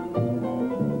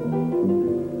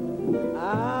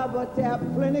 Ah, but there are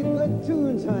plenty good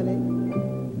tunes, honey,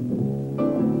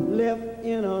 left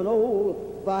in an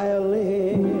old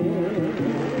violin.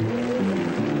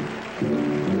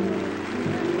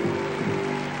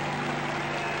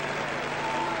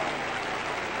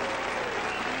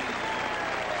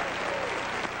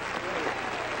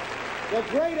 The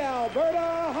great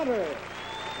Alberta Hunter.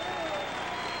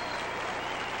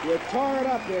 You tore it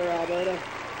up here, Alberta.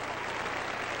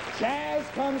 Jazz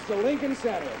comes to Lincoln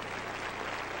Center.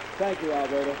 Thank you,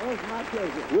 Alberta. Oh, it's my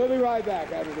pleasure. We'll be right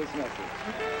back after this message.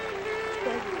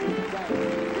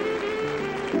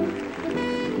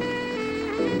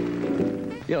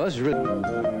 Yeah, this is really...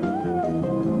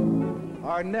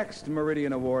 Our next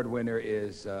Meridian Award winner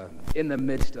is in the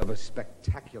midst of a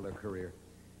spectacular career.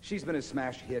 She's been a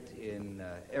smash hit in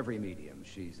every medium.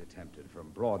 She's attempted from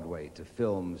Broadway to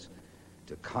films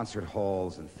to concert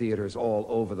halls and theaters all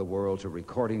over the world to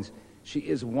recordings. She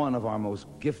is one of our most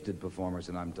gifted performers,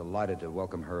 and I'm delighted to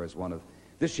welcome her as one of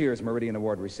this year's Meridian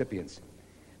Award recipients.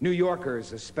 New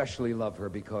Yorkers especially love her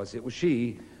because it was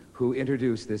she who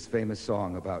introduced this famous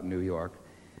song about New York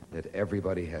that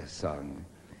everybody has sung.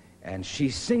 And she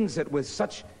sings it with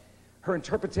such... Her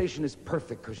interpretation is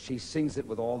perfect because she sings it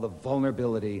with all the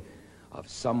vulnerability of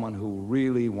someone who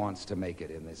really wants to make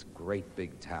it in this great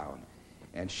big town.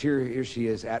 And here she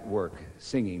is at work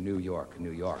singing New York,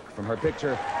 New York, from her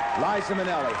picture, Liza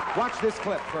Minnelli. Watch this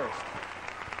clip first.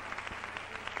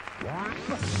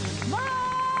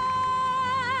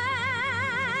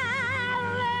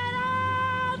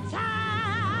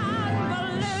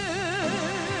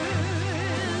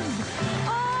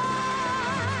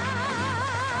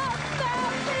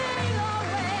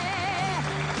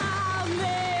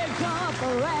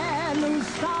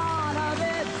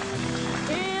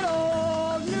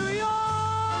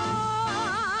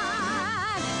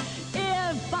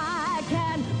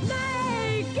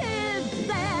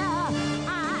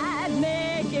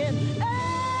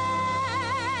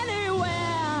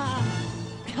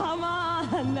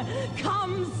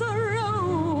 Come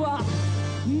through,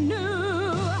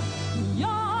 New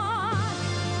York,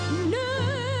 New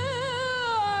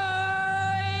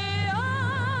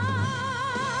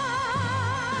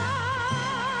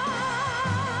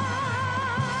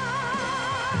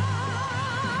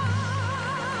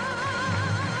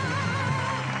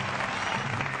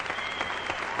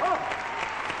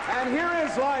And here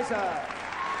is Liza.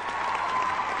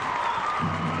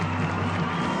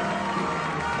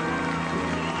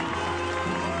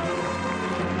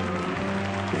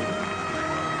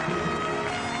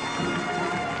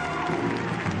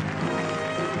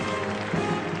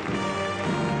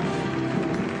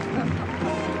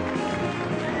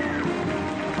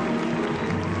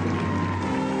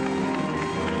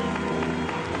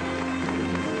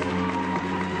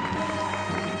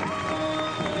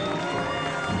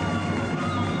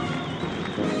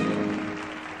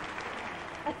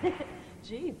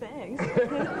 Gee, thanks.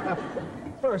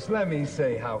 First, let me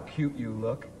say how cute you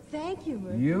look. Thank you,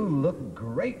 Merv. You look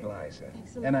great, Liza.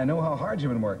 Excellent. And I know how hard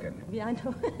you've been working. Yeah, I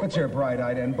know. But you're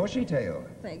bright-eyed and bushy-tailed.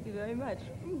 Thank you very much.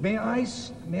 May I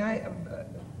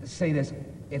say this?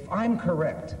 If I'm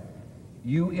correct,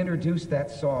 you introduced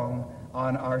that song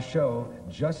on our show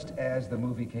just as the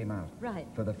movie came out. Right.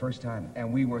 For the first time.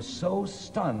 And we were so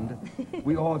stunned,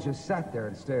 we all just sat there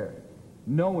and stared,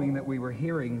 knowing that we were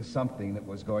hearing something that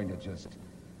was going to just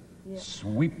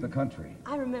sweep the country.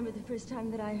 I remember the first time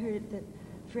that I heard that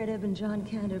Fred Ebb and John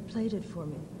Cantor played it for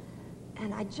me.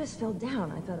 And I just fell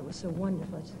down. I thought it was so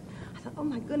wonderful. I thought, oh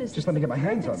my goodness. Just let me get my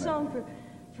hands on that. It's a song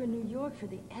for New York, for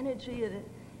the energy, and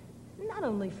not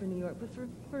only for New York, but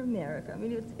for America. I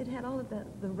mean, it had all of the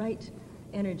right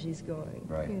energies going.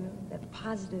 Right. You know, that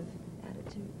positive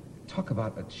attitude. Talk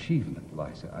about achievement,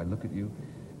 Liza. I look at you,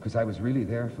 because I was really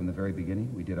there from the very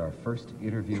beginning. We did our first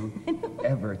interview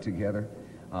ever together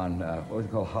on what was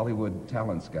it called, Hollywood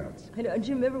Talent Scouts. I know. Do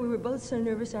you remember we were both so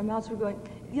nervous, our mouths were going,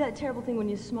 you know that terrible thing when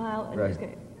you smile and Right. you're just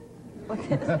going, like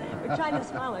this. We're trying to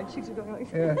smile, our cheeks are going like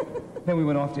Yeah. Then we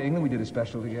went off to England. We did a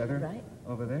special together. Right.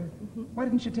 Over there. Why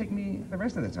didn't you take me the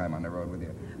rest of the time on the road with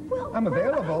you? Well, I'm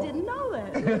available. I didn't know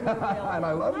that. And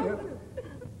I love you.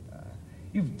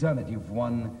 You've done it. You've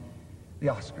won the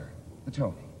Oscar, the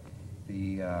Tony,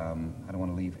 the, I don't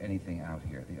want to leave anything out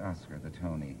here, the Oscar, the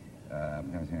Tony, the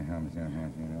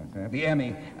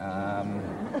Emmy,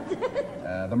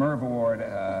 the Merv Award,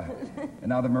 and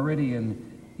now the Meridian.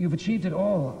 You've achieved it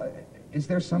all. Is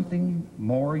there something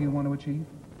more you want to achieve?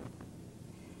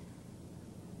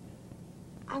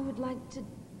 I would like to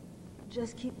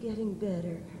just keep getting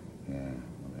better. Yeah,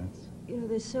 well, that's... You know,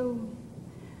 there's so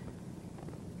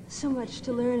much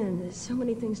to learn, and there's so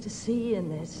many things to see,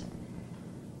 and there's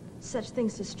such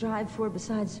things to strive for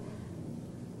besides,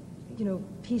 you know,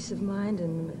 peace of mind,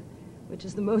 and which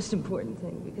is the most important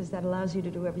thing, because that allows you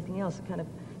to do everything else. It kind of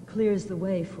clears the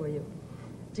way for you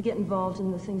to get involved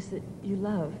in the things that you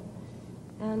love.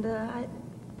 And I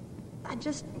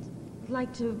just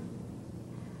like to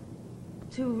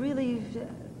really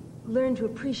learn to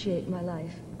appreciate my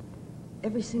life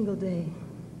every single day,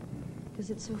 because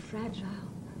it's so fragile.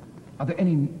 Are there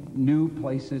any new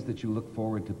places that you look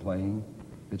forward to playing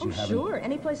that you haven't? Sure.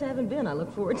 Any place I haven't been, I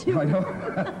look forward to. I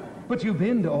know. But you've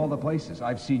been to all the places.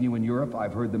 I've seen you in Europe.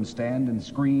 I've heard them stand and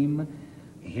scream.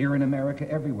 Here in America,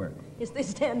 everywhere. Yes, they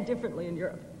stand differently in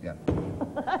Europe. Yeah.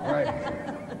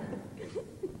 Right.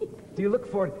 Do you look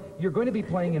forward? You're going to be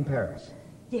playing in Paris.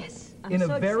 Yes. I'm In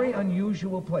so a very excited.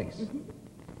 unusual place.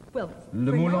 Well,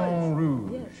 Le for Moulin now,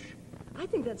 Rouge. Yes. I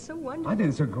think that's so wonderful. I think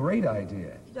it's a great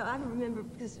idea. You know, I remember,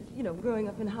 because, you know, growing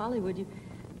up in Hollywood,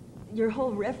 your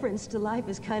whole reference to life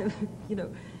is kind of, you know,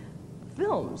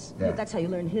 films. Yeah. That's how you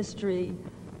learn history,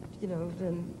 you know,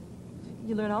 and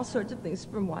you learn all sorts of things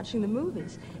from watching the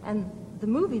movies. And the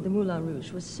movie, The Moulin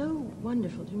Rouge, was so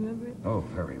wonderful. Do you remember it? Oh,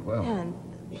 very well. And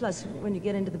plus, when you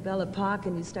get into the Belle Epoque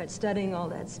and you start studying all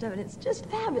that stuff, and it's just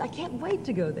fabulous. I can't wait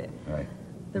to go there. Right.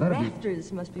 The That'll be-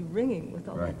 rafters must be ringing with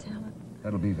all Right. that talent.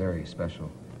 That'll be very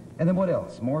special. And then what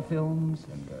else? More films?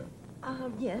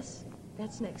 And Yes,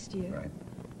 that's next year. Right.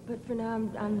 But for now,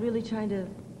 I'm really trying to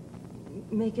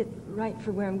make it right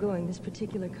for where I'm going, this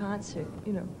particular concert,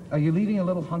 you know. Are you leaving a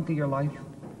little hunk of your life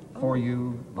for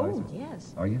you, Liza? Oh,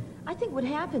 yes. Are you? I think what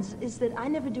happens is that I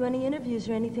never do any interviews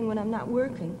or anything when I'm not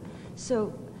working.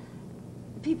 So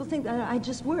people think that I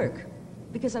just work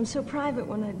because I'm so private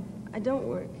when I don't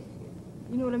work.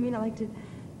 You know what I mean? I like to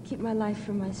keep my life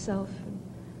for myself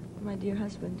and my dear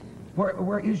husband.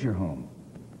 Where is your home?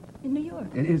 In New York.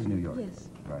 It is New York. Yes.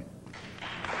 Right.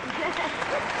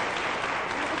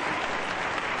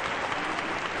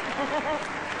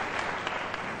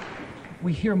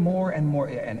 We hear more and more,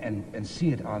 and see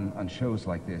it on shows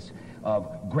like this,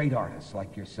 of great artists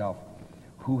like yourself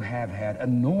who have had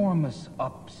enormous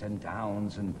ups and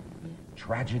downs and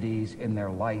tragedies in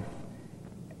their life,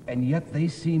 and yet they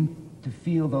seem to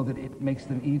feel, though, that it makes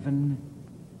them even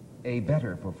a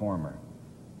better performer.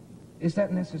 Is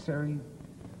that necessary?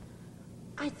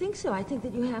 I think so. I think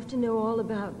that you have to know all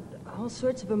about all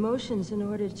sorts of emotions in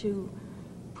order to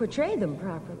portray them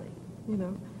properly, you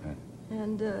know. Right.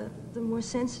 And the more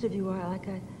sensitive you are, like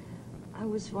I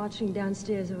was watching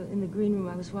downstairs in the green room,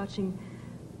 I was watching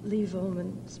Lee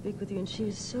Volman speak with you, and she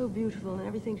was so beautiful, and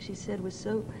everything she said was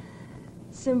so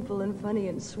simple and funny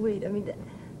and sweet. I mean,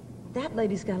 that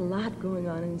lady's got a lot going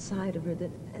on inside of her,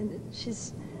 and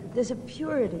there's a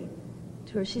purity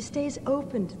to her. She stays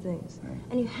open to things. Right.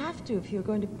 And you have to, if you're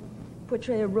going to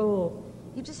portray a role,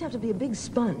 you just have to be a big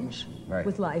sponge Right.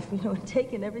 with life, you know, and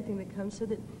take in everything that comes so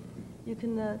that you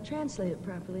can translate it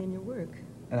properly in your work.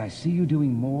 And I see you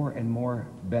doing more and more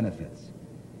benefits.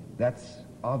 That's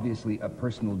obviously a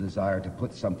personal desire to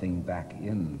put something back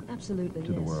in Absolutely,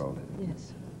 to the yes. world.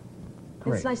 Yes.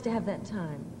 Great. It's nice to have that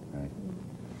time. Right.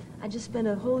 I just spent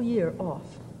a whole year off.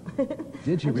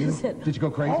 Did you I really? just said, Did you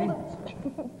go crazy?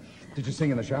 "Oh." Did you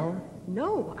sing in the shower?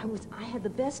 No, I had the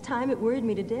best time. It worried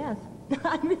me to death.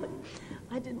 I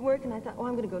didn't work, and I thought, oh,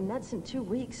 I'm going to go nuts in 2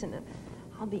 weeks, and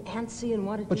I'll be antsy and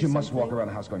want to do But you must walk something. around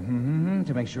the house going,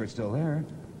 to make sure it's still there.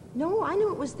 No, I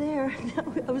knew it was there.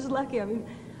 I was lucky. I mean,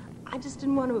 I just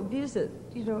didn't want to abuse it,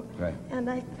 you know. Right. And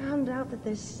I found out that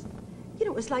there's, you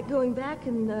know, it's like going back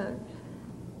and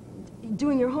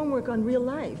doing your homework on real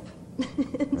life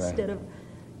instead of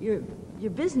your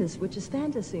business, which is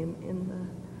fantasy in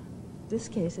this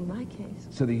case, in my case.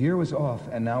 So the year was off,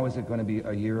 and now is it going to be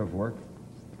a year of work?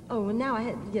 Oh, and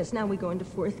now yes, now we go into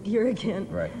fourth gear again.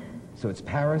 Right. So it's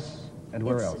Paris, and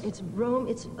where else? It's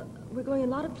Rome. We're going a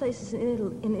lot of places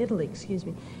in Italy, excuse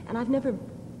me. And I've never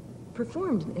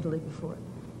performed in Italy before.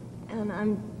 And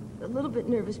I'm a little bit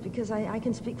nervous because I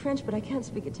can speak French, but I can't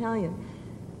speak Italian.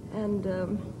 And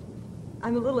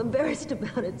I'm a little embarrassed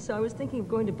about it, so I was thinking of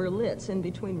going to Berlitz in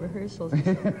between rehearsals.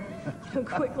 You know,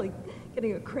 quickly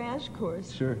getting a crash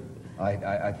course. Sure.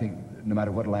 I think no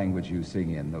matter what language you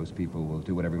sing in, those people will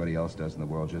do what everybody else does in the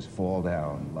world, just fall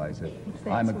down, Liza. Thanks.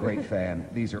 I'm a great fan.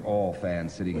 These are all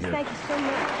fans sitting here. Thank you so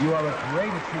much. You are a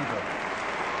great achiever.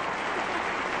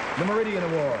 The Meridian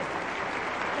Award.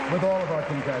 With all of our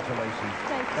congratulations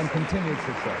and continued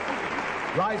success.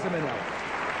 Liza Minnelli.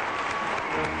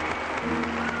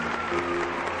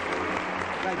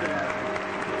 Thank you.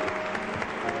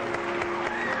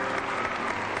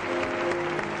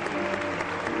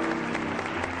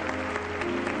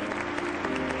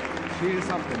 She is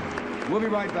something. We'll be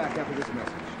right back after this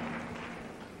message.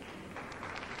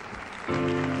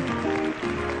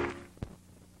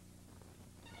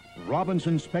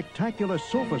 Robinson's spectacular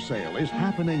sofa sale is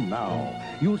happening now.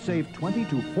 You'll save 20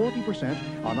 to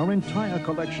 40% on our entire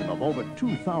collection of over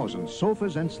 2,000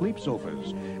 sofas and sleep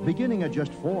sofas, beginning at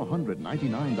just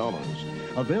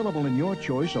 $499. Available in your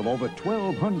choice of over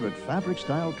 1,200 fabric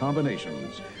style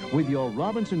combinations. With your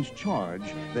Robinson's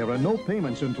charge, there are no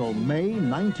payments until May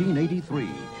 1983.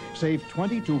 Save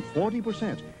 20 to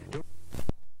 40%